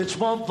how good. Well, it's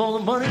 1 for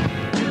the money,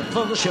 2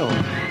 for the show.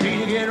 Three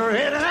to get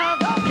ready now.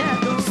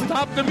 Can't go.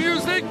 Stop the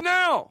music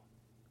now!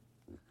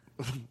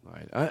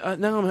 All right.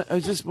 Now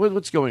I just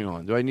what's going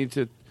on? Do I need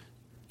to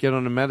get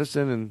on the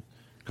medicine and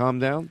calm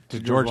down? To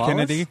George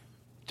Kennedy?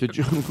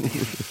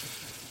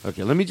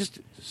 Okay, let me just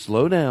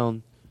slow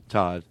down,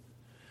 Todd.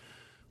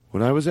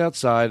 When I was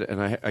outside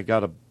and I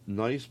got a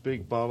nice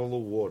big bottle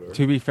of water.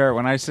 To be fair,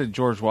 when I said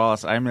George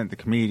Wallace, I meant the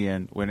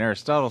comedian. When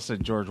Aristotle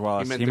said George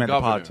Wallace, he meant the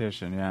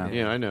politician. Yeah.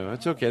 Yeah, I know.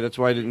 That's okay. That's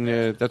why I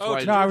didn't. That's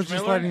why. No, I was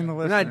just letting the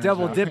listeners. We're not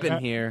double dipping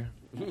here.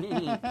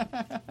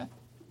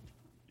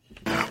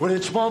 Well,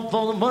 it's 1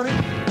 for the money,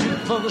 2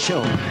 for the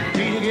show.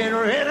 Three to get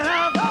ready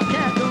now.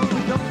 Can't go,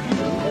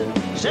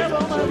 don't you? Step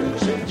on my blue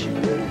suede shoe.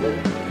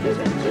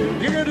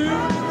 You can do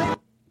anything.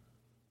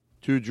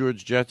 To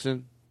George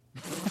Jetson.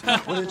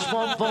 Well, it's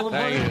 1 for the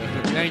money.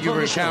 Thank you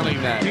for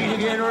counting that. Three to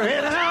get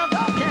ready now.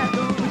 Can't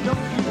go,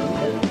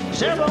 don't you?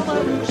 Step on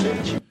my blue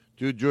suede shoe.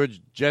 To George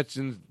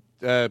Jetson's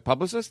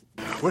publicist.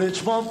 Well,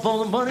 it's 1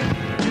 for the money,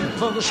 2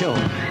 for the show.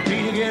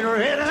 Three to get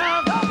ready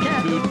now.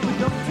 Can't go,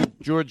 don't you?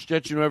 George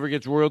Jetson, whoever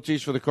gets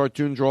royalties for the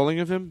cartoon drawing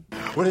of him.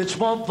 Well, it's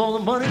 1 for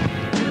the money,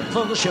 2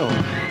 for the show.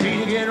 Three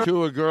to get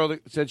To a girl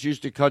that said she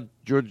used to cut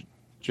George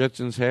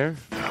Jetson's hair.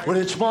 Well,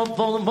 it's 1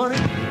 for the money.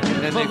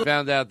 And then they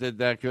found out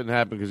that couldn't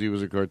happen because he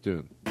was a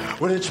cartoon.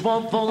 Well, it's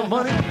 1 for the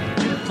money,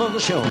 2 for the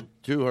show.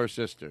 To her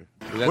sister.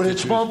 Well,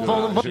 it's 1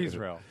 for the money.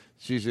 Israel.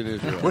 She's in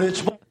Israel. Well,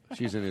 it's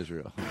She's in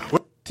Israel.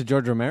 To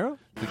George Romero?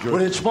 To George.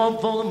 Well, it's 1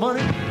 for the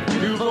money,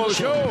 2 for the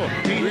show.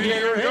 Three to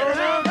get ready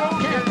now.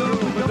 Can't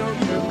go, don't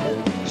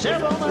you?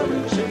 Step on my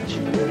blue suede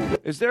shoe.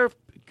 Is there?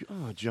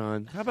 Oh,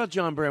 John. How about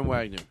John Brand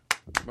Wagner?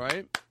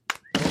 Right?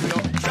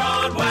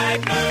 John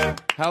Wagner.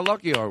 How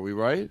lucky are we,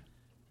 right?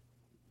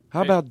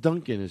 How about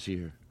Duncan is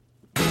here?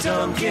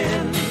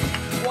 Duncan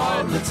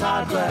on the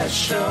Todd Glass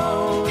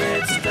Show.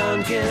 It's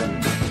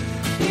Duncan.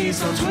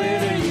 He's on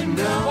Twitter, you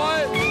know.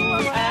 What?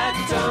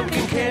 At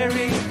Duncan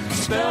Carey,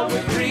 spelled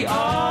with 3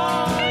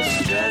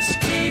 R's. Just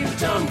keep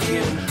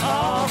Duncan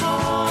on.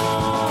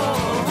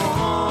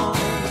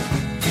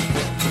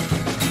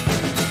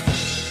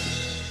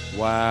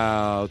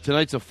 Wow.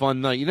 Tonight's a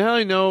fun night. You know how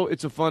I know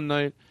it's a fun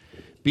night?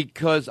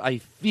 Because I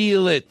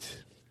feel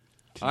it.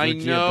 I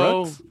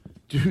know.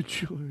 To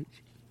George.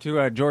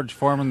 To George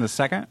Foreman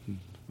II.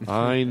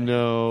 I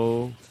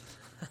know.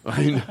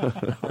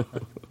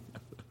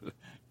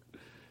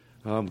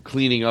 I'm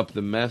cleaning up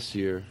the mess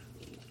here.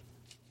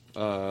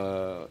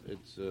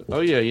 It's. Oh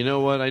yeah. You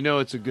know what? I know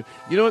it's a good.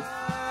 You know what?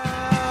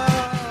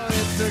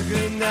 It's a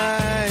good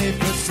night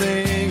for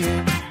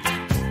singing.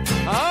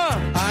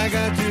 I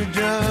got too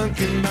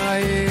drunk in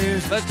my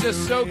ears. Let's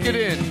just soak it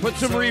in. Put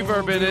some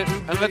reverb in it,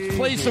 and let's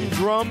play some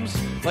drums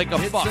like a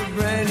fuck.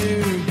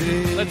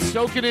 Let's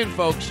soak it in,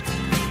 folks.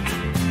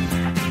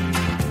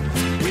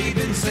 We've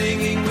been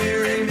singing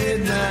weary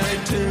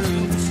midnight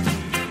tunes.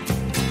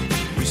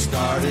 We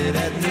started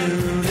at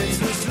noon. It's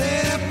the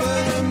slip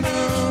of the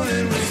moon,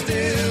 and we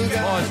still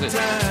got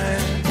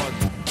time.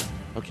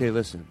 Okay,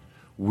 listen.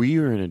 We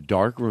are in a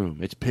dark room.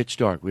 It's pitch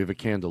dark. We have a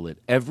candle lit.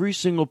 Every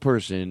single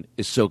person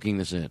is soaking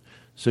this in.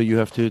 So you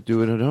have to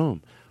do it at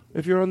home.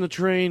 If you're on the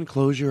train,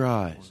 close your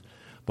eyes.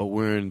 But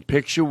we're in a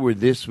picture where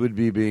this would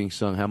be being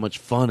sung, how much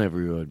fun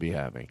everyone would be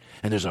having.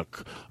 And there's a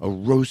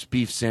roast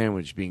beef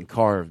sandwich being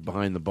carved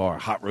behind the bar,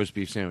 hot roast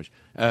beef sandwich.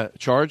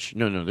 Charge?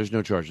 No, there's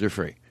no charge. They're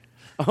free.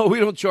 Oh, we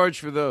don't charge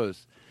for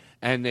those.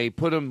 And they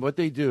put them, what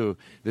they do,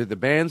 the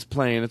band's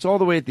playing, it's all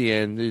the way at the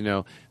end, you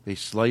know, they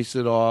slice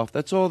it off.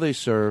 That's all they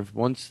serve.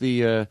 Once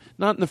the,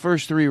 not in the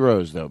first 3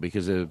 rows, though,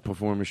 because the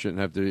performer shouldn't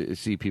have to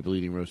see people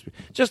eating roast beef.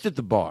 Just at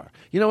the bar.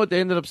 You know what? They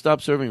ended up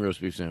stopped serving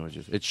roast beef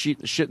sandwiches. It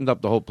shittened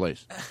up the whole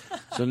place.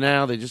 So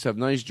now they just have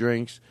nice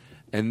drinks,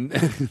 and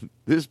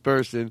this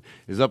person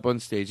is up on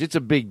stage. It's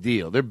a big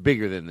deal. They're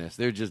bigger than this.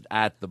 They're just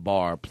at the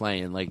bar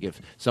playing like if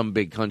some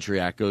big country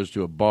act goes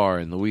to a bar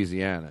in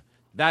Louisiana.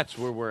 That's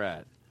where we're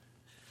at.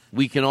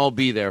 We can all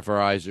be there if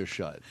our eyes are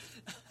shut.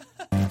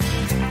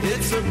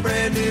 It's a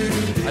brand new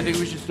day. I think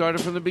we should start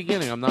it from the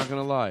beginning. I'm not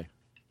going to lie.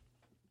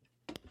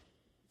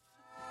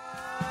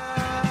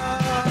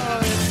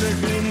 It's a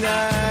good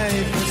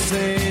night for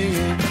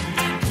singing.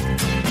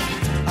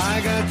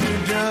 I got too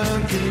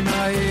drunk and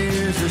my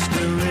ears are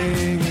still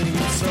ringing.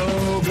 It's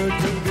so good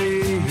to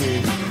be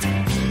here.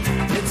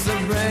 It's a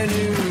brand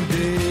new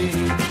day.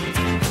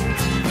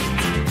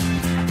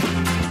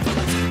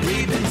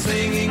 We've been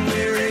singing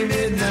weary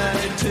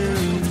midnight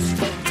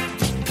tunes.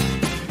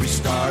 We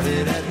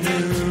started at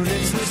noon.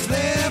 It's the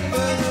slip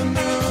of the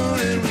moon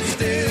and we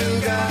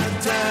still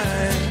got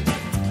time.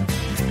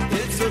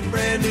 It's a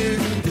brand new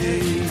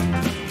day.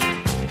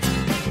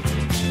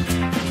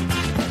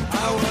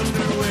 I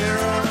wonder where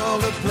are all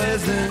the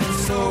pleasant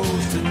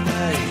souls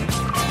tonight.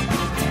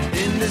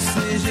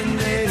 Indecision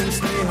made them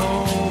stay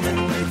home and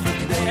wait for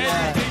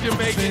daylight. Anything to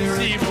make it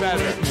seem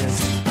better.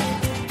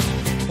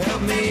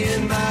 Help me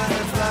in my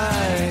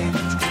flight.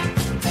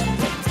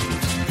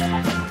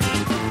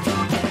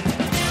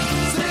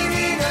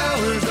 Singing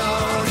hours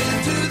on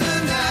into the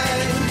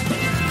night.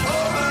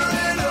 Over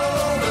and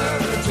over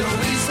till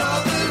we saw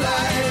the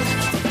light.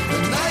 The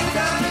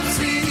nighttime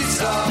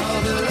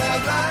seesaw, the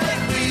love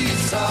light we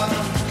saw.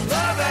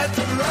 Love at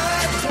the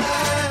right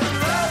time.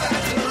 Love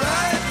at the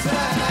right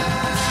time.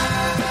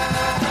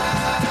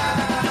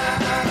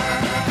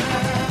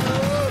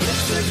 Oh,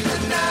 it's a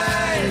good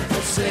night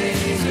for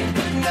singing.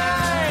 Good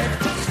night.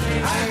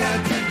 I got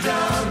too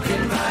drunk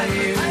and my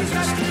ears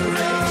are still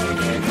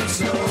ringing. It's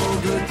so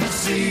good to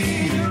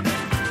see you.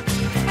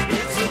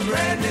 It's a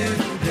brand new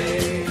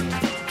day.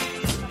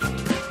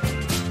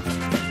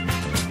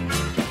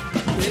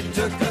 It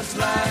took us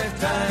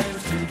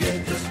lifetimes to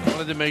get this. I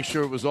wanted to make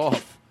sure it was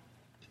off.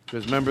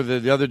 Because remember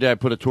the other day I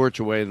put a torch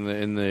away in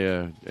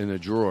the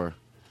drawer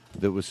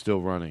that was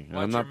still running. And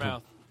Watch your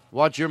mouth.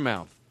 Watch your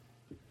mouth.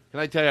 Can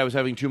I tell you I was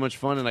having too much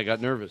fun and I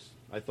got nervous.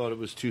 I thought it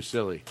was too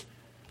silly.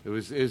 It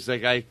was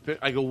like I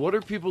go, what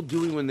are people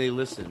doing when they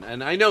listen?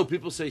 And I know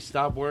people say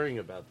stop worrying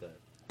about that.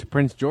 To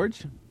Prince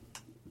George?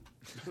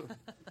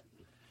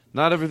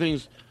 Not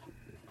everything's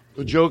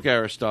a joke,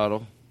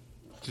 Aristotle.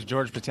 To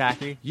George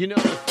Pataki? You know,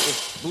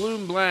 if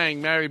Bloom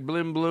Blang married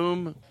Blim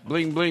Bloom,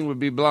 Bling Bling would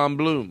be Blom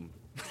Bloom.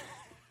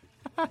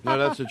 No,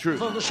 that's the truth.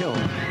 For the show.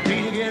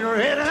 Be getting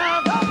ready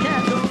now.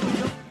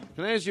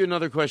 Can I ask you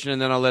another question, and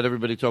then I'll let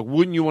everybody talk?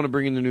 Wouldn't you want to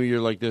bring in the new year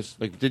like this?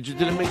 Like, did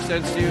it make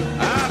sense to you?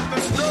 At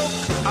the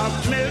stroke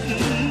of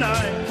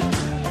midnight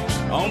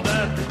on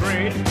that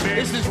great big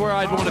This is where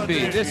I'd want to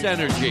be. This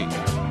energy.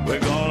 We're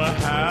gonna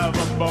have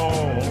a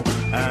ball,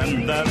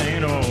 and that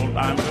ain't all.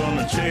 I'm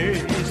gonna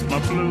chase my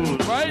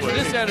blues. Right?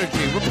 away. This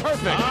energy. We're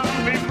perfect.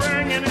 I'll be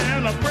bringing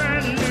in a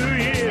brand new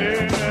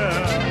year.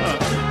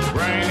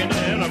 Bringing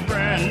in a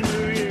brand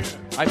new year.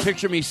 I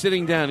picture me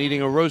sitting down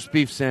eating a roast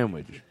beef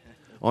sandwich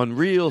on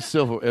real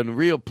silver and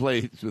real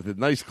plates with a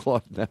nice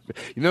cloth napkin.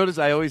 You notice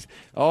I always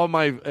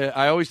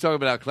talk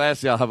about how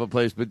classy I'll have a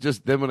place, but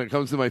just then when it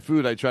comes to my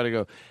food, I try to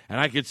go, and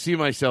I could see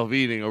myself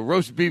eating a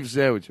roast beef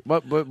sandwich.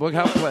 But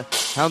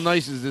how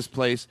nice is this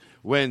place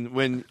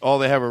when all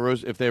they have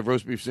if they have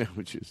roast beef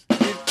sandwiches?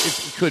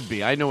 It could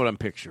be. I know what I'm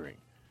picturing.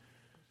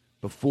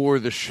 Before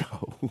the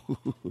show,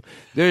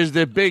 there's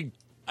the big.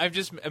 I'm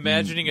just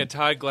imagining a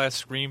Todd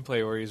Glass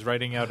screenplay where he's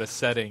writing out a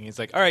setting. He's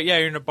like, all right, yeah,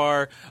 you're in a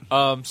bar.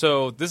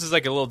 So this is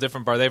like a little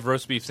different bar. They have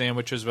roast beef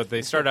sandwiches, but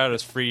they start out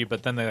as free,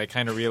 but then they like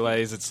kind of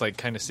realize it's like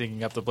kind of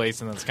sneaking up the place,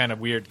 and it's kind of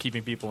weird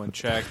keeping people in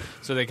check.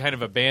 So they kind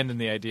of abandon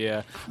the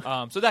idea.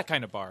 So that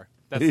kind of bar.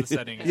 That's the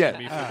setting it's going to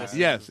be for this.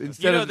 Yes.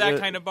 Instead of that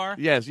kind of bar?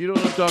 Yes. You know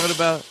what I'm talking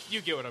about?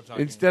 You get what I'm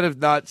talking Instead of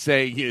not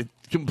saying it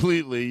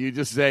completely, you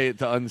just say it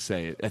to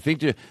unsay it. I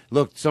think,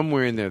 look,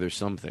 somewhere in there's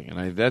something.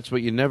 And that's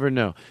what you never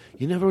know.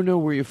 You never know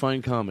where you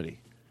find comedy.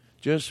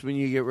 Just when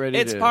you get ready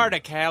It's part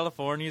of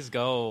California's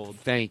gold.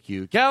 Thank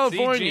you.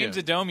 California. See, James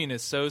Adomian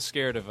is so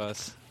scared of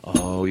us.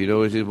 Oh, you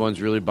know what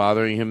one's really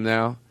bothering him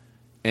now?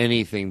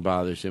 Anything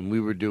bothers him. We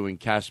were doing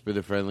Casper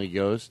the Friendly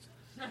Ghost.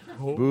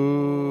 Boo.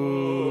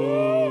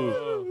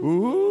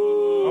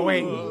 Ooh. Oh,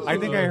 wait. I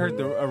think I heard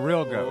a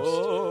real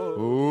ghost.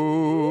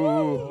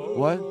 Ooh.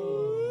 What?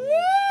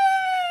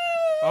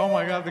 Oh,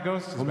 my God. The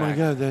ghost is Oh, back. my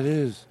God. That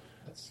is.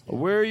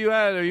 Where are you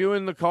at? Are you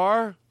in the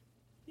car?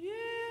 Yeah.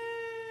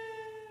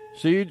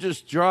 So you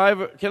just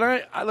drive. Can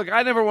I look,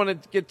 I never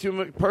want to get too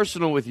much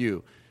personal with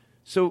you.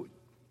 So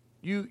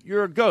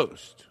you're a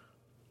ghost.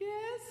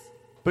 Yes.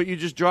 But you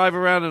just drive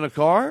around in a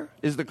car?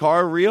 Is the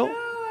car real? No,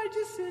 I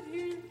just sit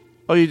here.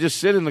 Oh, you just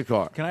sit in the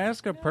car. Can I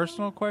ask a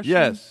personal question?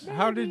 Yes.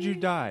 How did you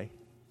die?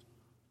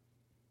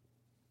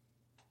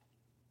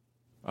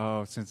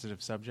 Oh,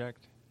 sensitive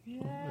subject?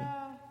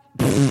 Yeah.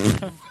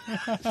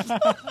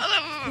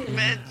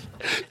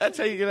 That's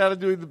how you get out of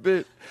doing the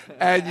bit.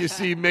 And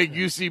make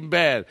you seem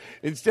bad.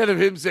 Instead of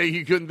him saying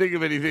he couldn't think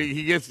of anything,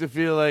 he gets to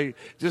feel like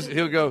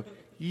he'll go,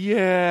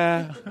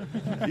 yeah,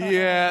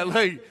 yeah,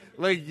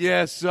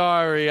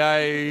 sorry,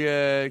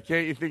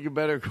 can't you think of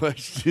better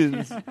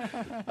questions?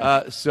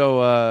 I just don't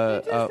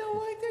like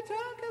to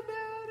talk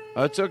about it.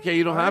 It's okay.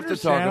 You don't have to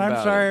talk about it.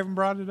 I'm sorry I haven't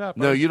brought it up.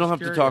 No, you don't have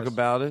to talk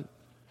about it.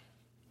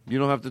 You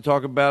don't have to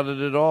talk about it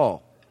at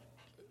all.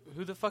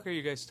 Who the fuck are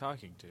you guys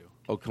talking to?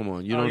 Oh, come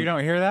on. You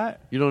don't hear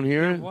that? You don't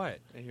hear it? What?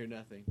 I hear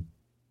nothing.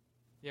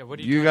 Yeah, what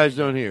are you You guys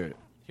don't hear it.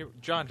 Here,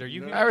 John, are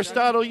you hearing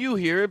Aristotle, you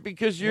hear it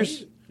because you're...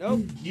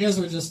 Nope. You guys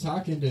were just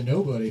talking to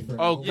nobody for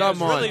Oh,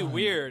 come on. really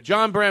weird.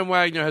 John Brand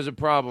Wagner has a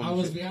problem. I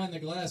was behind the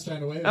glass trying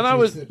to wave. And I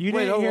was... You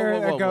wait, didn't whoa, hear whoa,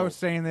 whoa, a whoa. ghost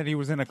saying that he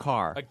was in a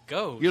car. A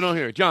ghost? You don't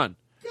hear it. John.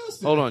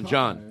 Ghost in Hold a on,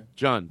 car.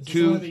 John. Is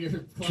this one of your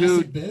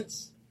classic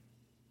bits?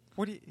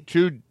 What do you...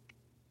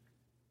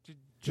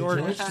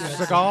 George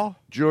Segal?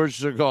 George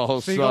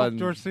Segal's Siegel? son.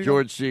 George Siegel?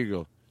 George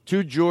Siegel.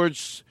 To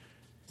George...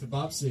 To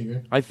Bob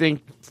Seger. I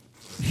think...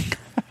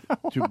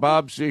 to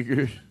Bob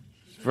Seger's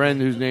friend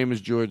whose name is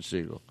George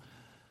Siegel.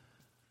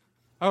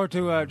 Oh,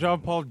 to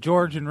John Paul,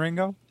 George, and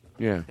Ringo?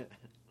 Yeah.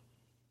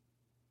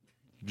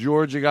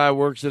 George, a guy who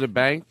works at a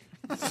bank.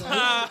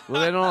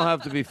 Well, they don't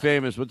have to be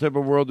famous. What type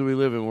of world do we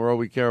live in where all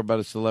we care about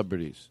is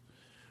celebrities?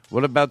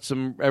 What about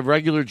some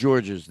regular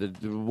Georges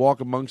that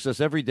walk amongst us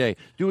every day,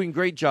 doing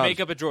great jobs?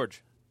 Make up a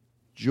George.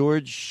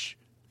 George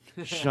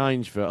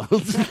Scheinfeld.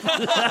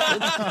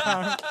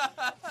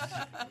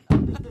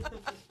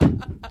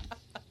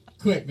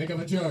 Quick, make up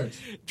a George.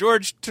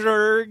 George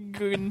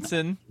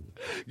Turgensen.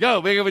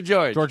 Go, make up a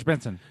George. George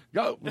Benson.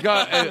 Go.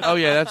 Oh,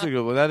 yeah, that's a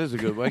good one. That is a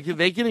good one.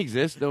 They can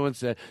exist. No one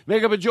said.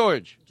 Make up a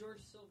George. George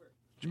Silver.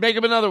 Make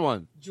up another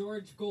one.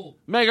 George Gold.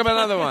 Make up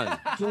another one.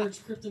 George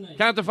Kryptonite.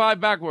 Count to 5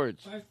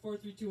 backwards. 5, 4,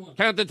 3, 2, 1.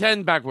 Count to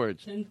 10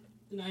 backwards. 10,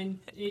 9,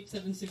 8,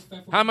 7, 6,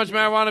 5, 4. How much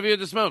marijuana have you had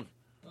to smoke?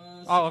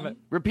 All of it.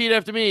 Repeat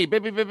after me.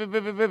 Bippy, bippy,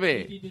 bippy,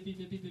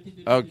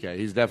 bippy. Okay,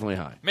 he's definitely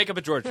high. Make up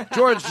a George.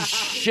 George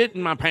shit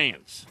in my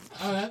pants.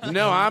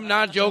 No, I'm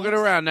not joking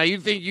around. Now, you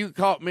think you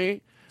caught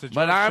me,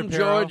 but I'm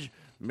Shapiro. George.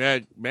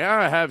 May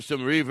I have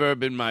some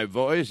reverb in my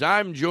voice?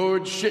 I'm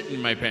George shit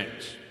in my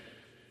pants.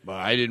 But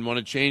I didn't want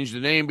to change the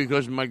name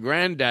because of my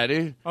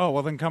granddaddy. Oh,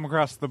 well, then come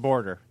across the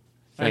border.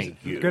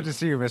 Thank you. Good to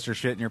see you, Mr.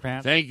 Shit in your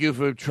pants. Thank you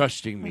for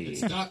trusting me.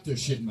 It's Dr.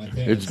 Shit in my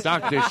pants. It's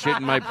Dr. Shit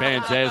in my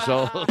pants,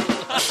 asshole.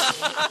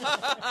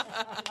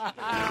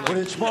 But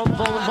it's one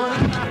for the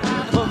money,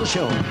 for the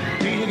show.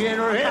 Need to get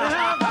ready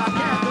now.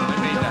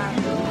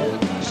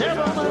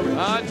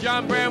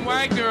 John Brand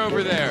Wagner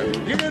over there.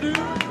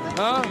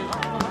 Huh?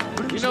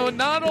 You know,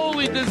 not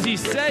only does he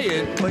say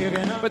it,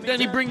 but then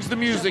he brings the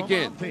music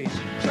in.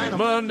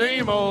 My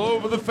name all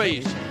over the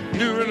face.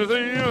 Do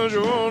anything else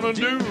you want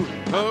to do.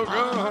 Oh,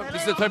 God.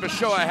 This is the type of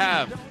show I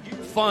have.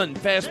 Fun,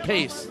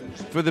 fast-paced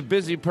for the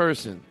busy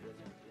person.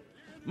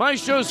 My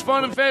show's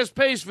fun and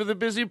fast-paced for the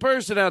busy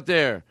person out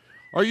there.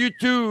 Are you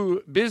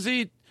too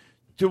busy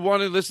to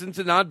want to listen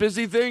to not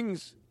busy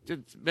things?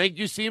 To make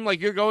you seem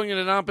like you're going at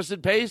an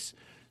opposite pace?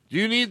 Do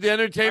you need the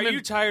entertainment? Are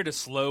you tired of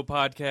slow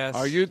podcasts?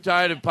 Are you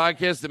tired of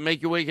podcasts that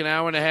make you wait an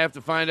hour and a half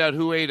to find out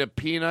who ate a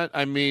peanut?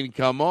 I mean,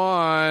 come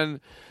on.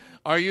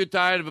 Are you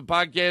tired of a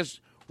podcast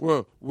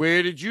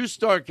where did you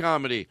start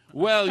comedy?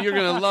 Well, you're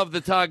going to love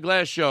the Todd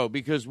Glass Show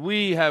because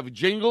we have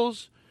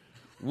jingles.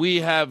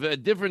 We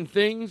have different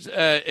things.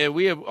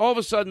 We have, all of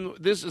a sudden,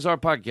 this is our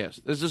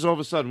podcast. This is all of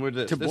a sudden, we're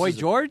this. To Boy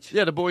George?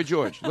 Yeah, to Boy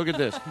George. Look at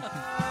this.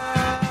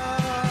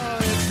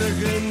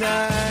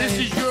 This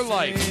is your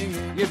life.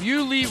 If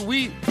you leave,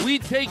 we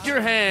take your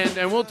hand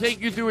and we'll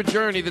take you through a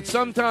journey that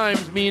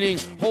sometimes meaning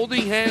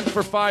holding hands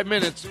for 5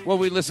 minutes while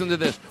we listen to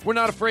this. We're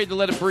not afraid to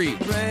let it breathe.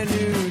 Brand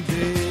new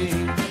day.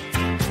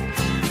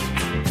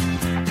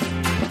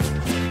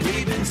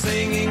 We've been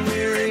singing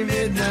weary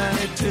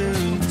midnight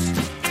tunes.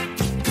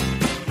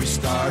 We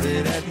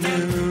started at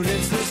noon.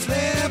 It's the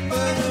slip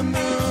of the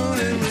moon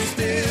and we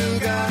still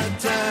got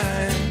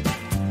time.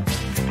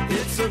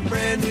 It's a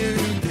brand new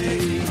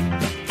day.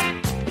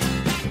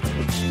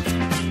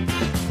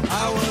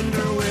 I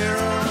wonder where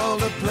are all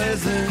the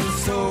pleasant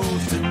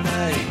souls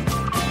tonight.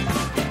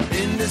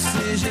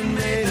 Indecision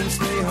made them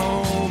stay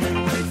home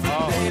and wait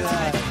for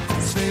daylight.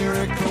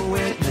 Spherical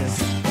witness,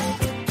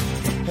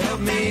 help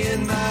me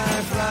in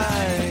my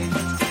flight.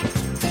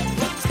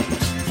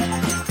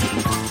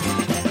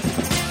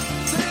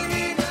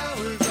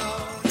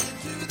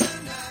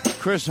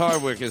 Chris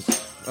Hardwick is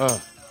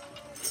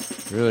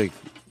really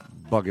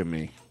bugging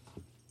me.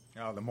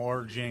 Oh, the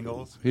more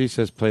jingles. He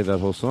says play that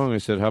whole song. I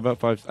said, how about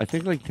 5? I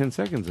think like 10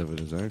 seconds of it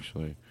is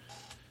actually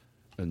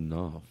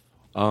enough.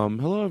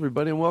 Hello,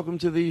 everybody, and welcome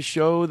to the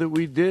show that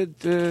we did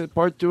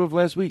part 2 of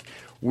last week.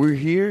 We're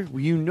here.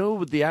 You know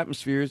what the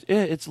atmosphere is.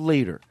 It's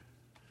later.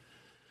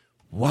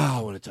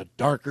 Wow, and it's a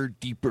darker,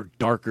 deeper,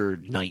 darker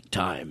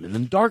nighttime. And the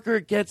darker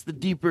it gets, the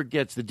deeper it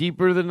gets. The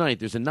deeper the night.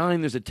 There's a 9,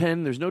 there's a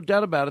 10. There's no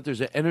doubt about it.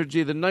 There's an energy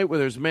of the night,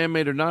 whether it's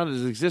man-made or not,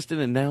 is existent.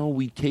 And now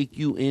we take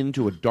you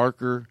into a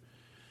darker.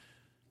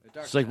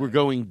 It's like we're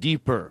going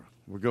deeper.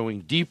 We're going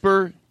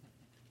deeper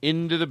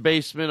into the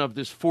basement of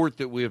this fort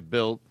that we have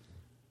built.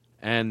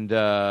 And,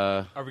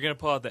 Are we going to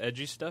pull out the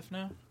edgy stuff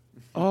now?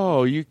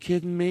 Oh, are you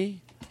kidding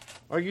me?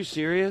 Are you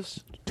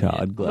serious?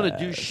 Todd Glass. I'm going to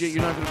do shit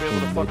you're not going to be able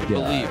to fucking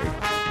believe.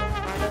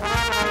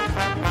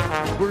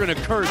 We're going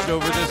to curse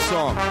over this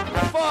song.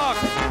 Fuck!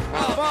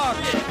 Fuck!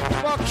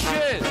 Fuck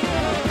shit.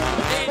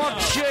 Fuck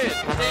shit.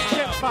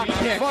 Damn. Fuck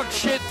dick. Fuck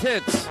shit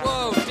tits.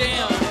 Whoa,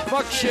 damn.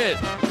 Fuck shit.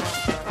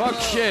 Fuck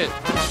shit.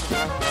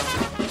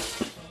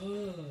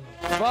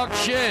 Fuck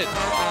shit.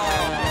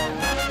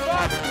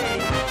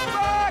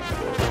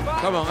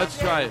 Come on, let's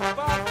try it.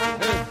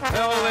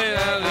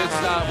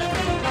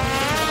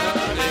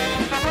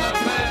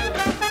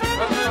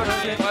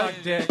 Fuck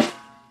dick.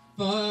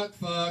 Fuck,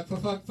 fuck,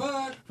 fuck, fuck,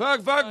 fuck.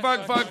 Fuck, fuck,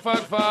 fuck, fuck, fuck,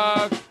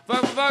 fuck.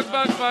 Fuck, fuck,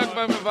 fuck, fuck,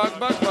 fuck, fuck,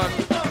 fuck, fuck.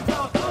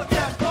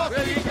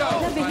 There you go.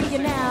 Let me hear you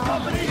now.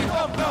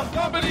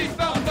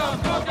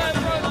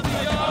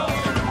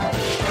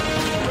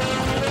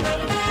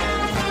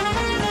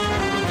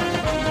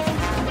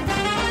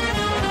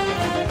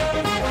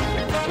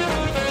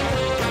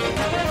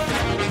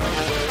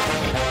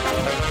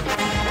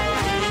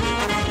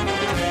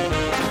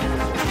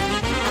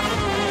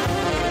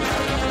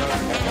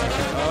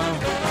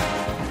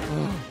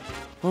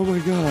 Oh my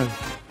god.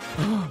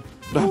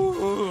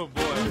 Oh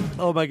boy.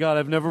 Oh my god,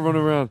 I've never run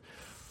around.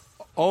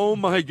 Oh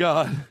my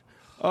god.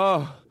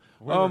 Oh.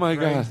 Oh my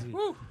god.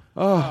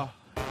 Oh.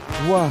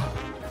 Wow.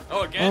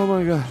 Oh, again? Oh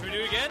my god. Should we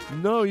do it again?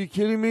 No, are you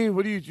kidding me?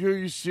 Are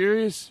you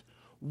serious?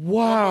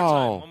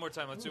 Wow. One more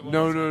time. Let's do it one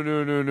No, more no, time.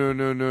 no, no, no,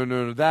 no, no,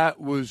 no. That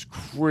was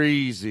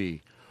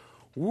crazy.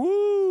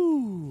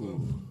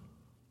 Woo.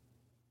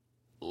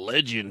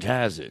 Legend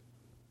has it.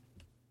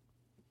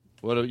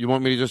 What, you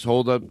want me to just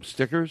hold up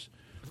stickers?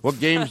 What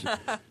games?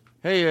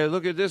 Hey,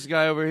 look at this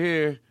guy over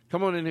here.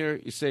 Come on in here.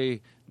 You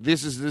say,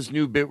 this is this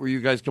new bit where you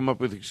guys come up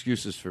with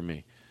excuses for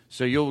me.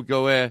 So you'll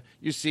go,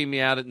 you see me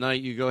out at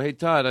night. You go, hey,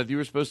 Todd, you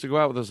were supposed to go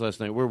out with us last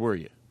night. Where were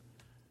you?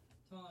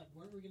 Todd,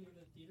 weren't we going to go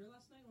to the theater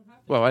last night? What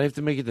happened? Well, I have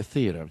to make it the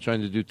theater. I'm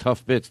trying to do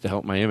tough bits to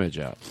help my image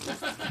out.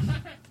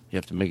 You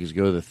have to make us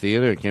go to the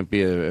theater. It can't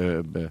be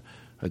a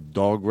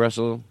dog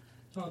wrestle.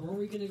 Todd, weren't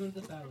we going to go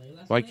to the ballet last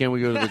night? Why can't we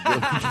go to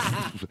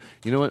the...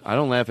 You know what? I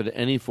don't laugh at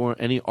any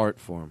art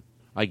form.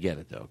 I get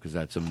it, though, because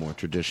that's a more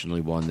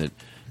traditionally one that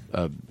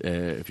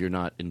if you're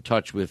not in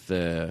touch with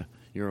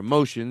your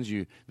emotions,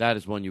 that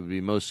is one you would be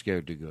most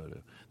scared to go to.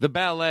 The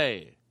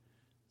ballet.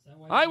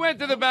 I went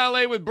to the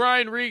ballet with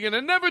Brian Regan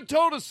and never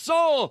told a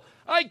soul.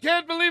 I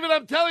can't believe it.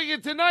 I'm telling you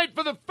tonight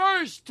for the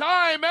first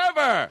time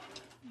ever.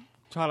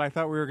 Todd, I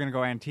thought we were going to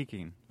go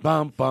antiquing.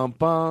 Bum, bum,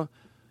 bum.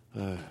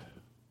 That's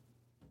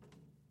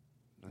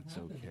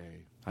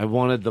okay. I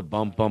wanted the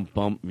bump, bump,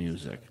 bump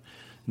music.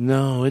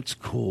 No, it's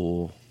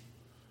cool.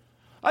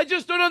 I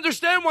just don't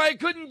understand why I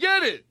couldn't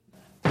get it.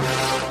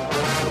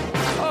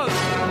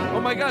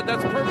 Oh my God,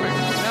 that's perfect.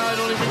 Now I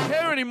don't even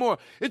care anymore.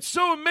 It's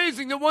so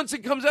amazing that once it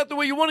comes out the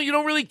way you want it, you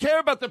don't really care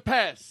about the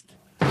past.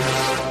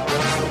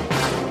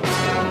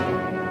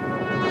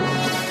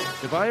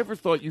 If I ever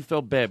thought you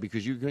felt bad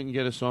because you couldn't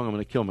get a song, I'm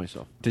going to kill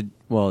myself. To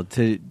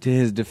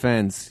his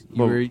defense,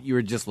 you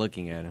were just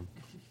looking at him.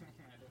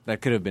 That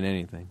could have been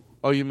anything.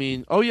 Oh, you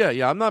mean? Oh,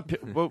 yeah. I'm not,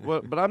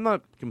 but I'm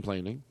not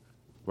complaining,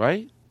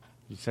 right?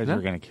 You said you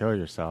were going to kill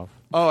yourself.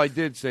 Oh, I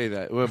did say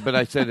that, but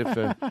I said if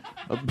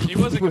he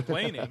wasn't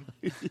complaining.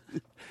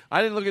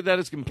 I didn't look at that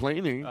as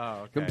complaining. Oh,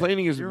 okay.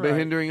 Complaining is You're right.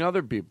 hindering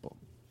other people.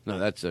 No,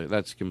 that's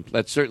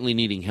certainly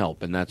needing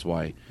help, and that's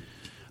why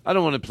I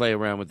don't want to play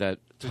around with that.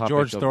 Topic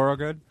George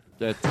Thorogood.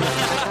 To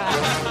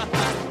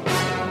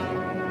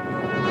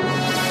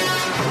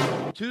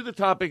the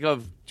topic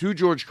of to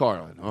George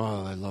Carlin.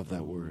 Oh, I love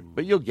that word,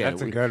 but you'll get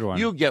That's it. a good one.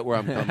 You'll get where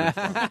I'm coming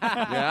from.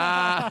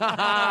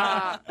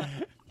 Yeah.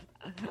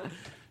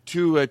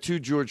 To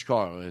George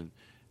Carlin,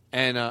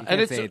 and can't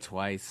it's say it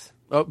twice.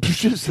 Oh,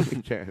 just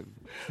again.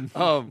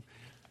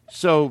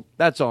 So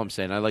that's all I'm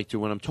saying. I like to,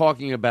 when I'm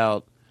talking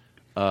about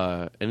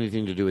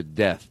anything to do with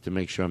death, to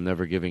make sure I'm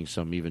never giving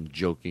some even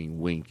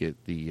joking wink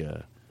at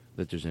the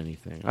that there's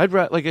anything.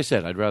 Like I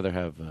said, I'd rather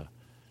have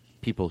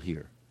people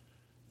here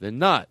than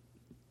not.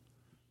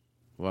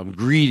 Well, I'm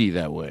greedy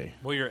that way.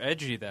 Well, you're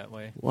edgy that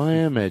way. Well, I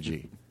am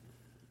edgy.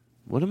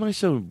 What am I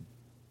so?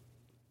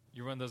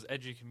 You're one of those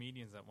edgy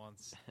comedians that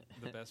wants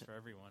the best for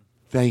everyone.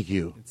 Thank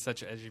you. It's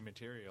such edgy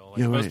material.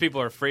 Yeah, most right.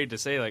 people are afraid to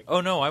say, like,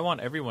 "Oh no, I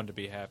want everyone to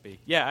be happy."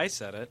 Yeah, I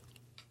said it.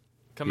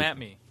 Come at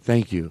me.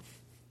 Thank you.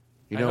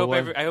 You know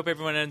what? I hope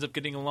everyone ends up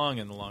getting along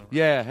in the long run.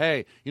 Yeah,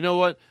 hey, you know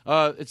what?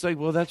 It's like,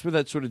 well, that's where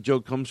that sort of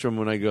joke comes from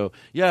when I go,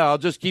 yeah, I'll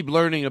just keep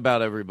learning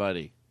about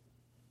everybody.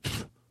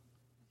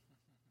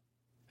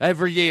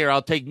 Every year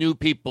I'll take new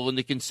people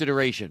into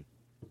consideration.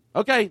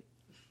 Okay.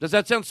 Does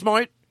that sound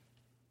smart?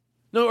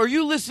 No, are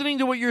you listening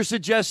to what you're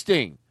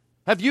suggesting?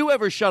 Have you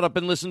ever shut up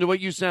and listened to what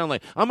you sound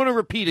like? I'm going to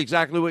repeat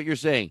exactly what you're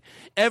saying.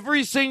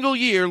 Every single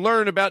year,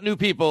 learn about new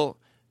people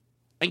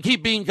and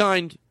keep being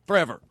kind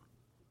forever.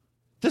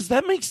 Does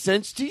that make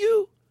sense to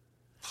you?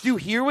 Do you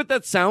hear what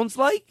that sounds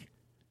like?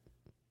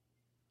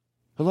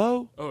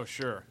 Hello? Oh,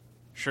 sure.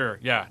 Sure.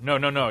 Yeah.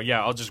 No.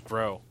 Yeah, I'll just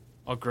grow.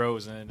 I'll grow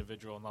as an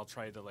individual, and I'll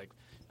try to, like,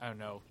 I don't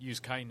know, use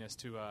kindness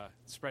to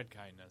spread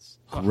kindness.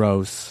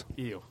 Gross.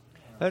 Ew.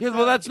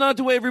 Well, that's not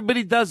the way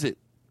everybody does it.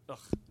 Ugh.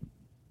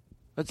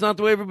 That's not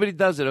the way everybody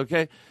does it,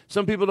 okay?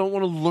 Some people don't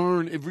want to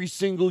learn every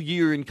single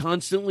year and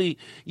constantly,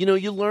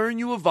 you learn,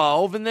 you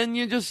evolve, and then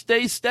you just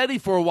stay steady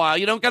for a while.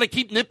 You don't got to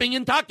keep nipping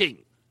and tucking.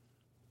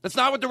 That's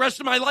not what the rest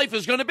of my life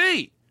is going to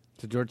be.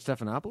 To George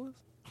Stephanopoulos?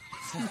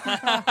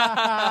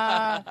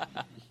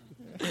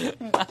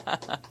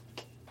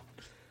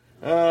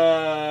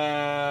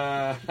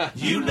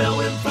 You know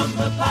him from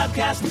the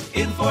podcast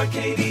in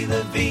 4KD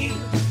Levine,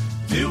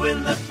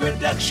 doing the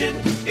production,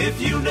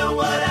 if you know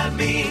what I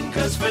mean.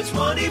 'Cause for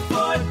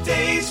 24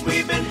 days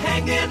we've been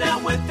hanging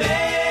out with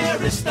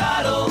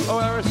Aristotle. Oh,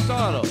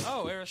 Aristotle.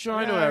 Oh, Aristotle. Sure,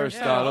 I know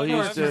Aristotle.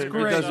 yeah, He he's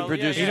great. doesn't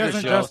produce He the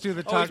doesn't show. just do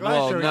the Todd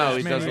Glass show. No, He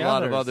he does does a many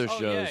lot of others.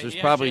 other Oh, yeah, shows. There's he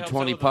probably actually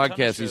 20 helps out with a ton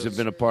of podcasts he's shows.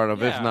 been a part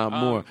of, if Yeah, not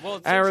more. well,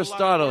 it takes a lot of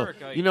Aristotle, work.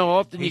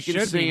 often He you can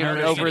should see be him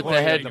nervous over at before the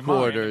you get him on.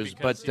 headquarters,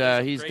 but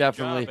he's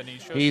definitely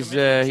he's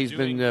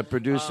been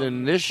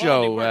producing this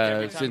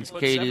show since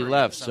Katie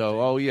left.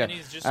 So,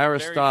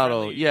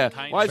 Aristotle, yeah.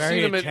 Well, I've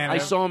seen him. I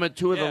saw him at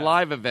two of the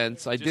live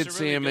events. I did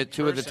see him at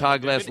two of the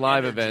Todd Glass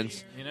live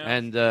events,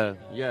 and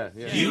yeah.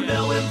 You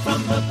know him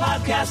from the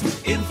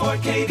podcast in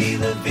 4KD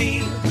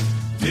Levine,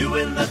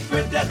 doing the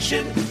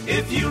production,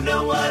 if you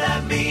know what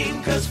I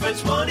mean. 'Cause for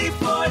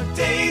 24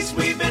 days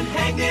we've been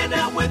hanging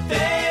out with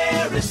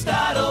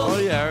Aristotle. Oh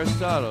yeah,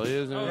 Aristotle.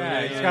 He's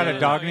got a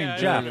dog named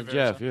Jeff.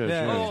 Jeff, yeah.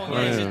 Yeah.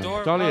 Sure. He's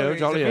Jolly-o, He's a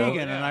jolly-o.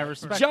 vegan, and I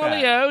respect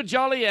Jolly-o,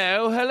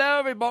 jolly-o. Hello,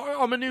 everybody.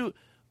 I'm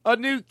a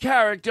new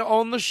character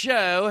on the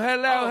show.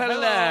 Hello.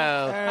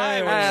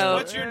 Hi,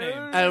 what's your name?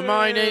 Oh,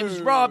 my name's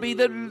Robbie,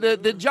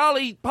 the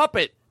jolly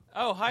puppet.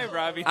 Oh, hi,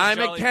 Robbie. I'm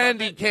a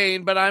candy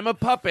cane, but I'm a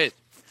puppet.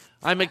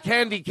 I'm a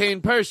candy cane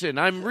person.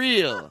 I'm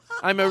real.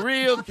 I'm a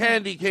real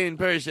candy cane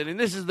person, and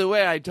this is the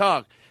way I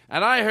talk.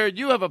 And I heard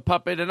you have a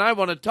puppet, and I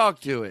want to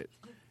talk to it.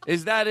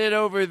 Is that it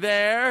over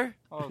there?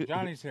 Oh,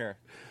 Johnny's here.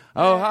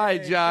 Oh, hi,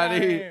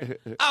 Johnny.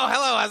 Oh,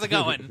 hello. How's it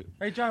going?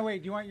 Hey, John,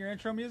 wait. Do you want your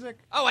intro music?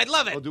 Oh, I'd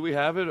love it. Oh, do we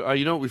have it? Oh,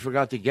 you know what? We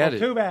forgot to get it.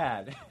 Too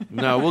bad.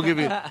 No, we'll give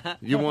you.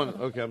 You want?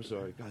 Okay, I'm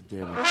sorry. God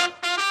damn it.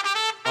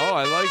 Oh,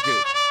 I like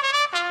it.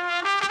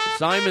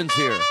 Simon's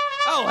here.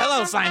 Oh,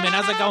 hello, Simon.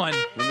 How's it going?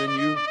 And then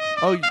you.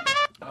 Oh,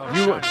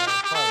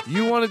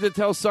 you wanted to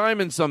tell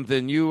Simon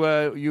something. You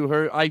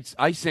heard.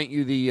 I sent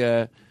you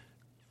the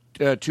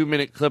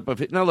 2-minute clip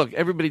of it. Now, look,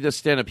 everybody does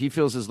stand up. He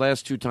feels his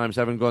last 2 times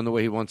haven't gone the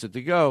way he wants it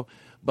to go.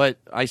 But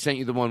I sent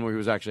you the one where he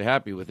was actually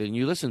happy with it, and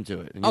you listened to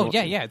it. Oh,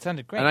 yeah, it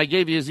sounded great. And I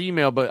gave you his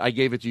email, but I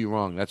gave it to you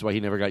wrong. That's why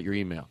he never got your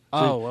email.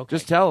 Oh, okay.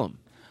 Just tell him.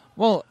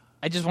 Well,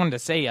 I just wanted to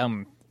say,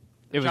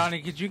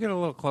 Johnny, could you get a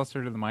little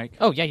closer to the mic?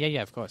 Oh,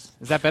 yeah, of course.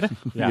 Is that better?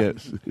 Yeah.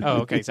 Yes.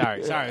 Oh, okay,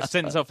 sorry. I was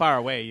sitting so far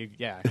away.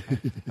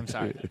 I'm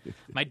sorry.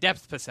 My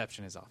depth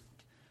perception is off.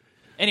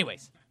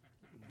 Anyways,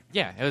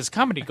 yeah, it was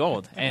comedy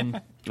gold,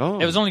 and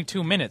it was only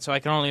 2 minutes, so I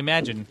can only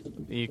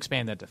imagine you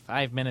expand that to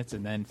 5 minutes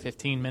and then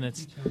 15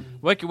 minutes.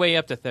 Work your way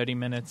up to 30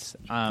 minutes.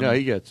 Yeah,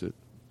 he gets it.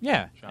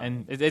 Yeah,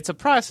 and it's a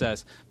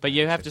process, but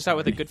you have to start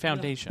with a good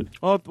foundation.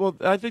 Oh, well,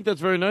 I think that's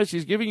very nice.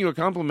 He's giving you a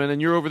compliment,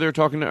 and you're over there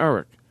talking to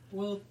Eric.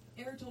 Well,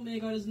 Eric told me I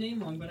got his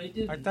name wrong, but I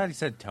did. I thought he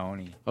said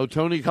Tony. Oh,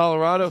 Tony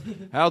Colorado?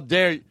 How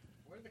dare you?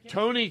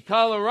 Tony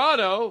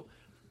Colorado?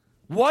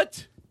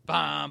 What?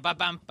 Bum, ba,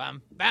 bum,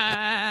 bum,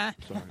 ba.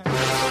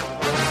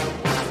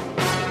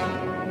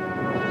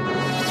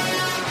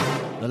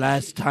 The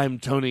last time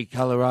Tony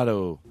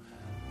Colorado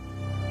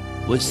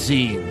was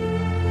seen.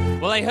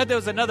 Well, I heard there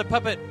was another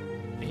puppet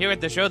here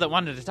at the show that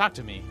wanted to talk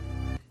to me.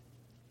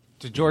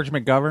 To George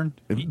McGovern?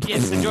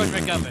 Yes, to George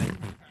McGovern,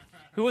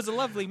 who was a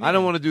lovely man. I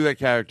don't want to do that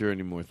character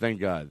anymore, thank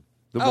God.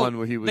 The one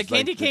where he was the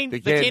candy cane, the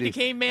candy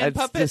cane man that's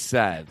puppet. That's just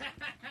sad.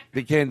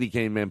 The candy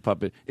cane man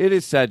puppet. It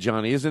is sad,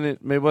 Johnny, isn't it?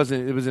 It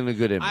wasn't a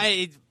good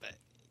image.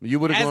 You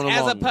would have gone along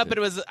as a puppet.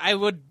 I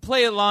would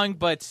play along,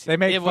 but they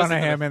make it fun of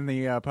him in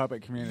the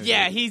puppet community.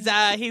 Yeah, he's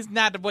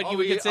not what you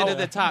would consider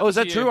the top. Oh, is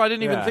that tier. true? I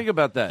didn't even think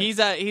about that. He's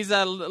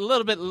a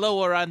little bit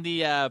lower on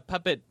the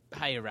puppet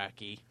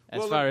hierarchy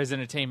as far as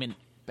entertainment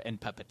and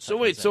puppets. So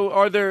wait, so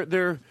are there?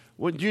 Do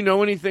you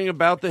know anything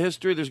about the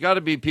history? There's got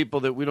to be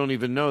people that we don't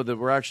even know that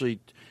were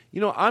actually.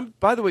 I'm,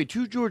 by the way,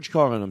 to George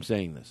Carlin, I'm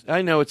saying this.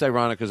 I know it's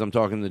ironic because I'm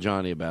talking to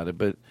Johnny about it,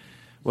 but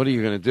what are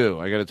you going to do?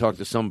 I got to talk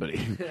to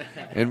somebody.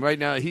 And right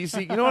now, you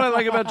know what I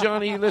like about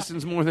Johnny? He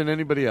listens more than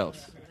anybody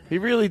else. He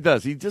really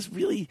does. He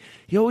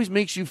always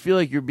makes you feel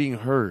like you're being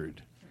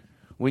heard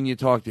when you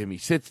talk to him. He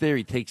sits there,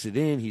 he takes it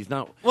in, he's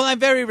not. Well, I'm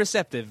very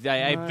receptive.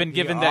 I've been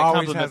given that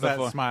always compliment has that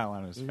before. smile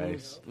on his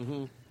face.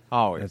 Mm-hmm.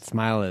 Always. That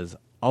smile is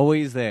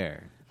always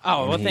there.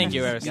 Oh, well, thank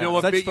you, Aristotle. You know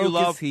what Such bit you focus,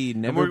 love? he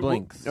never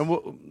blinks.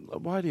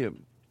 Why do you?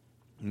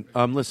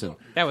 Listen.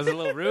 That was a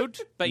little rude,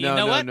 but you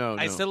know what?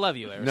 I still love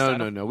you,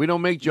 Aristotle. No. We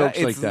don't make jokes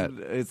like that.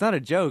 It's not a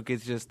joke.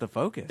 It's just the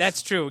focus.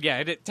 That's true.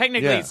 Yeah,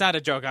 technically, it's not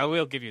a joke. I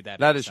will give you that.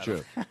 That is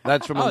true.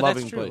 That's from a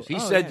loving true. place. He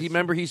said.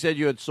 Remember, he said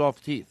you had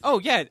soft teeth. Oh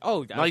yeah.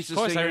 Oh, nicest of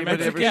course thing I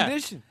remember. ever. Yeah.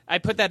 I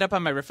put that up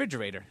on my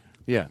refrigerator.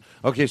 Yeah.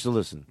 Okay. So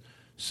listen.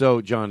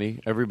 So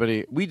Johnny,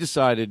 everybody, we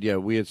decided. Yeah,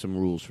 we had some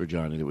rules for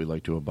Johnny that we'd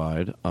like to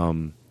abide.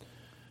 And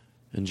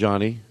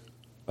Johnny,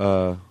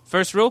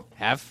 First rule: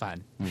 have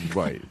fun.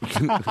 Right.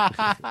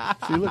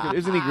 See, look,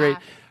 isn't he great?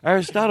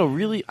 Aristotle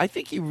really, I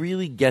think he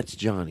really gets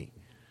Johnny.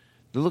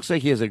 It looks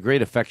like he has a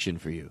great affection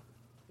for you.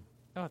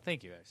 Oh,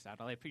 thank you,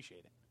 Aristotle. I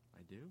appreciate it.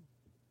 I do.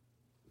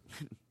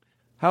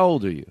 How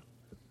old are you?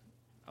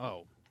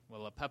 Oh,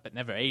 well, a puppet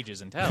never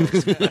ages and tells.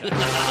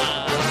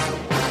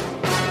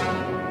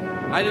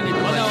 I didn't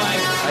even. Well, no,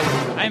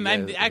 I'm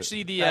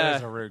actually the. That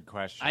is a rude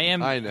question. I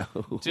am. I know.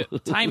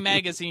 Time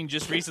Magazine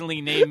just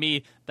recently named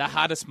me the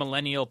hottest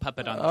millennial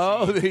puppet on the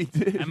Oh, scene. they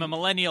did. I'm a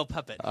millennial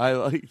puppet. I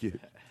like it.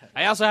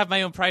 I also have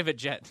my own private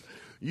jet.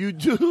 You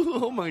do?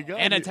 Oh my God!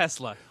 And a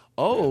Tesla.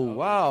 Oh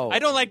wow! I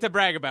don't like to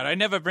brag about it. I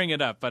never bring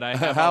it up, but I.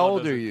 Have How all of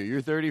old those. are you?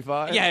 You're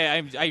 35.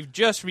 Yeah, I've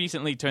just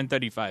recently turned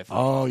 35.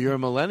 Oh, you're a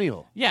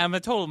millennial. Yeah, I'm a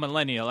total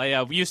millennial.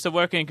 I used to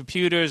work in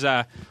computers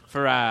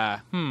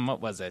for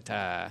what was it?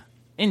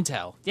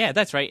 Intel. Yeah,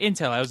 that's right,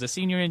 Intel. I was a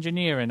senior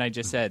engineer, and I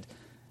just said,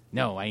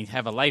 no, I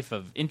have a life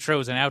of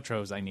intros and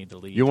outros I need to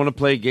lead. You want to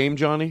play a game,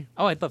 Johnny?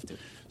 Oh, I'd love to.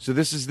 So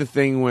this is the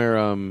thing where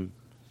I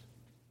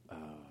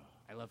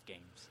love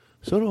games.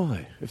 So do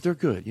I. If they're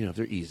good, if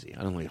they're easy.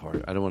 I don't like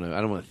hard. I don't want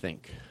to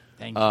think.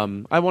 Thank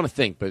you. I want to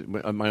think, but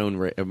my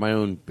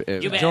own.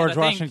 George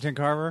Washington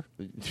Carver.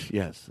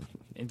 Yes.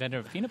 Inventor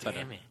of peanut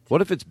butter.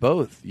 What if it's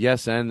both?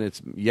 Yes, and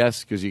it's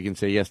yes because you can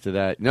say yes to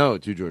that. No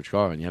to George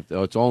Carlin. You have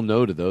to. It's all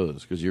no to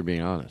those because you're being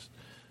honest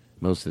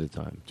most of the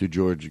time. To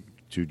George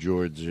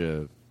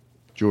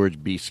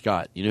B.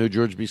 Scott. You know who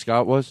George B.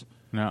 Scott was?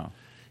 No.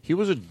 He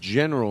was a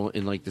general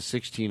in like the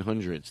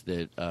 1600s.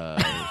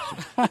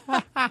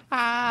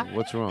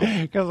 What's wrong?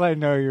 Because I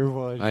know your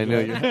voice. I know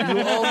you.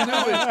 You all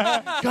knew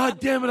it. God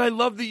damn it! I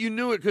love that you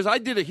knew it because I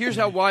did it. Here's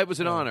why it was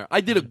an honor.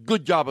 I did a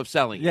good job of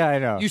selling it. Yeah, I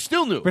know. You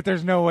still knew it. But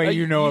there's no way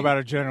you know about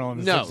a general in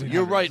the No, 1600s.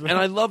 you're right. And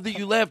I love that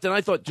you laughed. And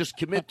I thought, just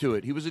commit to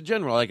it. He was a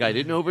general. Like I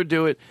didn't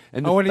overdo it.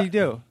 And what did he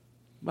do?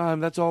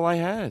 That's all I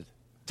had.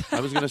 I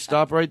was going to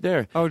stop right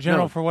there. Oh,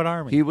 general for what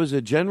army? He was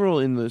a general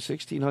in the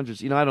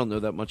 1600s. I don't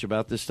know that much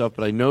about this stuff,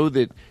 but I know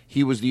that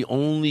he was the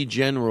only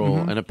general,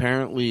 and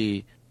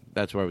apparently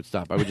that's where I would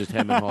stop. I would just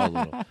hem and haw a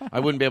little. I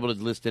wouldn't be able to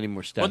list any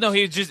more steps. Well, no,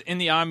 he was just in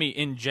the army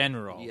in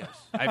general. Yes.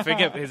 I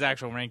forget his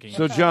actual ranking.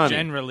 So, Johnny,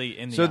 generally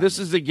in the so army. this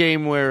is the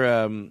game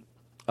where...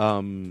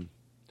 Are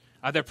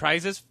there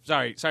prizes?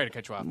 Sorry to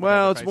cut you off.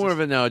 Well, it's more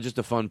of just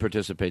a fun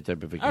participate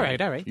type of a game. All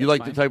right. You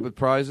like the type with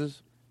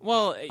prizes?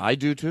 Well, I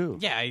do too.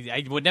 Yeah,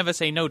 I would never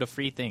say no to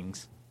free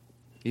things.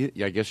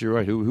 Yeah, I guess you're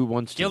right. Who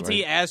wants to?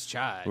 Guilty right? as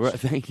charged. Right,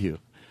 thank you.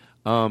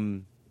 But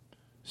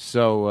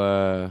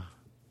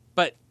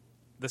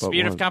the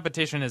spirit of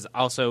competition is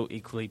also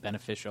equally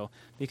beneficial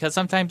because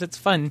sometimes it's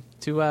fun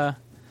to,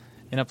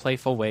 in a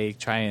playful way,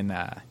 try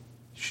and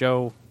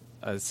show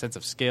a sense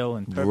of skill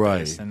and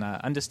purpose and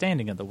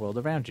understanding of the world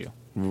around you.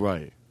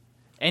 Right.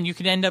 And you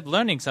can end up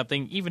learning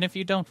something even if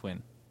you don't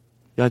win.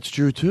 That's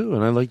true, too,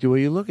 and I like the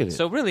way you look at it.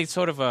 So really, it's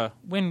sort of a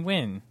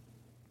win-win.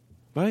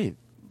 Right.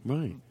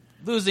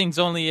 Losing's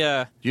only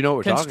a you know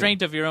what we're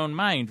constraint of your own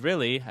mind,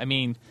 really. I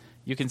mean,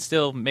 you can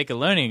still make a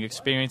learning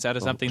experience out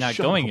of something not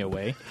going your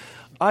way.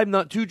 I'm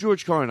not to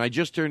George Carlin. I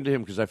just turned to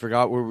him because I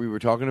forgot what we were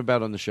talking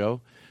about on the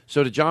show.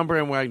 So to John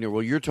Brand Wagner,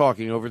 well, you're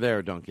talking over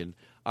there, Duncan.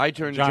 I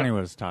turned Johnny to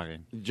was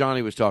talking.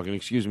 Johnny was talking.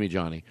 Excuse me,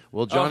 Johnny.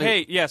 Well, Johnny. Oh,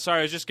 hey, yeah, sorry,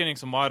 I was just getting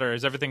some water.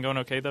 Is everything going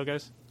okay, though,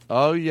 guys?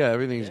 Oh, yeah,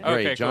 everything's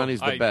great. Okay,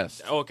 Johnny's cool. the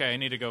best. Okay, I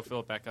need to go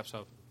fill it back up,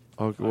 so...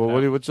 Okay,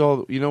 well, what's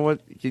all... You know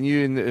what? Can you,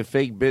 in the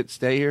fake bit,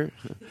 stay here?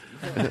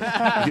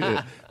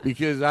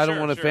 Because I don't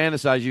want to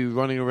fantasize you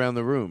running around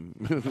the room.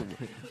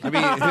 I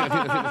mean...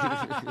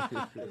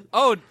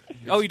 oh,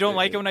 you don't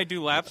like it when I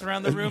do laps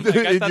around the room? Like,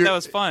 I thought that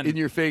was fun. In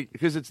your fake...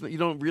 Because you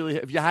don't really...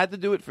 If you had to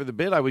do it for the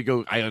bit, I would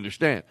go, I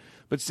understand.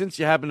 But since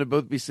you happen to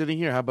both be sitting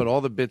here, how about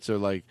all the bits are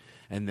like...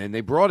 And then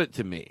they brought it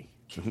to me.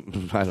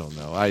 I don't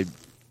know.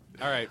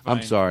 All right, fine.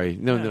 I'm sorry.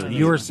 No.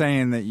 You were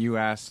saying that you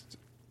asked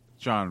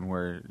John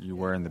where you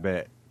were in the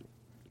bit.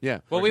 Yeah.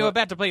 Well, we were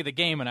about to play the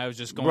game, and I was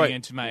just going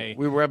into my...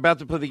 We were about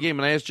to play the game,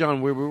 and I asked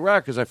John where we were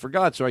at because I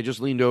forgot, so I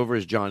just leaned over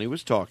as Johnny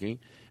was talking,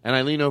 and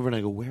I lean over and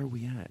I go, where are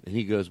we at? And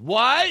he goes,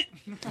 what?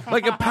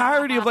 Like a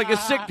parody of like a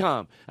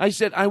sitcom.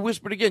 I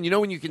whispered again. You know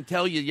when you can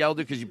tell you yelled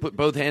it because you put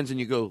both hands and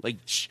you go like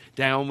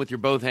down with your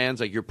both hands,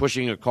 like you're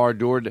pushing a car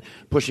door,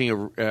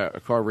 pushing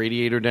a car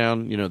radiator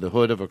down, the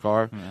hood of a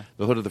car,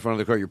 the hood of the front of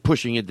the car. You're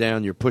pushing it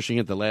down. You're pushing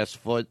it the last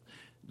foot.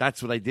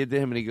 That's what I did to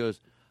him, and he goes,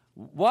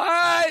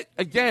 what?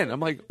 Again, I'm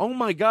like, oh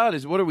my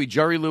God, what are we,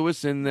 Jerry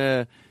Lewis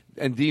and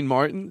Dean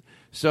Martin?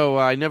 So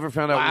I never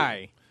found out.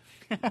 Why?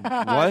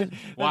 What?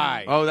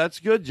 Why? Oh, that's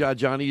good,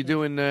 Johnny. You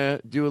do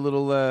a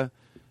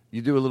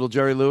little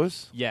Jerry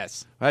Lewis?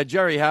 Yes.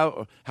 Jerry,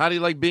 how do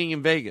you like being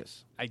in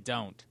Vegas? I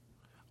don't.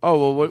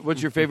 Oh, well,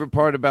 what's your favorite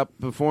part about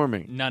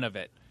performing? None of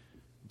it.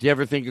 Do you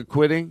ever think of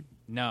quitting?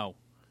 No.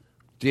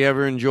 Do you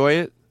ever enjoy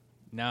it?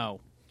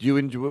 No. Do you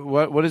enjoy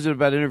what is it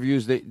about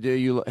interviews that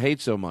you hate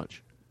so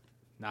much?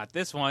 Not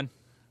this one.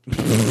 When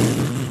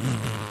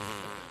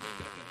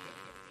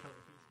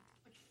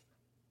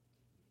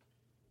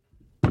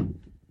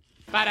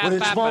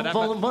it's one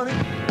for the money,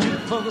 two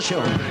for the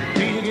show.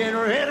 Do you get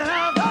ready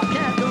now? Don't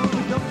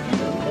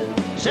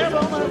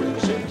several of my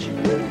roots and shoes.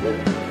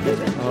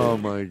 Oh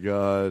my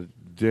God,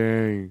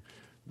 dang.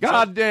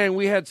 God dang,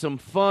 we had some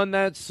fun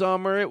that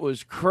summer. It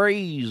was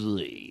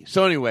crazy.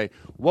 So anyway,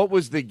 what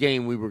was the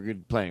game we were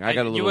playing? I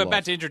got a little You were lost.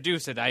 about to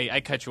introduce it. I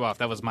cut you off.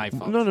 That was my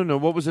fault. No.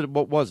 What was it?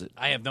 What was it?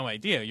 I have no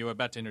idea. You were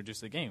about to introduce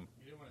the game.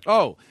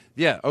 Oh,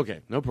 yeah, okay,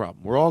 no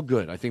problem. We're all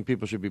good. I think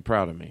people should be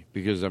proud of me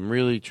because I'm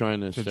really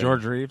trying to To say...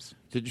 George Reeves?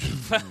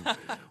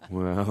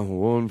 Well,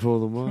 one for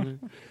the money.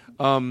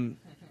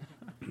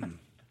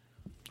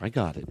 I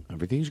got it.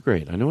 Everything's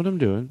great. I know what I'm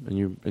doing,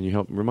 and you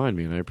help remind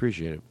me, and I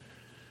appreciate it.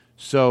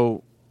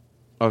 So,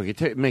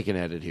 okay, make an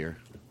edit here.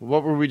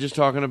 What were we just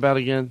talking about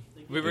again?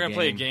 We were going to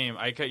play a game.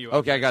 I cut you off.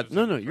 Okay, I got...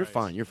 No, you're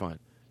fine. You're fine.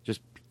 Just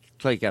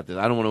take out this.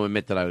 I don't want to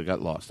admit that I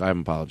got lost. I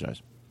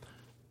apologize.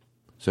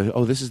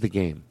 So, this is the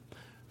game.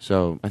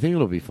 So I think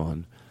it'll be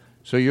fun.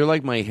 So you're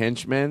like my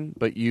henchman,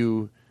 but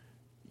you're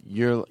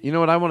you know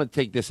what? I want to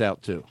take this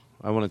out too.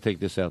 I'm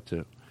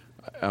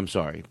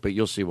sorry, but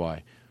you'll see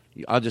why.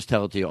 I'll just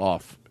tell it to you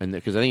off, and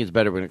because I think it's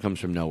better when it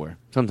comes from nowhere.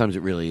 Sometimes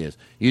it really is.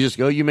 You just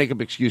go, you make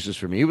up excuses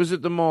for me. He was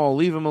at the mall.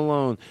 Leave him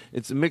alone.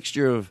 It's a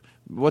mixture of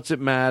what's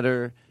it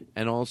matter,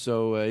 and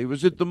also he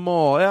was at the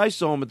mall. I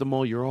saw him at the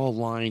mall. You're all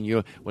lying.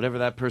 Whatever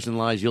that person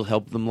lies, you'll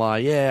help them lie.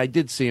 Yeah, I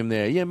did see him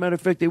there. Yeah, matter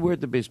of fact, they were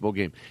at the baseball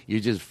game. You're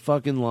just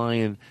fucking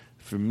lying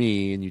for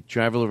me, and you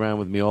travel around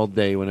with me all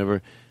day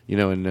whenever,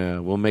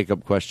 and we'll make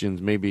up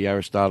questions. Maybe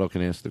Aristotle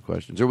can ask the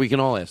questions, or we can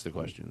all ask the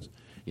questions.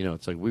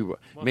 It's like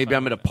maybe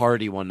I'm at a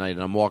party one night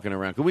and I'm walking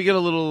around. Can we get a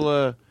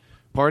little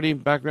party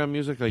background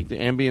music, like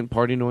the ambient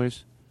party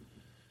noise?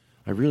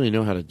 I really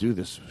know how to do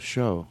this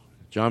show.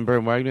 John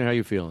Byrne Wagner, how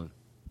you feeling?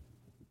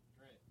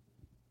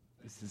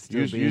 This is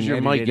still being use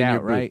your mic edited in out,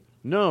 your right?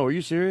 No, are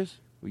you serious?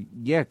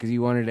 Yeah, because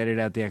you wanted to edit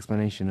out the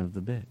explanation of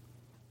the bit.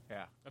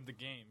 Yeah, of the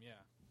game, yeah.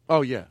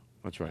 Oh, yeah,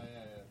 that's right.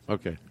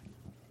 Okay.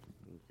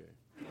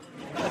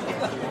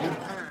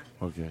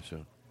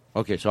 So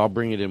I'll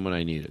bring it in when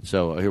I need it.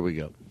 So here we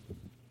go.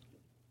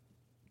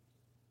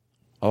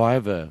 Oh,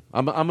 I'm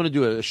going to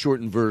do a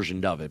shortened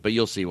version of it, but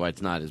you'll see why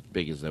it's not as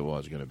big as it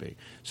was going to be.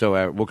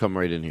 So we'll come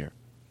right in here.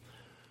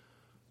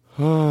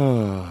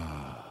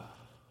 I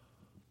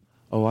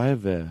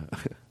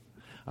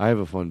have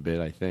a fun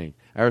bit, I think.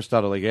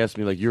 Aristotle asked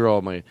me, you're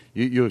all my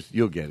you'll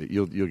get it.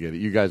 You'll get it.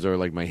 You guys are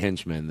like my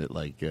henchmen that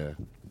Am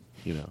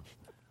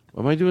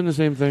I doing the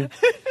same thing?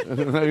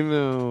 I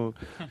know.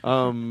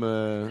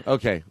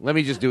 Okay, let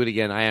me just do it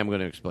again. I am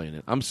going to explain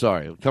it. I'm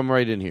sorry. Come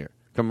right in here.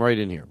 Right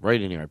in here,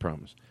 I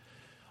promise.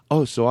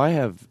 Oh, so I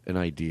have an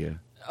idea.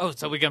 Oh,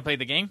 so we're going to play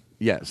the game?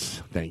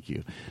 Yes, thank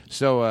you.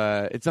 So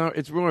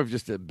it's more of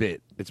just a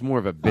bit. It's more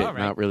of a bit,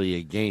 not really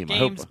a game.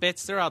 Games,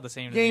 bits, they're all the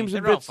same. Games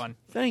and they're bits. all fun.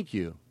 Thank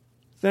you.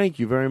 Thank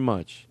you very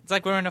much. It's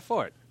like we're in a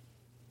fort.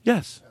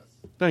 Yes.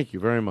 Thank you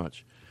very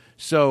much.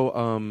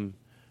 So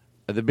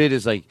the bit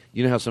is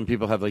you know how some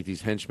people have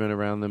these henchmen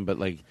around them, but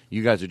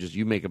you guys are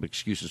you make up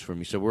excuses for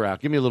me. So we're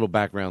out. Give me a little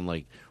background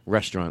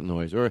restaurant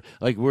noise, or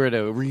we're at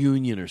a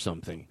reunion or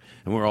something,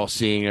 and we're all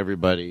seeing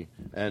everybody,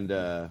 and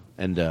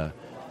then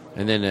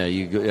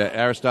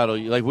Aristotle,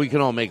 we can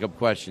all make up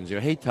questions.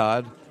 Hey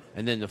Todd,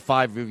 and then the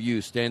five of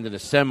you stand in a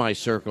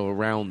semicircle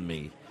around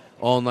me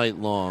all night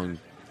long,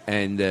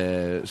 and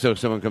so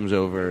someone comes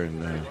over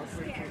and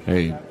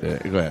hey,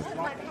 go ahead.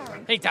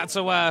 Hey, Todd,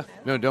 so,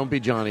 No, don't be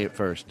Johnny at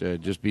first.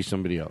 Just be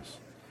somebody else.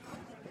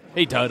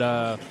 Hey,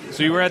 Todd,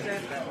 so you were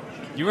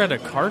at a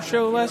car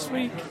show last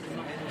week?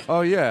 Oh,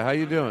 yeah. How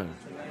you doing?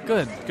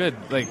 Good.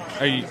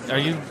 Are you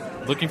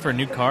looking for a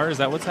new car? Is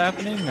that what's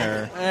happening,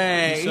 or?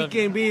 Hey, he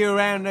can be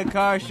around the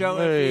car show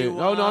if he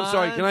wants. No, I'm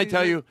sorry. Can I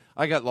tell you?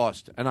 I got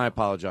lost, and I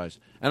apologize.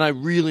 And I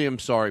really am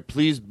sorry.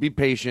 Please be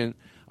patient.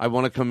 I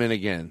want to come in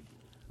again.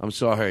 I'm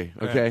sorry,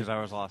 okay? Because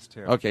I was lost,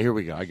 too. Okay, here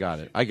we go. I got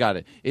it.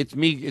 It's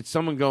me. It's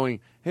someone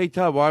going, hey,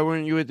 Todd, why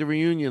weren't you at the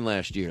reunion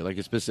last year?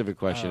 A specific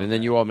question. Okay. And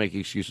then you all make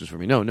excuses for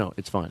me. No,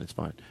 it's fine.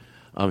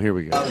 Here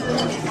we go.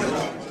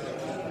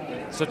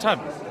 So, Todd,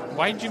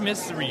 why did you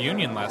miss the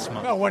reunion last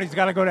month? Oh, what, he's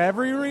got to go to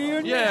every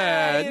reunion?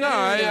 Yeah,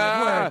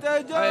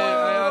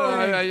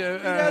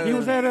 he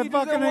was at a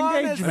fucking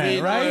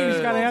engagement, right?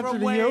 He's got to answer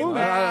to you?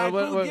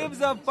 Who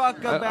gives a fuck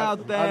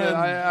about them?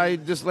 I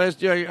just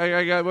last year,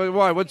 I got,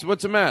 why? What's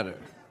the matter?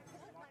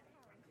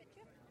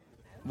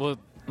 Well,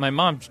 my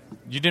mom,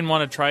 you didn't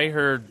want to try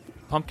her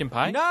pumpkin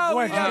pie? No,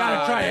 What, you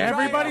got to try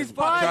everybody's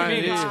pie? She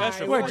made it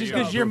special. What, just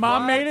because your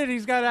mom made it,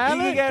 he's got to have He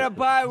can it? get a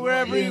pie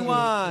wherever he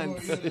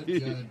wants.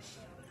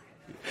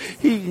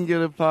 He can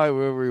get a pie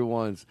wherever he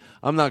wants.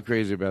 I'm not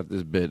crazy about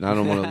this bit, and I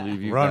don't want to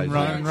leave you guys.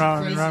 Run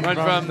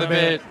from the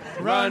bit.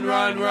 Run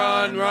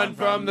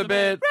from the bit. Run from the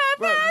bit.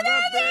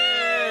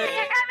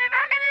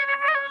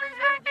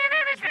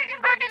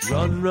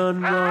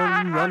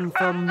 Run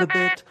from the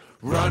bit.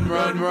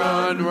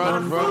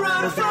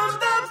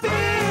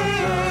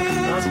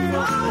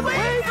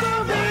 Away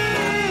from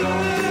it.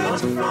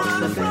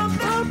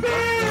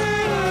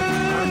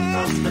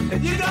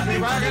 You got me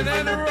rocking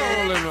and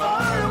rolling.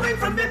 Far away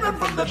from it. Run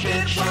from the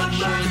bit.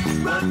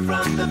 Run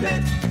from the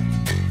bit.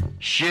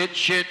 Shit.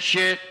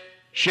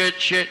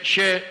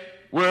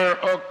 We're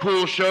a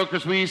cool show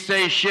because we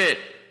say shit.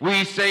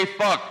 We say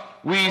fuck.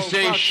 We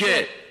say fuck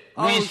shit. shit.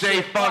 We Oh, say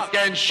shit, fuck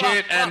and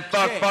shit and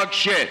fuck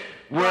shit.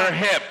 We're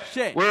hip.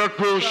 Shit. We're a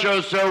cool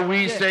show, so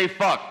we Shit. say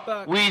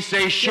fuck. We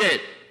say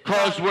shit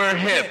because we're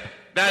hip.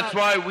 That's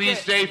why we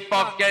say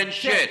fuck and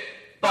shit.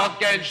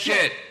 Fuck and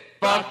shit.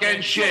 Fuck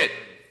and shit.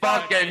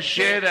 Fuck and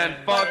shit and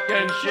fuck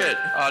and shit.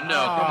 Oh,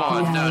 no,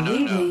 come on.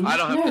 No. I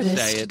don't have to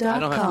say it. I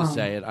don't have to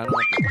say it.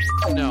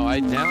 No,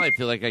 now I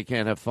feel like I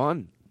can't have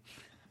fun.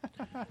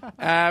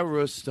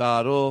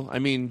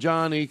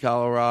 Johnny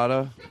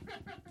Colorado.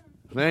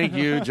 Thank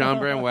you, John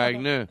Brand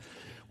Wagner.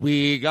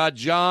 We got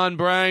John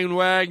Brand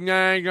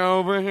Wagner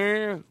over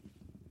here.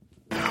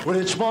 Well,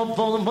 it's one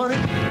for the money,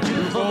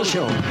 two for the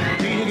show.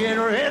 Need to get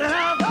ready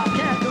now.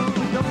 Can't go,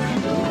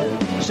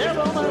 don't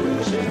several my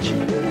research.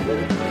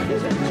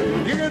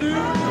 You can do.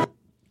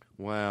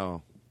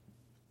 Wow.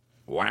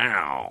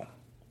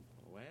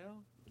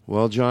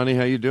 Well, Johnny,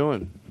 how you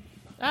doing?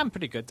 I'm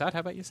pretty good, Todd. How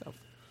about yourself?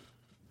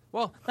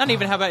 Well, not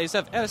even how about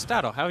yourself.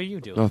 Aristotle, how are you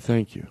doing? Oh,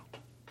 thank you.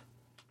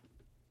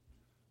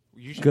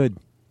 Good.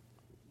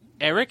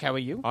 Eric, how are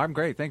you? I'm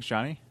great. Thanks,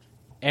 Johnny.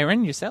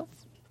 Aaron, yourself?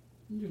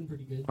 I'm doing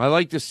pretty good. I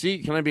like to see.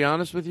 Can I be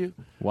honest with you?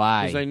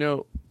 Why? Because I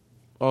know.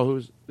 Oh,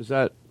 is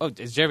that? Oh,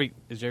 is Jerry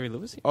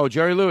Lewis here? Oh,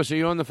 Jerry Lewis, are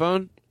you on the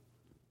phone?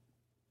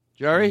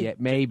 Jerry? Yeah,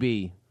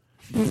 maybe.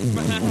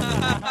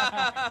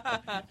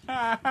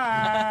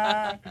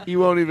 He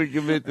won't even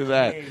commit to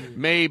that.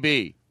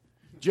 Maybe.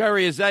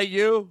 Jerry, is that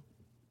you?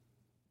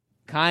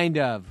 Kind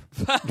of.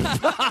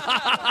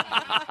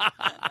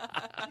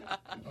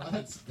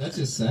 That's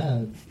just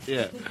sad.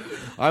 Yeah.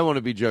 I want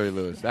to be Jerry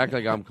Lewis. Act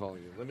like I'm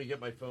calling you. Let me get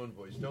my phone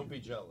voice. Don't be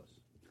jealous.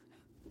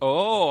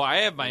 Oh, I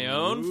have my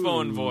own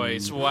phone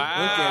voice. Wow. Look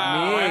at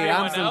me. Everyone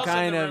I'm some else in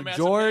kind the of room has a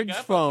George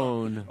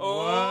megaphone. phone.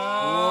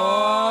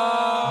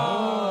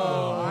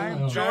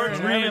 I'm George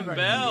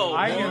Rambell.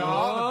 I get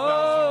all the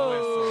bells and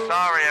whistles.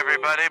 Sorry,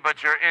 everybody,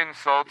 but your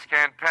insults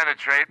can't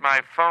penetrate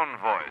my phone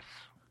voice.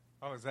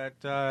 Oh, is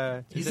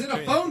that... He's in a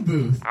phone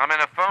booth. I'm in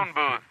a phone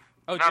booth.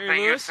 Oh, Nothing Jerry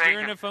Lewis? you say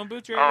You're in a phone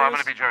booth, Jerry Oh, Lewis? I'm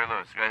going to be Jerry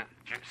Lewis.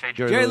 Say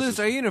Jerry Lewis,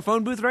 are you in a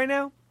phone booth right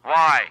now?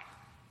 Why?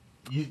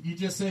 You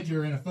just said you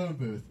were in a phone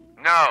booth.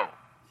 No.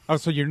 Oh,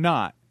 so you're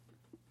not?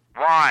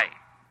 Why?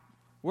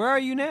 Where are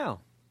you now?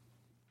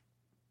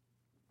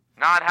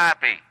 Not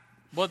happy.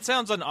 Well, it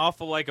sounds an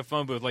awful like a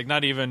phone booth, like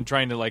not even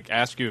trying to like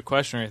ask you a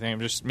question or anything.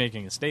 I'm just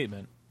making a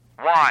statement.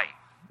 Why?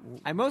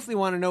 I mostly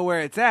want to know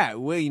where it's at.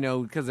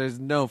 Well, because there's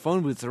no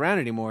phone booths around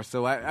anymore,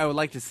 so I would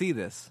like to see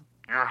this.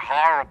 You're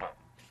horrible.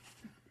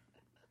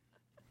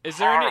 Is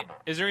there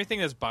anything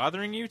that's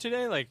bothering you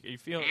today? Like you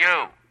feel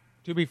You.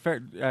 To be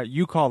fair,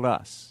 you called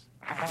us.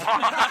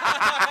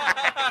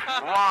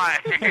 Why?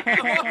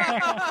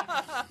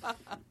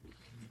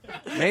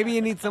 Maybe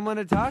you need someone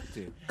to talk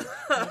to.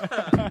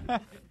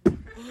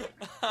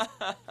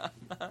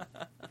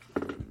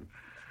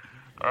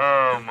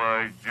 Oh,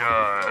 my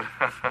God.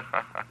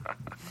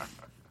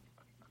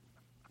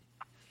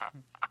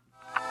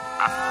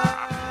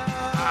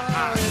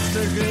 It's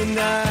a good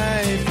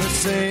night for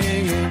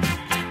singing.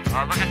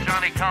 Look at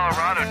Johnny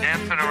Colorado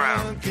dancing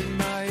around.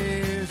 My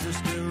ears are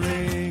still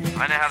ringing.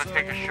 I know how to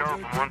take a show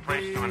from one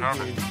place to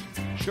another.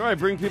 Sure, I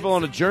bring people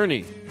on a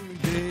journey.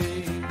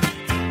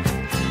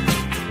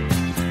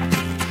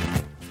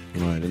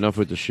 All right, enough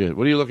with the shit.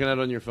 What are you looking at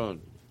on your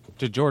phone?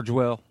 To George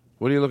Will.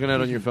 What are you looking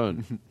at on your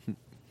phone?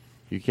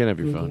 You can't have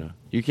your phone out.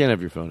 You can't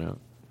have your phone out.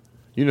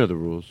 You know the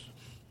rules.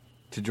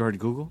 To George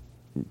Google?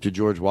 To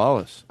George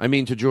Wallace. I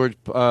mean, to George,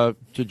 who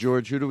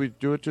do we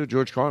do it to?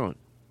 George Carlin.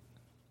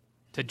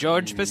 To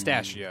George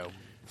Pistachio.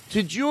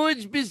 To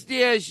George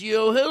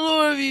Pistachio.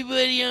 Hello,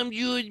 everybody. I'm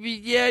George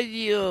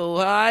Pistachio.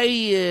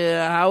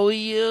 Hi, how are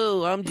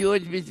you? I'm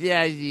George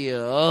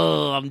Pistachio.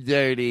 Oh, I'm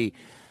dirty.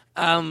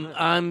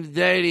 I'm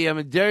dirty. I'm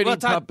a dirty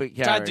puppet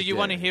character. Todd, do you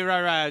want to hear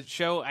our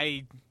show?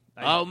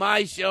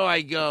 My show,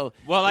 I go.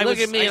 Well, Look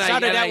at me. I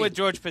started out with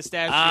George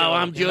Pistachio. Oh,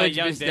 I'm George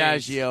Days.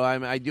 Pistachio.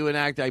 I do an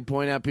act. I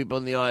point out people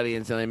in the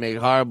audience, and I make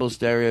horrible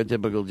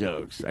stereotypical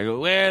jokes. I go,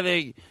 where are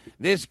they?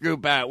 This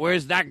group at?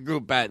 Where's that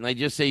group at? And I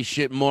just say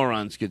shit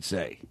morons could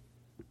say.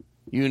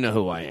 You know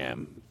who I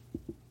am.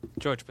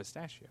 George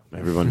Pistachio.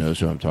 Everyone knows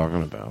who I'm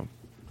talking about.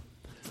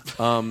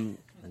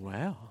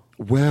 Wow.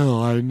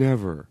 Well, I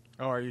never.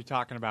 Oh, are you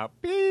talking about...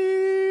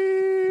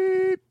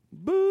 Beep,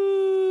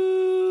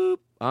 boop.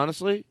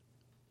 Honestly,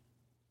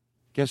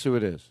 guess who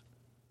it is?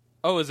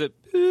 Oh, is it...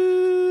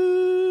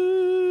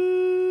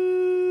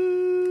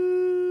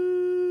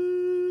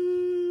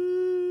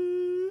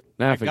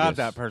 My God,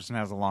 that person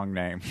has a long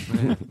name.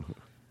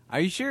 Are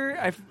you sure?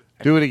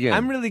 Do it again.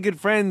 I'm really good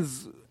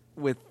friends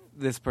with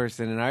this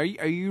person, and are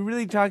you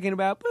really talking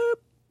about boop?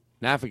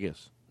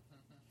 Naphagus.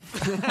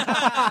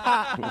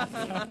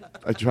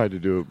 I tried to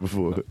do it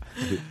before.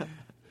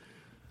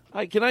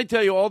 Can I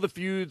tell you all the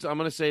feuds? I'm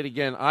going to say it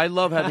again. I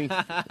love having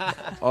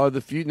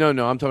the feud. No,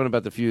 I'm talking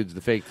about the feuds,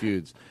 the fake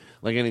feuds.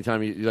 Like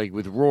anytime you like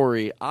with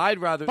Rory, I'd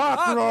rather.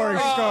 Fuck Rory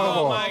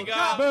Scovel. Oh my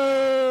God!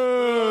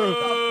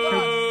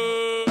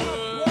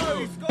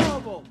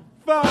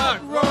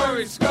 Fuck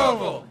Rory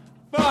Scovel.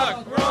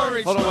 Fuck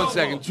Hold on 1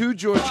 second. To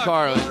George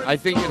Carlin, I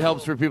think it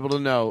helps for people to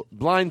know,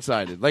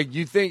 blindsided. Like,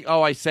 you think,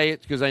 oh, I say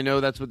it because I know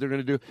that's what they're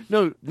going to do.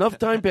 No, enough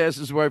time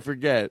passes where I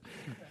forget.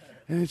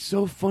 And it's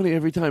so funny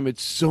every time.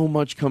 It's so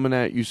much coming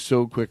at you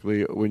so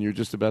quickly when you're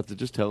just about to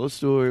just tell a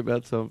story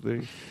about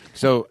something.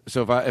 So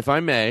if I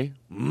may,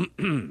 let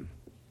me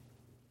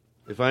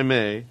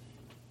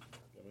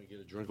get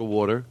a drink of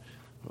water.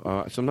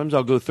 Sometimes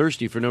I'll go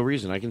thirsty for no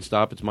reason. I can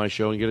stop. It's my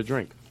show and get a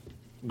drink.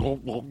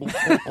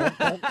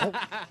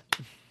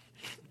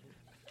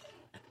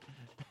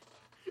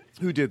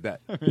 Who did that?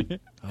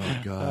 Oh,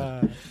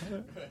 God.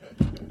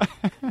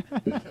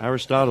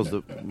 Aristotle's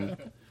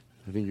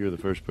I think you're the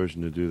first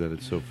person to do that.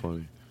 It's so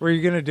funny. Were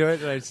you going to do it?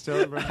 Did I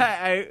still...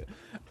 I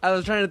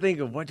was trying to think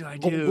of, what do I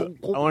do?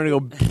 I want to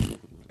go...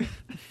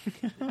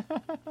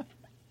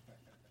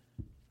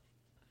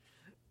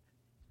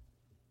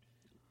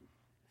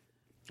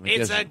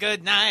 It's a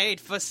good night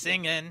for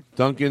singing.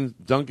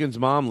 Duncan's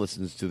mom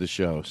listens to the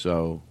show,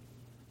 so,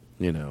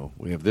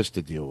 we have this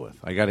to deal with.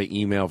 I got an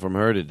email from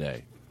her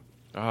today.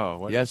 Oh,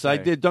 what? Yes, I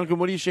did. Duncan,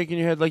 what are you shaking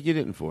your head like you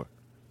didn't for?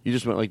 You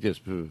just went like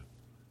this.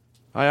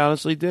 I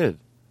honestly did.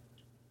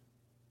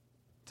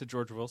 To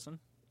George Wilson?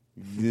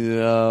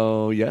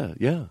 Oh,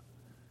 yeah.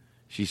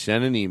 She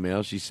sent an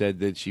email. She said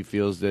that she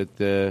feels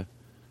that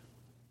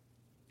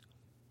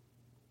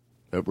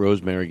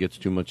Rosemary gets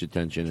too much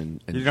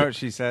attention. And you know what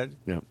she said?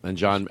 Yeah,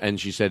 and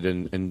she said,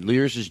 and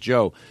Lears is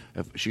Joe.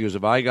 She goes,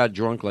 if I got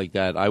drunk like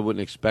that, I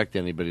wouldn't expect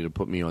anybody to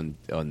put me on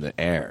the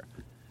air.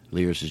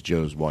 Lears is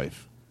Joe's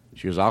wife.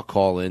 She goes, I'll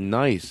call in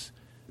nice,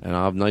 and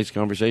I'll have nice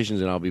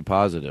conversations, and I'll be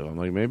positive. I'm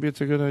like, maybe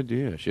it's a good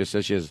idea. She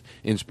says she has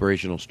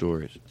inspirational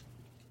stories.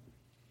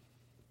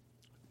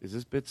 Does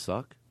this bit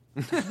suck?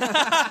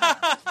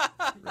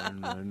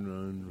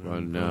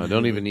 Run. No,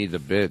 don't even need the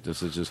bit.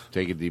 This is just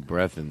take a deep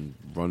breath and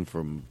run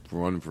for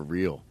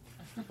real.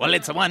 Well,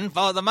 it's a one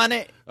for the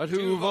money, a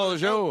two for the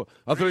show,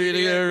 a three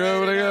to get.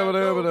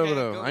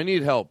 I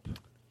need help.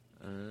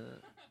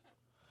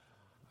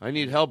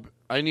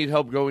 I need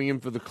help going in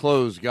for the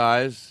close,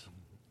 guys.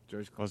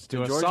 Let's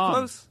do a song.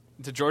 Close?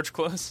 To George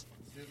Close?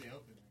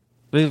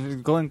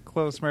 Glenn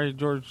Close married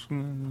George.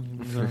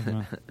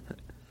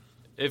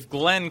 If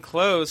Glenn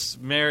Close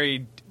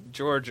married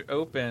George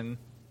Open,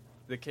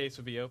 the case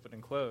would be open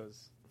and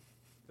closed.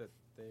 That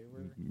they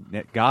were.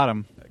 Got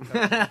him.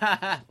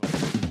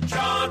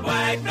 John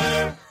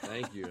Wagner.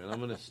 Thank you, and I'm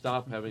going to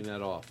stop having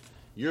that off.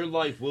 Your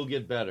life will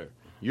get better.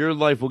 Your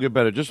life will get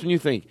better. Just when you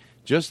think,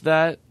 just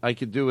that I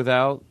could do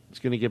without, it's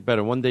going to get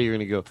better. One day you're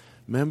going to go,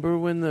 remember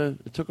when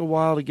it took a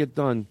while to get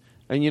done?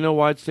 And you know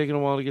why it's taking a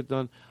while to get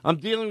done? I'm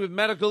dealing with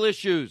medical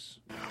issues.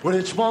 Well,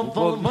 it's one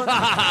for the money,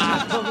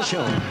 for the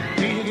show.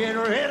 You get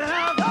ready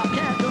now,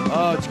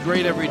 oh, it's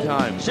great every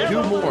time.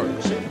 Two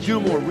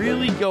more.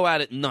 Really go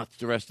at it nuts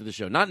the rest of the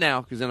show. Not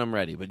now, because then I'm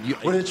ready. But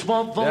well, it's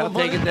one for I'll the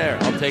take it there.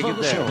 I'll take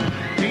it there.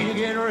 You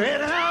get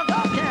ready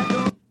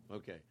now,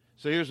 okay.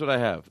 So here's what I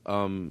have.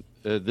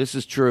 This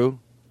is true.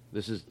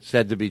 This is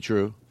said to be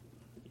true.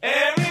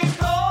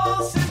 Eric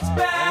Olsen's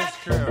back. That's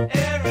true.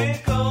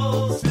 Eric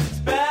Olsen's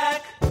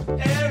back.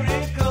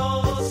 Eric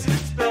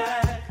Olsen's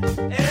back.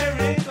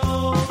 Eric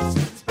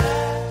Olsen's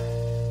back.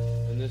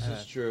 And this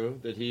is true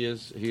that he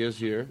is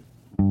here.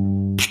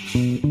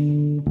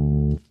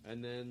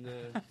 And then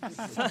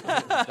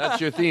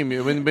that's your theme.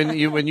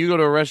 When you go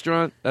to a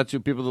restaurant, that's who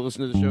people that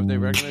listen to the show, if they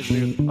recognize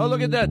you, they go, oh,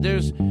 look at that.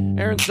 There's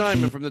Aaron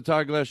Simon from the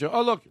Todd Glass Show.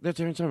 Oh, look, that's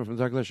Aaron Simon from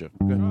the Todd Glass Show.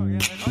 Oh, yeah,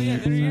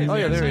 there he is. Oh,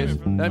 yeah, there he is.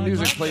 That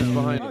music plays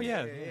behind him. Oh,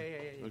 yeah.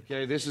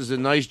 Okay, this is a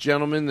nice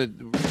gentleman that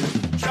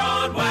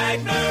John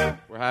Wagner.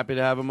 we're happy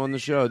to have him on the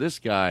show. This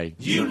guy.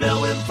 You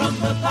know him from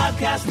the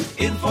podcast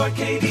in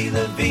 4KD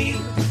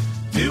Levine.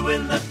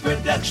 Doing the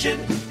production,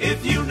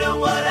 if you know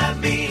what I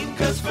mean.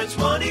 Cause for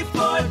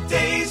 24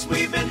 days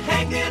we've been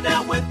hanging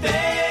out with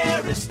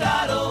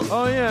Aristotle.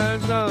 Oh, yeah.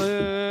 Aristotle.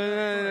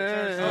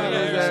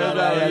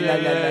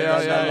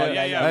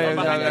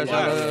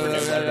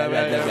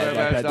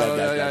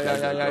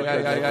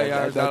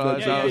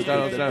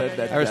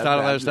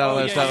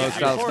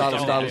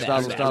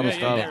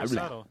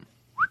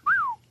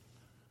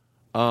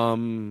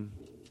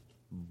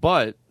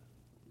 But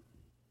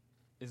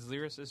Is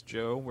Lyricist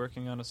Joe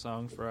working on a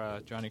song for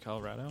Johnny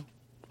Colorado?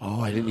 oh,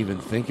 I didn't even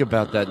think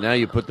about that. Now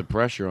you put the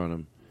pressure on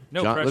him.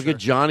 No Look pressure. at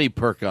Johnny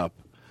perk up.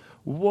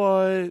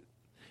 What?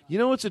 You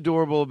know what's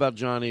adorable about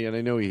Johnny, and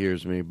I know he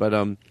hears me,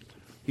 but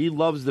he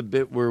loves the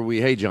bit where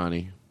hey,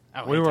 Johnny.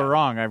 Oh, We were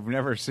wrong. I've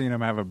never seen him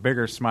have a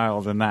bigger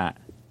smile than that.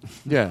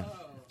 Yeah.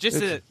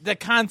 Just the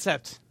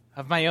concept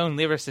of my own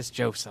Lyricist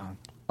Joe song.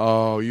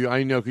 Oh,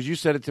 I know, because you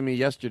said it to me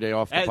yesterday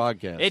off the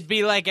podcast. It'd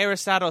be like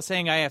Aristotle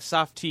saying I have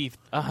soft teeth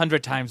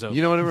 100 times over.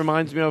 You know what it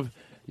reminds me of?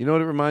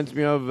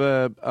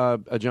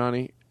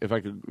 Johnny? If I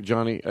could,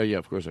 Johnny. Yeah,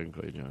 of course I can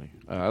call you Johnny.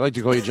 I like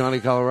to call you Johnny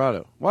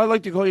Colorado. Well, I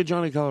like to call you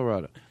Johnny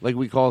Colorado, like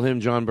we call him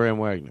John Bram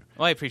Wagner.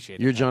 Well, I appreciate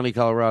it. You're Johnny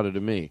Colorado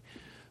to me.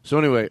 So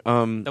anyway,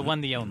 the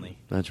one, the only.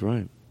 That's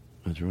right.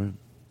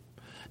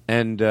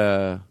 And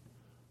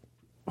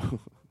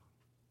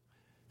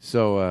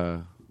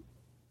so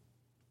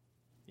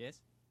yes.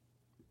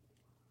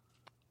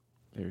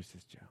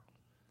 Lyricist Joe.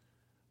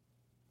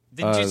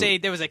 Didn't you say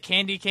there was a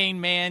candy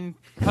cane man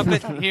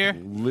puppet here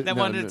that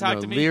wanted to talk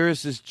to me?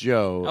 Lyricist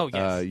Joe. Oh,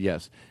 yes.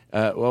 Yes.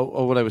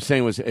 Well, what I was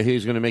saying was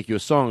he's going to make you a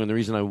song, and the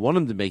reason I want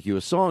him to make you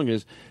a song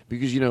is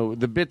because,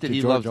 the bit that To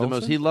he George loves the most,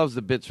 Olsen? he loves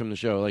the bits from the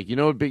show. Like,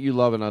 what bit you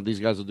love, and these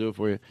guys will do it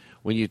for you,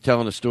 when you're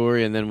telling a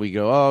story, and then we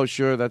go, oh,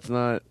 sure, that's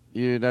not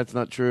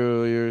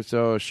true, you're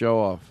so show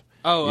off.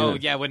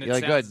 Yeah, when it you're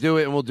like, go ahead, do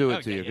it, and we'll do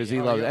it to you, because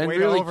he loves it. And Way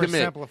really to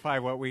commit.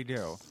 oversimplify what we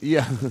do.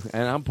 Yeah,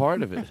 and I'm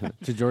part of it.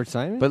 To George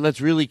Simon? But let's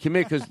really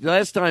commit, because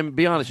last time,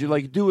 be honest, you're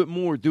like, do it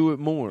more.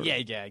 Yeah,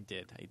 I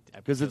did.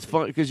 Because it's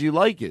fun, because you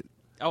like it.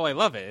 Oh, I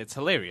love it. It's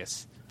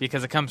hilarious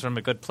because it comes from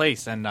a good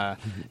place, and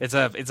it's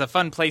a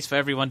fun place for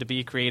everyone to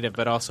be creative,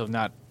 but also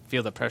not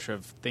feel the pressure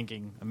of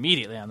thinking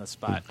immediately on the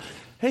spot.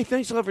 Hey,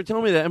 thanks a lot for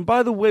telling me that. And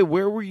by the way,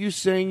 where were you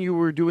saying you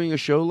were doing a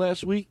show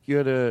last week? You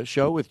had a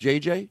show with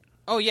JJ?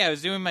 Oh, yeah, I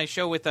was doing my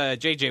show with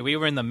JJ. We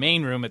were in the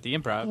main room at the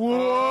Improv.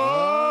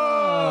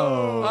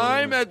 Whoa!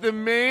 I'm at the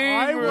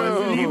main room. I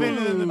wasn't even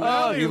in the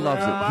belly He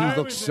loves room. it. He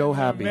looks so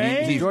happy.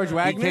 George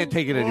Wagner? He can't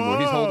take it anymore.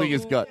 He's holding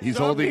his gut. He's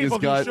holding his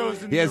gut.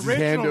 He has his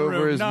hand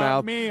over his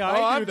mouth.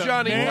 I'm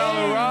Johnny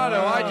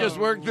Colorado. I just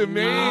worked the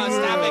main room.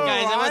 Stop it,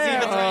 guys. I wasn't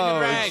even trying to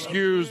brag.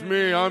 Excuse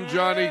me. I'm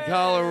Johnny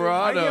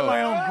Colorado. I get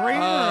my own green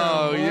room.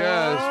 Oh,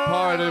 yes.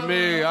 Pardon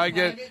me. I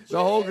get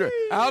the whole...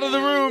 Out of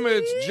the room,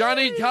 it's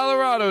Johnny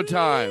Colorado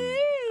time.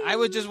 I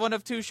was just one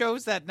of 2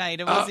 shows that night.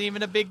 It wasn't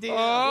even a big deal.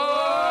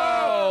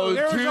 Oh,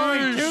 There was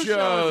only 2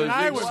 shows, and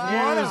I was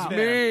one of them.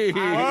 me.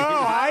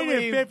 Oh, I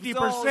did 50%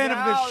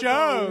 of the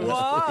shows.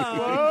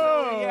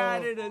 We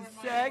added a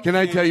second. Can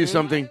I tell you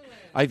something?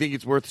 I think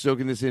it's worth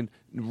soaking this in.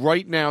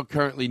 Right now,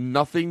 currently,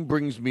 nothing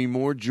brings me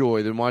more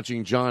joy than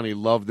watching Johnny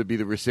love to be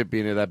the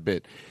recipient of that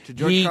bit. To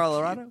George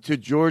Colorado? To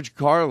George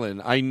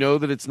Carlin. I know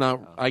that it's not...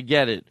 I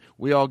get it.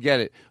 We all get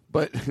it.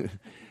 But...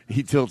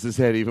 He tilts his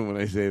head even when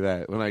I say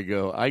that. When I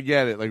go, I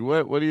get it. Like,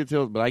 what do you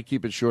tilt? But I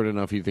keep it short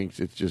enough. He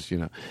thinks it's just,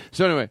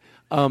 So anyway,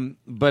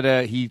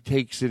 but he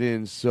takes it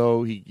in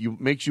so he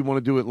makes you want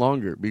to do it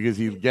longer because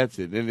he gets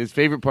it. And his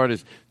favorite part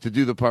is to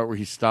do the part where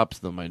he stops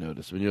them, I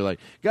notice. When you're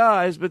like,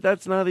 guys, but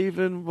that's not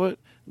even what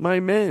I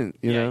meant,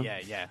 you know?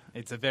 Yeah.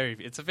 It's a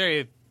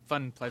very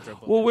fun,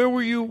 pleasurable. Well, where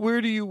were you? Where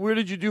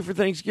did you do for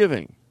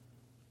Thanksgiving?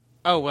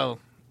 Oh, well,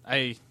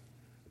 I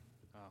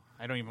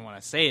don't even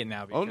want to say it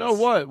now. Because, Oh, no,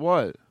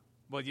 what?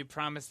 Well, you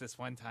promised this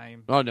one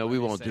time. Oh, no, we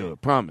won't do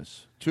it.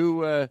 Promise.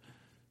 To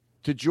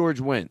George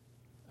Wendt.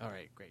 All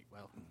right, great.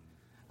 Well,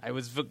 I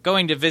was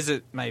going to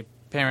visit my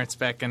parents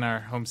back in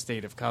our home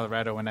state of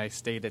Colorado when I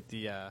stayed at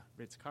the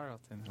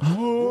Ritz-Carlton.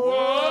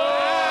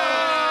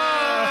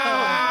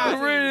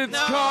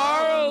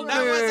 Ritz-Carlton.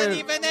 That wasn't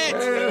even it.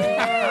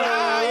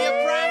 You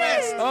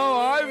promised.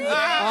 Oh,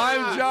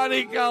 I'm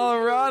Johnny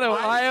Colorado.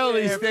 I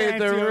only stayed at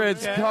the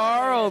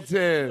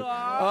Ritz-Carlton.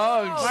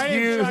 Oh,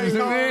 excuse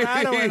me.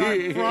 I'm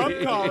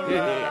from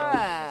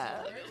Colorado.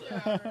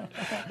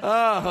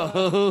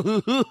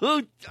 Oh,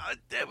 God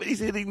damn it, he's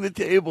hitting the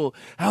table.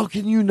 How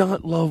can you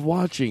not love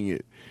watching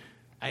it?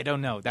 I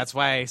don't know. That's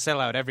why I sell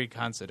out every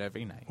concert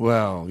every night.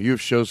 Well, you have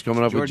shows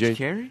coming up with George Jay.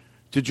 Carey?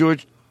 To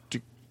George.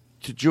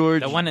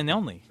 The one and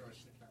only.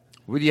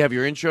 Would you have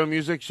your intro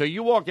music? So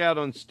you walk out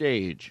on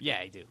stage. Yeah,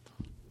 I do.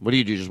 What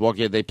do? Just walk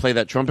in? They play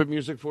that trumpet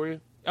music for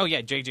you? Oh,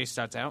 yeah, JJ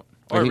starts out.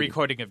 Or a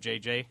recording of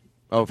JJ.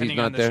 Oh, if he's depending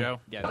not on the there? show.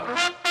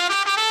 Yeah.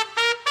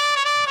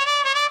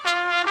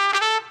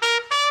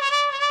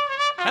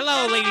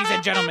 Hello, ladies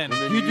and gentlemen.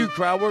 Do you do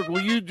crowd work?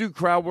 Will you do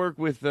crowd work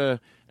with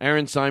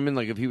Aaron Simon?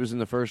 Like if he was in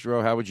the first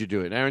row, how would you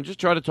do it? Aaron, just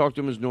try to talk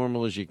to him as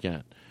normal as you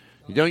can.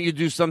 Don't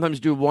you sometimes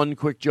do one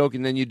quick joke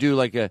and then you do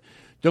like a...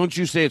 Don't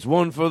you say it's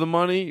one for the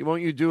money?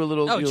 Won't you do a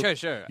little... Oh,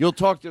 sure. You'll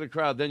talk to the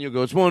crowd, then you'll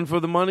go, it's one for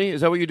the money? Is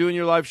that what you do in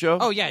your live show?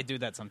 Oh, yeah, I do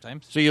that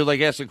sometimes. So you'll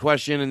like ask a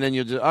question and then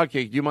you'll just...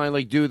 Okay, do you mind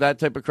like do that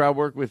type of crowd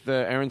work with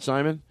Aaron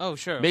Simon? Oh,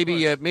 sure.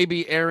 Maybe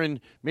Aaron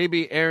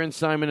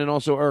Simon and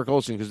also Eric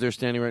Olsen, because they're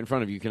standing right in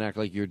front of you. You can act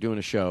like you're doing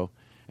a show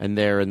and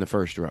they're in the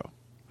first row.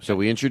 So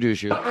we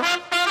introduce you.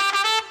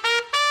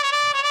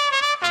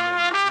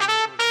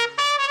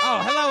 Oh,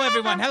 hello,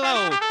 everyone.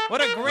 Hello.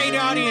 What a great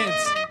audience.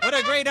 What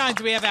a great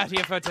audience we have out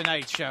here for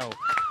tonight's show.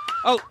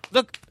 Oh,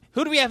 look.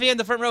 Who do we have here in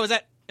the front row? Is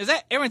that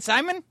Aaron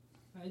Simon?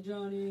 Hi,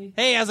 Johnny.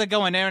 Hey, how's it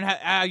going, Aaron?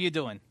 How you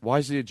doing?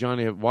 Why does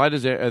Johnny why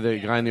does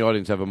the guy in the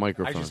audience have a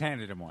microphone? I just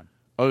handed him one.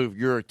 Oh,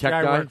 you're a tech Yeah,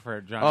 I guy? work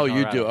for Johnny Oh,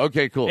 you Colorado. do?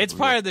 Okay, cool. It's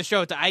part of the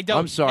show.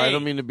 I'm sorry. I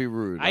don't mean to be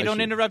rude. I don't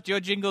see. interrupt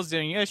your jingles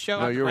during your show.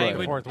 No, you're right. It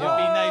would be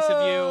nice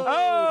of you.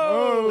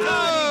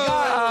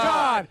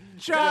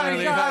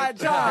 Johnny,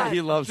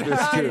 He loves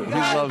this, too. He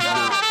loves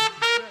this.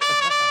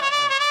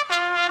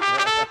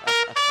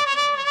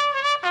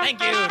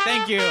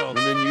 Thank you. And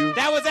then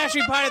That was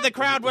actually part of the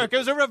crowd work. It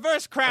was a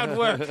reverse crowd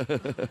work.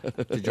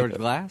 To George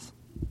Glass?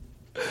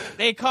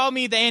 They call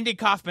me the Andy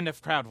Kaufman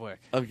of crowd work.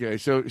 Okay,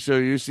 so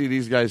you see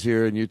these guys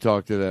here and you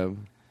talk to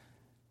them.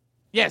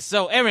 Yes,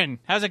 so Aaron,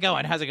 how's it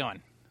going?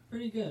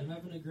 Pretty good. I'm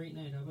having a great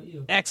night. How about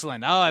you?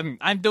 Excellent. Oh,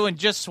 I'm doing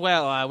just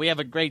swell. We have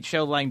a great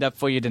show lined up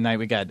for you tonight.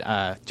 We got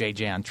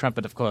JJ on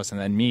trumpet, of course,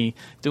 and then me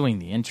doing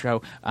the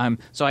intro.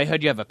 So I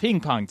heard you have a ping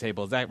pong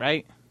table. Is that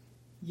right?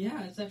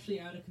 Yeah, it's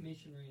actually out of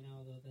commission right now,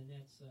 though. The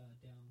net's down.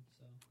 So.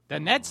 The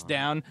net's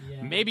down?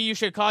 Yeah. Maybe you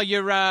should call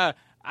your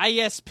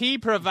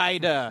ISP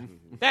provider.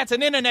 That's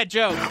an internet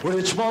joke. Well,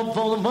 it's one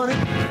for the money,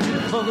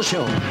 for the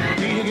show.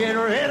 Need to get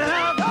ready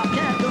now.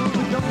 Can't go.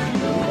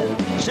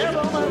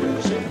 Several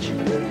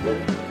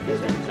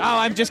Oh,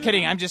 I'm just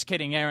kidding,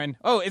 Aaron.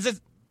 Oh, is it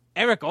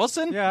Eric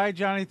Olson? Yeah, hi,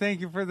 Johnny. Thank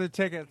you for the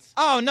tickets.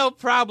 Oh, no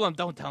problem.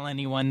 Don't tell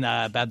anyone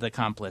about the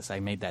accomplice. I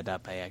made that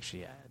up. I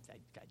actually I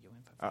got you in.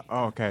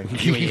 Okay.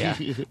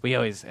 we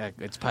always,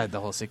 it's part of the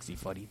whole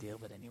 60-40 deal,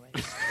 but anyway,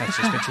 that's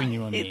just between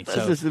you and me.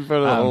 That's just in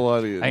front of the whole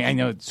audience. I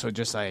know, so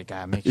just like,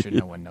 make sure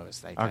no one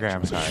knows. Okay,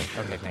 I'm sorry.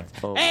 Okay, thanks.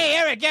 Oh. Hey,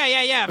 Eric,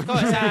 yeah, of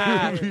course.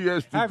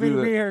 Happy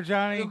to be here,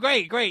 Johnny.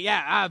 Great,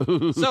 yeah.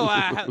 So,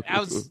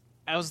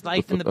 how's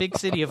life in the big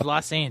city of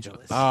Los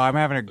Angeles? Oh, I'm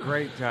having a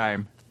great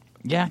time.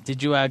 Yeah,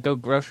 did you go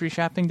grocery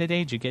shopping today?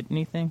 Did you get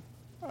anything?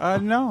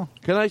 No.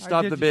 Can I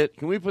stop the bit?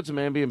 Can we put some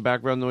ambient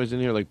background noise in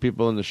here, like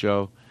people in the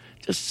show?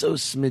 Just so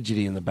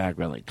smidgety in the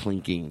background, like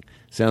clinking.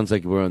 Sounds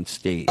like we're on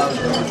stage.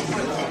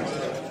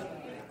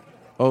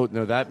 Oh,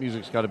 no, that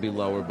music's got to be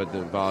lower, but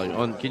the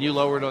volume. Can you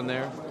lower it on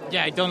there?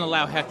 Yeah, I don't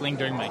allow heckling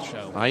during my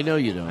show. I know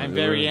you don't. I'm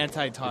very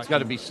anti-talking. It's got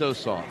to be so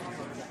soft.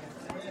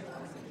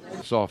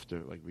 Softer,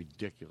 like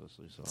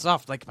ridiculously soft.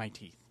 Soft like my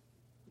teeth.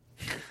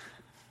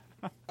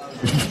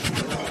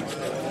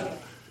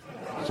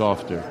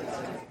 Softer.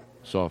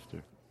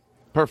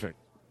 Perfect.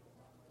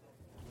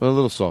 A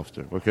little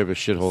softer. What kind of a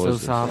shithole So is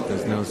this? soft,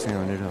 there's no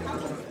sound at all.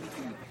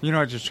 You know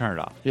what? Just turn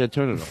it off. Yeah,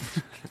 turn it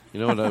off.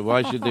 You know what?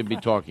 Why should they be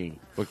talking?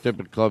 What type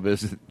of club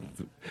is it?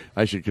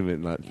 I should commit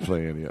not to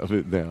play any of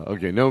it now.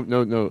 Okay, no,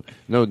 none of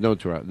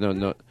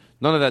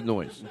that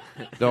noise.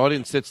 The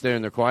audience sits there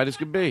and they're quiet as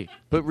could be.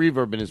 Put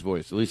reverb in his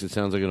voice. At least it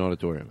sounds like an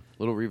auditorium.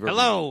 Little reverb.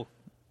 Hello.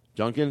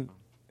 Duncan?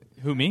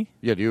 Who, me?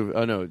 Yeah, do you?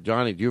 Oh, no,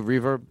 Johnny. Do you have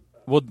reverb?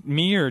 Well,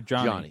 me or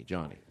Johnny?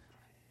 Johnny.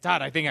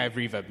 Todd, I think I have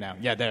reverb now.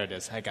 Yeah, there it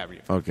is. I got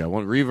reverb. Okay, I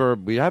want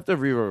reverb. We have to have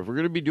reverb. If we're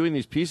going to be doing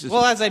these pieces.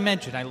 Well, as I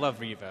mentioned, I love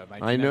reverb.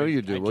 I know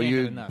you do. Well,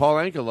 Paul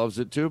Anka loves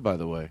it too, by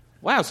the way.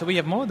 Wow, so we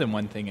have more than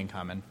one thing in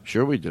common.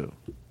 Sure we do.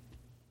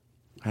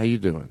 How you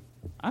doing?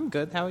 I'm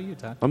good. How are you,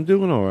 Todd? I'm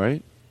doing all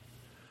right.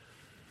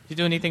 Did you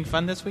do anything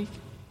fun this week?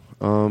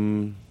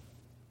 Not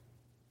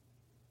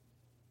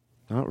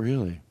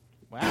really.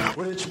 Wow.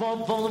 Well, it's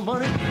one for the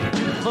money,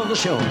 for the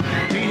show.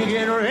 Need to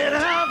get ready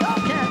now.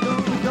 Can't go.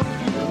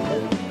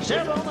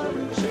 Several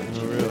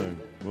Really?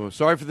 Well,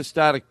 sorry for the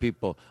static,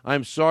 people.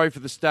 I'm sorry for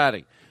the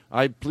static.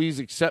 Please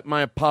accept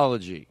my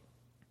apology.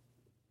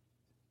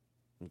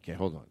 Okay,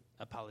 hold on.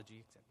 Apology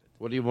accepted.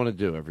 What do you want to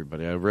do,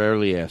 everybody? I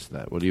rarely ask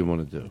that. What do you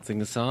want to do?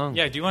 Sing a song.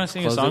 Yeah, do you want to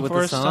sing Close a song it with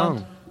for a us, song.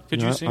 Todd?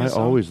 Could you sing a I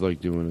song? always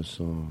like doing a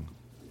song.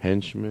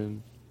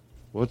 Henchman.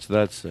 What's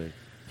that say?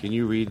 Can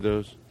you read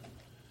those?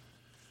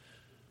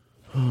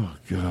 Oh,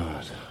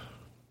 God.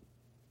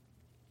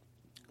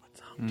 What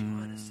song do you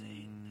want to sing?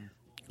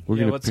 We're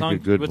gonna what pick song? a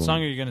good what one.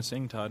 song are you going to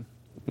sing, Todd?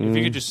 If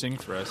you could just sing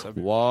for us.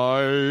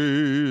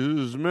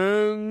 Wise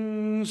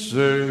men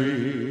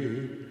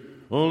say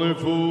only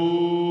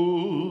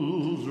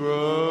fools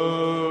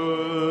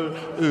rush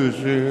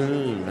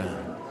in,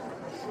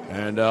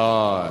 and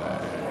I.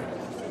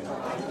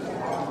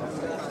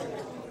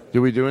 Did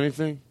we do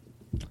anything?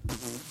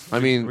 I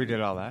mean, We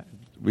did all that.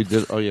 we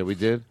did. Oh yeah, we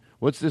did.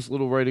 What's this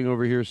little writing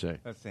over here say?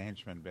 That's the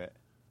henchman bit.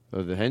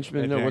 Oh, the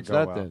henchman? It No, didn't what's go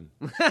that well. then?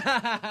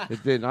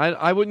 It didn't.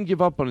 I wouldn't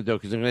give up on it, though,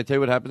 because I'm going to tell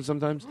you what happens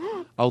sometimes.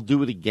 I'll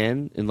do it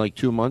again in like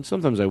 2 months.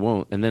 Sometimes I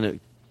won't. And then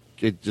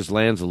it just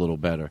lands a little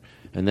better.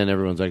 And then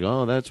everyone's like,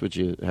 oh, that's what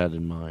you had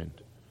in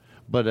mind.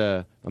 But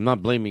I'm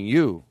not blaming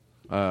you.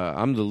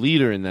 I'm the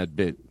leader in that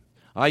bit.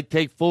 I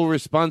take full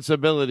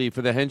responsibility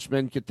for the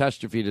henchman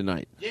catastrophe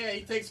tonight. Yeah,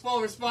 he takes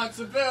full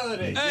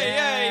responsibility.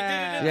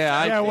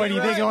 Yeah, what do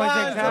you think? Only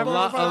takes half a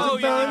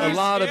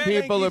lot of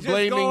people are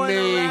blaming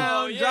me.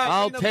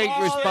 I'll take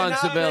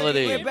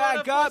responsibility.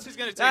 Back up.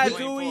 That's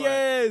who he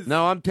is.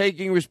 No, I'm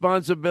taking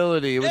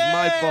responsibility. It was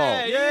my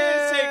fault. He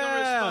is taking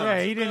responsibility.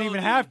 Yeah, he didn't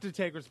even have to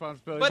take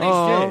responsibility. But he's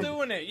still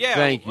doing it. Yeah,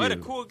 thank what a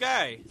you. cool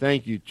guy.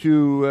 Thank you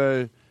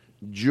to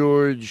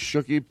George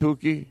Shooky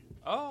Pookie.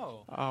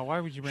 Oh, why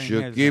would you bring his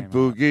Shooky name up?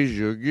 Pookie,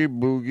 Shooky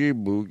Boogie,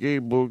 Boogie,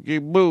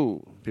 Boogie,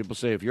 Boo. People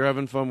say, if you're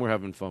having fun, we're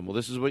having fun. Well,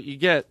 this is what you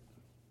get.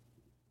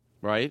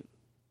 Right?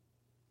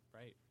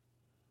 Right.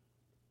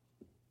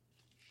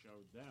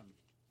 Showed them.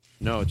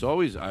 No, it's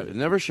always,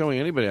 never showing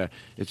anybody.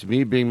 It's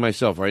me being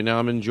myself. Right now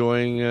I'm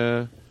enjoying,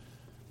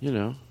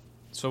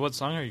 So what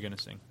song are you going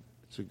to sing?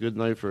 It's a good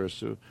night for us,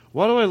 too.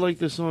 Why do I like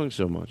this song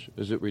so much?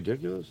 Is it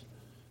ridiculous?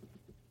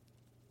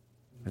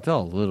 It's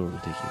all a little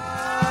ridiculous.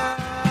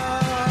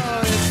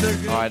 All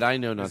right, I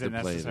know not Is to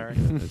it play necessary?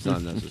 it. It's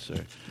not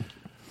necessary.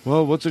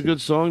 Well, what's a good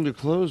song to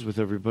close with,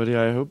 everybody?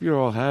 I hope you're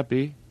all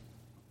happy.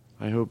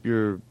 I hope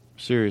you're,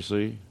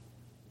 seriously,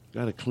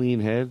 got a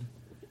clean head.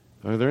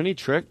 Are there any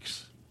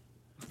tricks?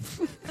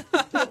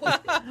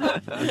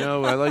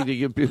 I like to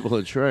give people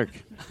a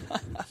trick.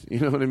 You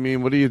know what I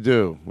mean? What do you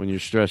do when you're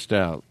stressed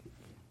out?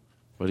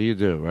 What do you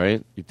do,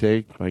 right?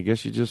 I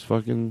guess you just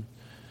fucking...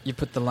 You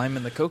put the lime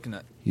in the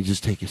coconut. You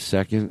just take a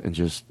second and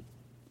just...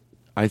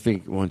 I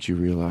think once you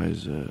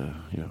realize,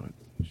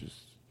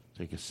 just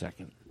take a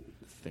second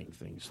to think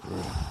things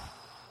through.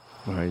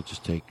 All right,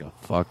 just take a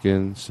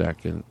fucking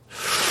second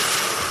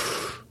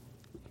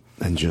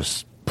and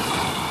just...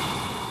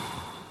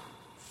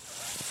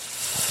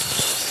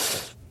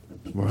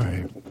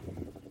 Right.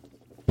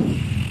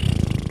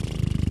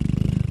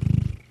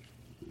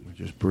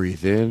 Just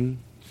breathe in.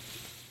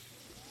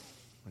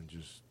 And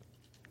just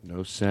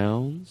no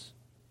sounds.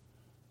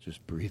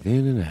 Just breathe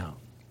in and out.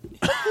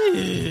 All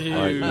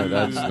right, no,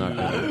 that's not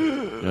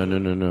good.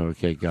 No.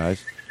 Okay,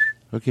 guys.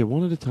 Okay,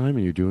 one at a time,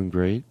 and you're doing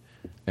great.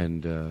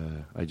 And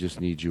I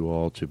just need you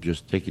all to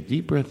just take a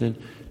deep breath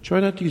in. Try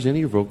not to use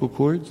any of your vocal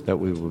cords. That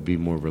way we'll be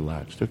more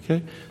relaxed,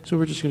 okay? So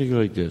we're just going to go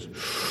like this.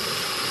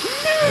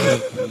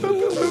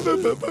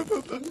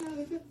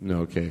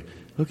 No, okay.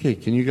 Okay,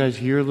 can you guys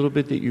hear a little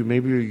bit that you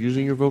maybe are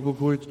using your vocal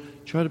cords?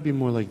 Try to be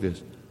more like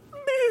this.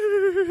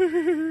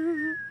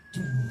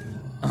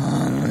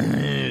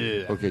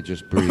 Okay,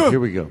 just breathe. Here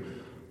we go.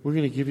 We're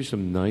going to give you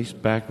some nice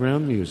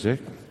background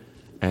music,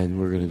 and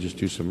we're going to just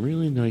do some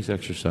really nice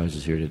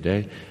exercises here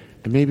today.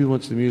 And maybe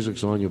once the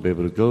music's on, you'll be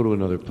able to go to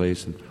another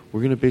place, and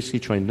we're going to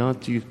basically try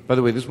not to use... By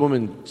the way, this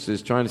woman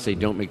is trying to say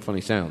don't make funny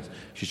sounds.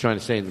 She's trying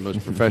to say it in the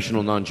most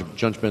professional,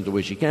 non-judgmental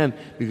way she can,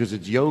 because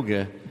it's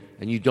yoga,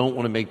 and you don't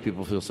want to make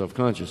people feel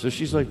self-conscious. So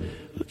she's like,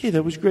 okay,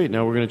 that was great.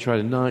 Now we're going to try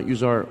to not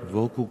use our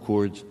vocal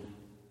cords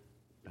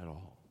at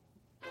all.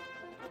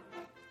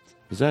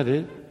 Is that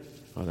it?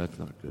 Oh, that's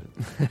not good.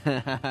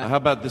 How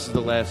about this is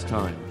the last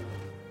time?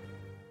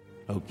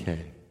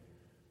 Okay.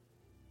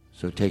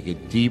 So take a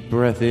deep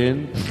breath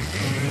in.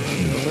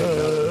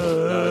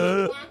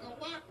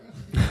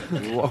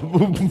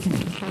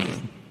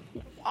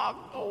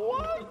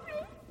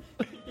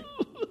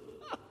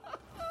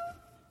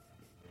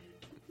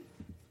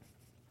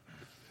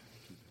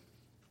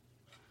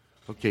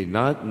 Okay,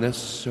 not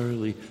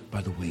necessarily,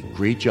 by the way,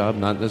 great job,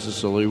 not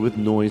necessarily with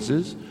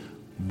noises,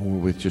 more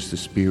with just the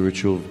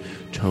spiritual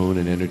tone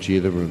and energy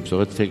of the room. So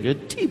let's take a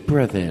deep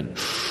breath in.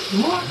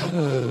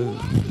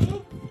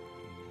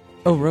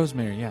 Oh,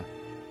 rosemary, yeah.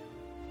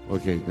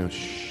 Okay, now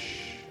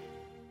shh.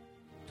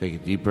 Take a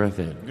deep breath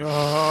in.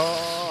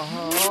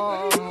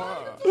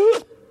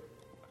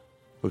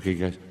 Okay,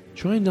 guys,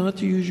 try not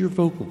to use your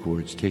vocal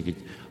cords. Take it.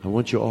 I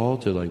want you all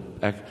to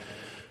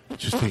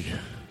just take it.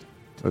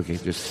 Okay,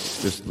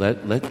 just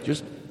let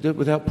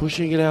without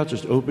pushing it out.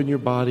 Just open your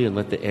body and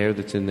let the air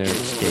that's in there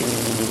escape.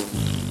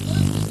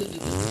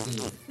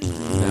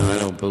 Now, I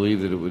don't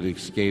believe that it would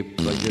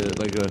escape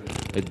like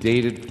a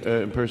dated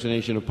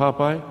impersonation of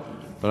Popeye.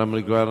 But I'm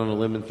going to go out on a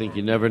limb and think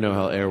you never know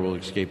how air will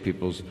escape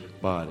people's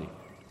body.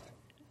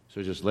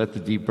 So just let the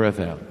deep breath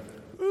out.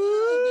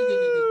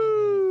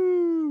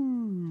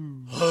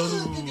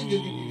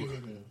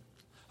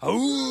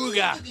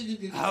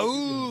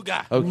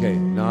 Okay,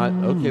 not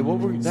okay. What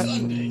were that?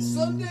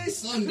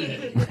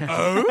 Sunday.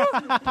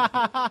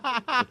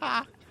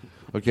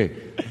 Okay,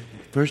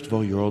 first of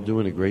all, you're all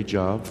doing a great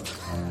job.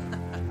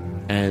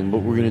 And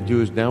what we're going to do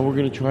is now we're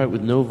going to try it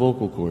with no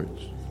vocal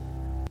cords.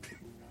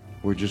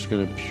 We're just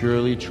going to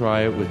purely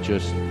try it with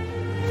just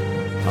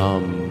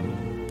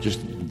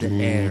the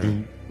air.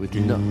 With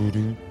no,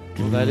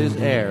 well, that is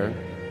air.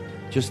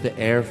 Just the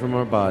air from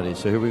our body.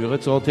 So here we go.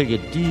 Let's all take a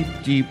deep,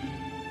 deep,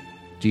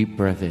 deep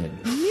breath in.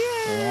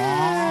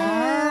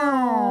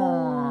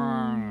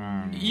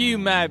 You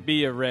might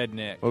be a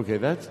redneck. Okay,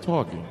 that's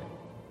talking.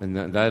 And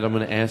that I'm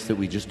going to ask that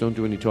we just don't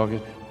do any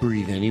talking.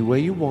 Breathe any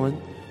way you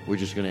want. We're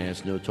just going to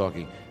ask no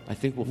talking. I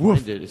think we'll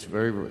find it. It's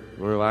very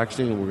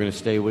relaxing, and we're going to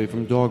stay away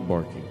from dog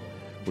barking.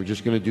 We're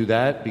just going to do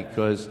that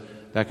because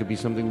that could be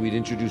something we'd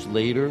introduce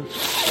later.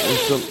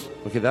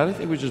 Okay, that I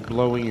think was just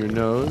blowing your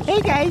nose.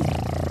 Hey, guys.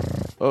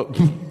 Oh.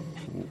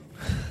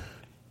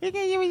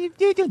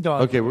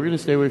 Okay, we're going to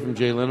stay away from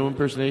Jay Leno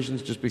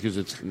impersonations just because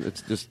it's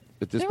just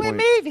at this point.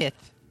 Remove it.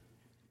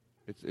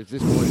 It's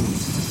this point.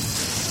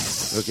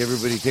 Okay,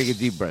 everybody take a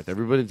deep breath.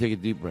 Everybody take a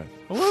deep breath.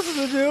 What's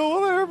the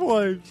deal with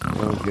airplanes?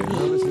 Okay,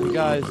 now listen,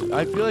 guys,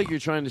 I feel like you're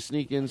trying to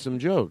sneak in some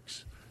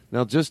jokes.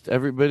 Now, just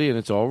everybody, and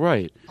it's all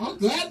right. I'll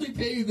gladly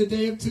pay you the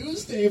day of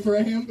Tuesday for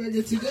a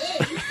hamburger today.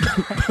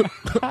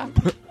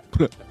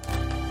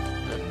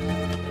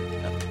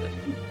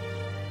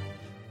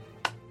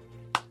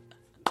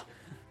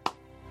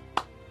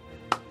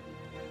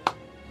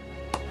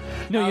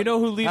 No, you know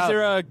who leaves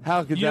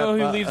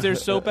their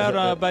soap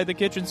out by the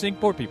kitchen sink?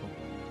 Poor people.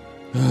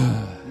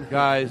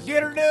 Guys,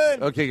 get her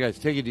done. Okay, guys,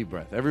 take a deep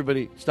breath.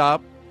 Everybody,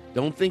 stop.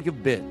 Don't think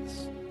of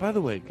bits. By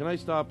the way, can I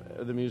stop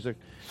the music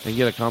and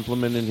get a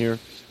compliment in here?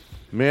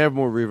 May I have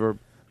more reverb?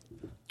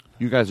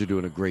 You guys are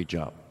doing a great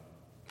job.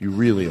 You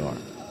really are.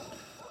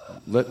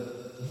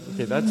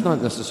 Okay, that's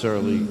not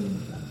necessarily...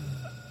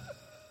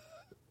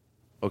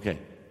 Okay,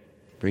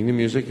 bring the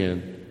music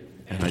in,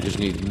 and I just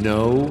need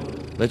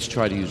let's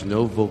try to use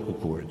no vocal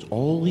cords.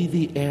 Only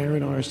the air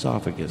in our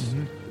esophagus.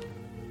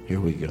 Here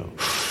we go.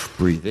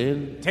 Breathe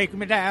in. Take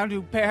me down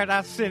to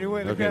Paradise City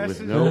where the Okay, grass with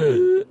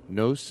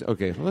is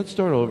okay, let's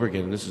start over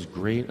again. This is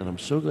great, and I'm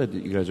so glad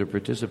that you guys are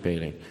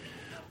participating.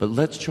 But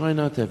let's try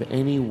not to have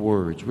any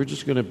words. We're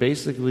just going to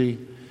basically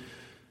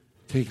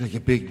take like a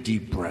big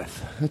deep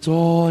breath. That's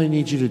all I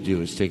need you to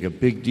do is take a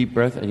big deep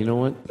breath, and you know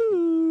what?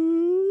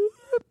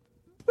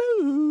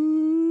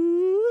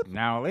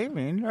 Now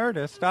leaving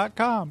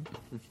Nerdist.com.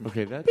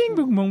 Okay, that's... Bing,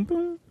 boom, boom,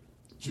 boom.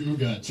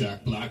 Chuga,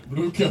 chak, black,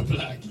 bluka,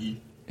 blacky.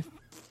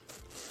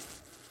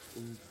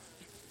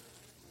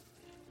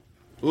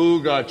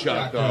 Ooga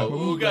chaka,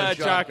 ooga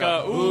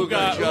chaka,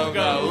 ooga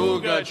ooga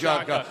ooga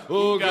chaka,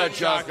 ooga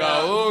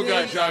chaka,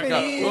 ooga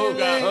chaka,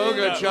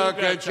 ooga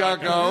chaka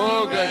chaka,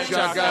 ooga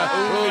chaka,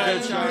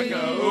 ooga chaka,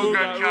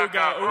 ooga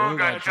chaka,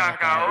 ooga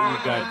chaka,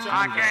 ooga chaka.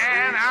 I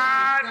can't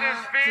hide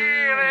this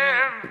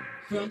feeling.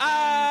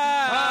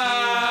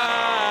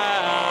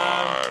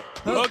 I'm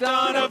hooked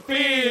on a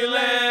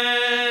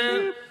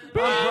feeling.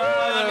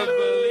 I'm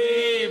believing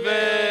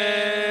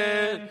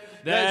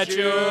that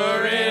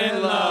you're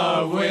in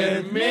love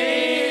with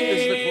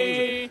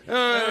me.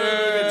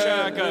 Ooga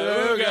chaka,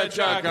 ooga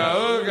chaka,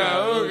 ooga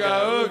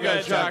ooga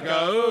ooga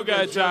chaka,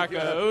 ooga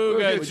chaka,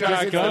 ooga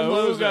chaka,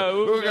 ooga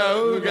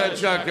ooga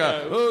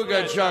chaka,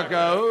 ooga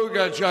chaka,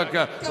 ooga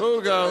chaka,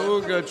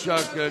 ooga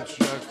chaka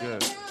chaka.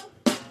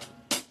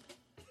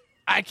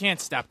 I can't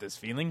stop this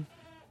feeling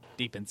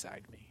deep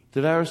inside me.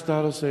 Did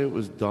Aristotle say it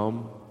was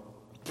dumb?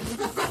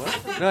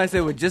 No, I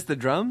said with just the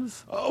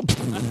drums.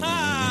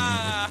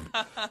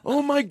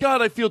 Oh my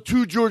God! I feel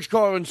two George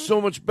Carlin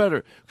so much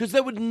better because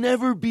that would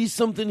never be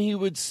something he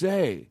would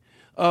say.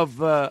 Of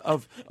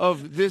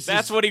this.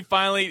 That's what he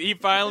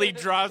finally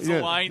draws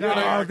the line.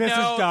 No, this is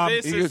dumb.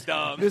 This is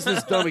dumb. This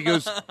is dumb. He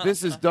goes,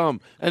 this is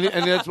dumb, and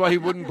that's why he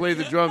wouldn't play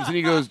the drums. And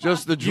he goes,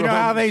 just the drums. You know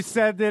how they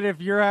said that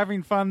if you're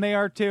having fun, they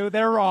are too?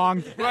 They're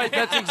wrong. Right,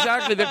 that's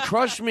exactly. That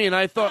crushed me, and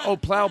I thought, oh,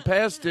 plow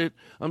past it.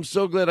 I'm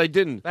so glad I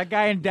didn't. That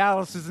guy in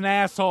Dallas is an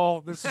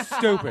asshole. This is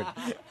stupid.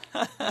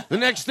 The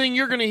next thing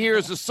you're going to hear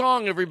is a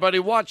song, everybody.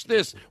 Watch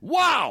this.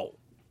 Wow!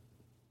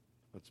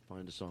 Let's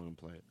find a song and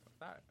play it.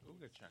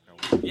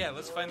 Yeah,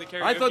 let's find the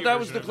karaoke. I thought that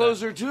was version the of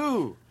closer,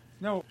 too.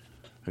 No.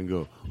 And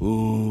go,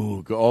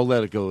 ooh. I'll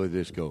let it go like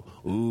this. Go,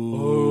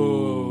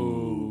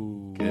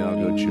 ooh. Okay, I'll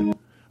go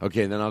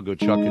okay, then I'll go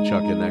chucka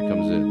chucka, and that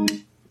comes in. Well,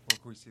 can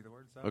we see the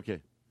words, though?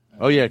 Okay.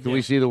 Oh, yeah, can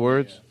we see the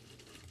words?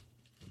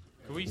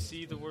 Can we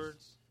see the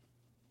words?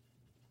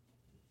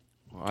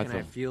 Well, Can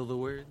I feel the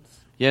words?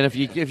 Yeah, and if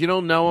you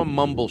don't know them,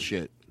 mumble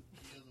shit.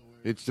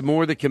 It's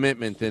more the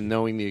commitment than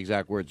knowing the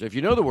exact words. If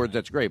you know the words,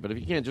 that's great. But if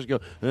you can't, just go.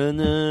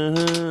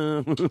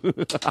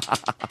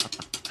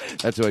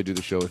 That's how I do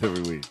the show with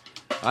every week.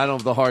 I don't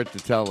have the heart to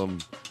tell them.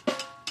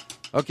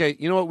 Okay,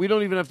 you know what? We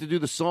don't even have to do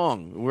the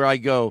song where I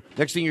go.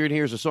 Next thing you're going to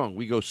hear is a song.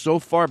 We go so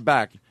far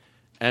back,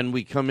 and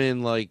we come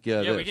in like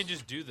yeah, this. we can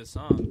just do the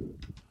song.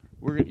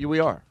 We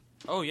are.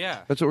 Oh,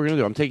 yeah. That's what we're going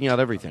to do. I'm taking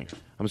out everything.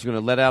 I'm just going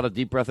to let out a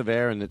deep breath of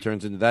air, and it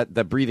turns into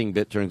that breathing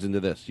bit turns into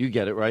this. You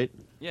get it, right?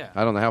 Yeah.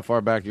 I don't know how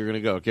far back you're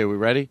going to go. Okay, we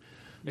ready?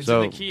 It's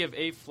in the key of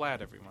A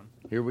flat, everyone.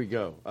 Here we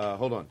go.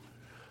 Hold on.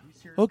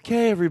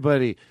 Okay,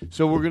 everybody.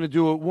 So we're going to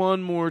do it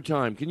one more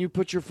time. Can you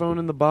put your phone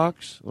in the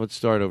box? Let's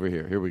start over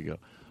here. Here we go.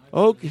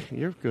 Okay,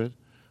 you're good.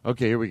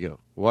 Okay, here we go.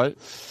 What?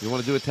 You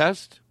want to do a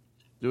test?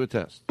 Do a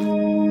test.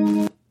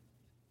 Do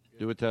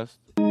a test.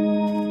 There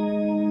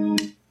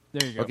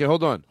you go. Okay,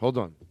 hold on.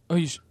 Oh,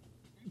 you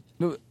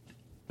I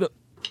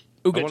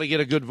want to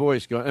get a good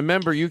voice going. And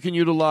remember, you can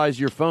utilize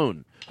your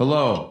phone.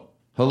 Hello.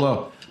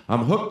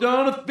 I'm hooked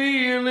on a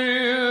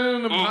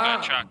feeling.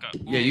 Ooga chaka.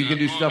 Yeah, you can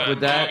do stuff with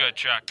that. Ooga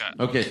chaka.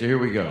 Okay, so here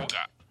we go.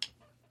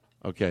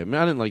 Okay, I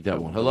didn't like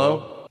that one.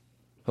 Hello.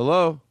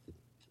 Hello.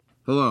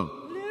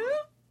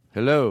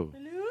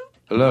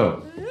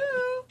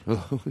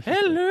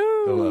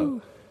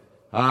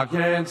 I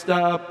can't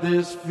stop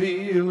this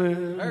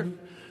feeling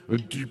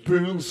deep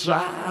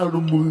inside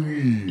of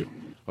me.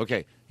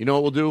 Okay, you know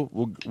what we'll do?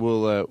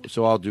 We'll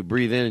so I'll do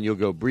breathe in and you'll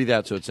go breathe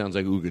out so it sounds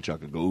like ooga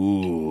chaka. Go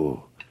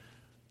ooh.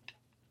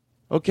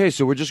 Okay,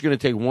 so we're just going to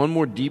take one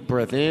more deep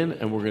breath in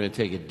and we're going to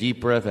take a deep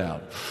breath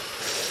out.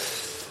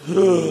 Ooga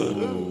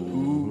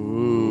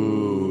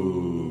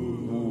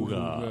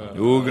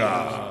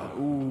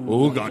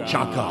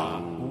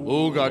chaka.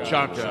 Ooga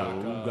chaka.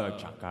 Ooga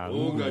chaka.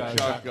 Ooga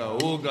chaka.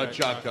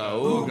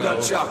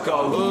 Ooga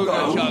chaka.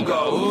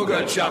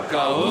 Ooga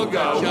chaka.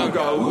 Ooga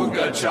chaka.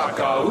 Ooga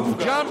chaka.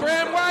 John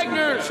Brand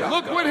Wagner.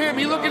 Look with him.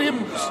 Look at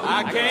him.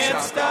 I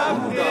can't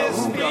stop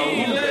this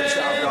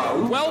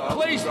feeling. Well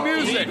placed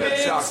music.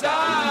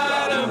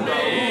 Inside of me.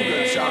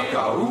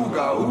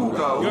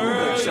 Girl,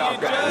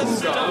 you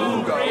just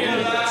don't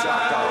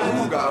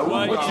realize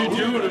what you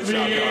do to me.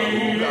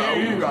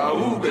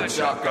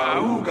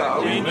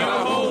 When you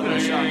hold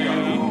me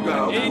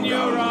in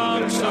your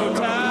arms so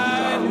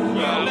tight, you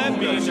let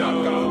me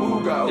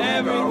know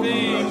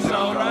everything's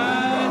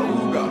alright.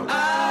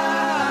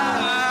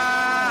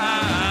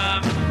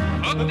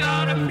 I'm hooked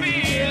on a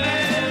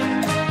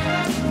feeling.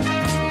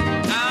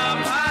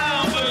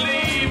 I'm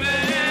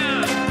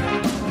believing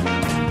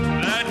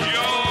that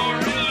you're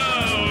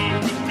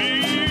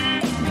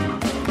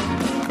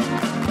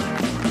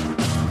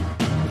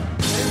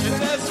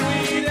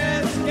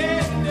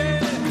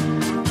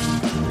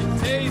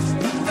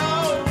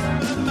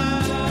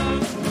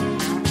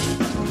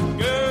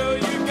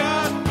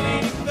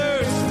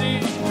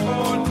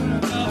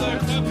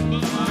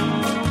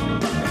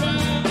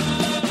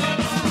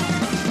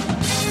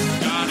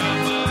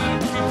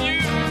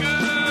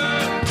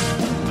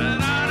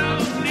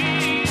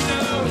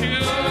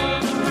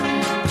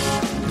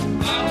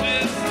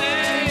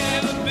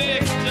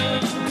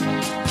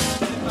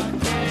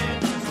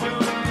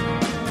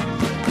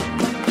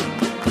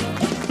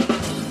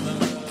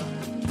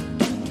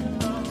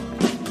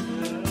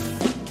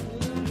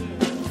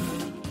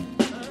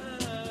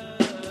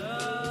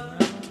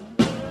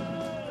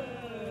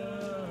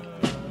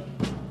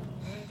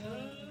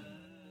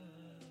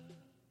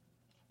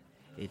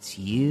It's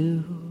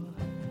you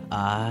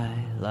I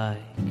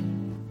like.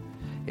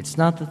 It's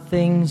not the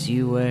things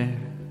you wear,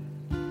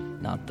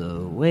 not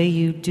the way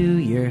you do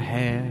your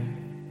hair,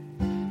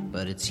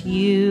 but it's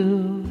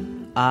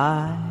you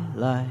I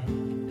like.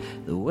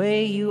 The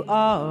way you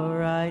are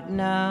right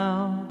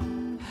now,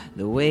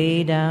 the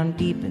way down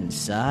deep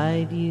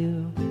inside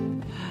you.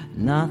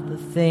 Not the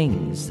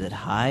things that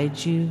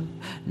hide you,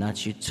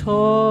 not your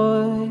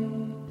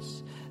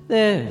toys,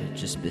 they're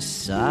just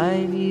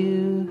beside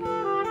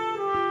you.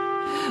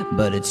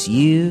 But it's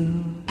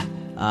you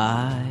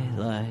I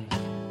like.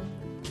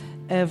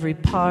 Every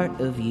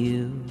part of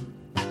you,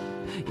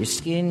 your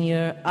skin,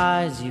 your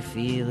eyes, your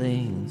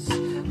feelings,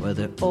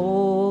 whether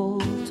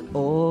old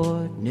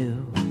or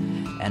new.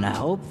 And I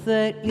hope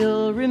that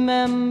you'll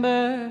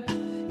remember,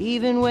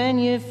 even when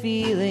you're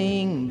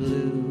feeling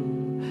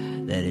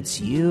blue, that it's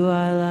you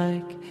I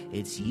like,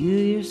 it's you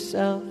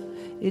yourself,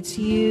 it's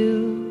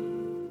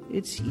you,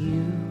 it's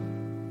you,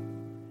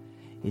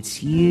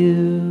 it's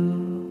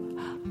you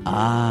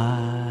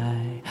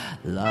I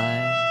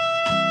like.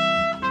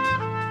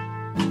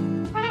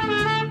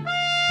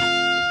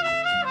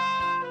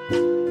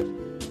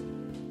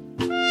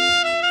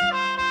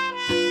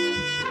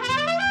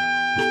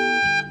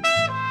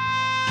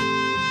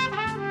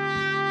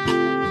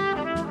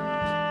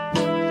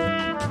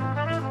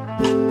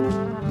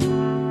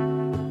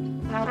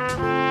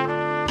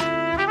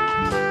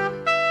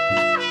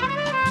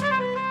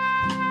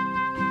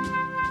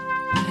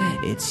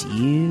 It's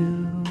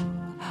you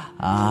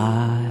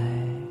I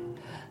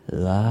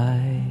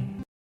like.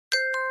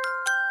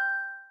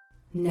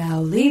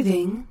 Now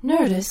leaving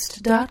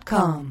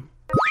Nerdist.com.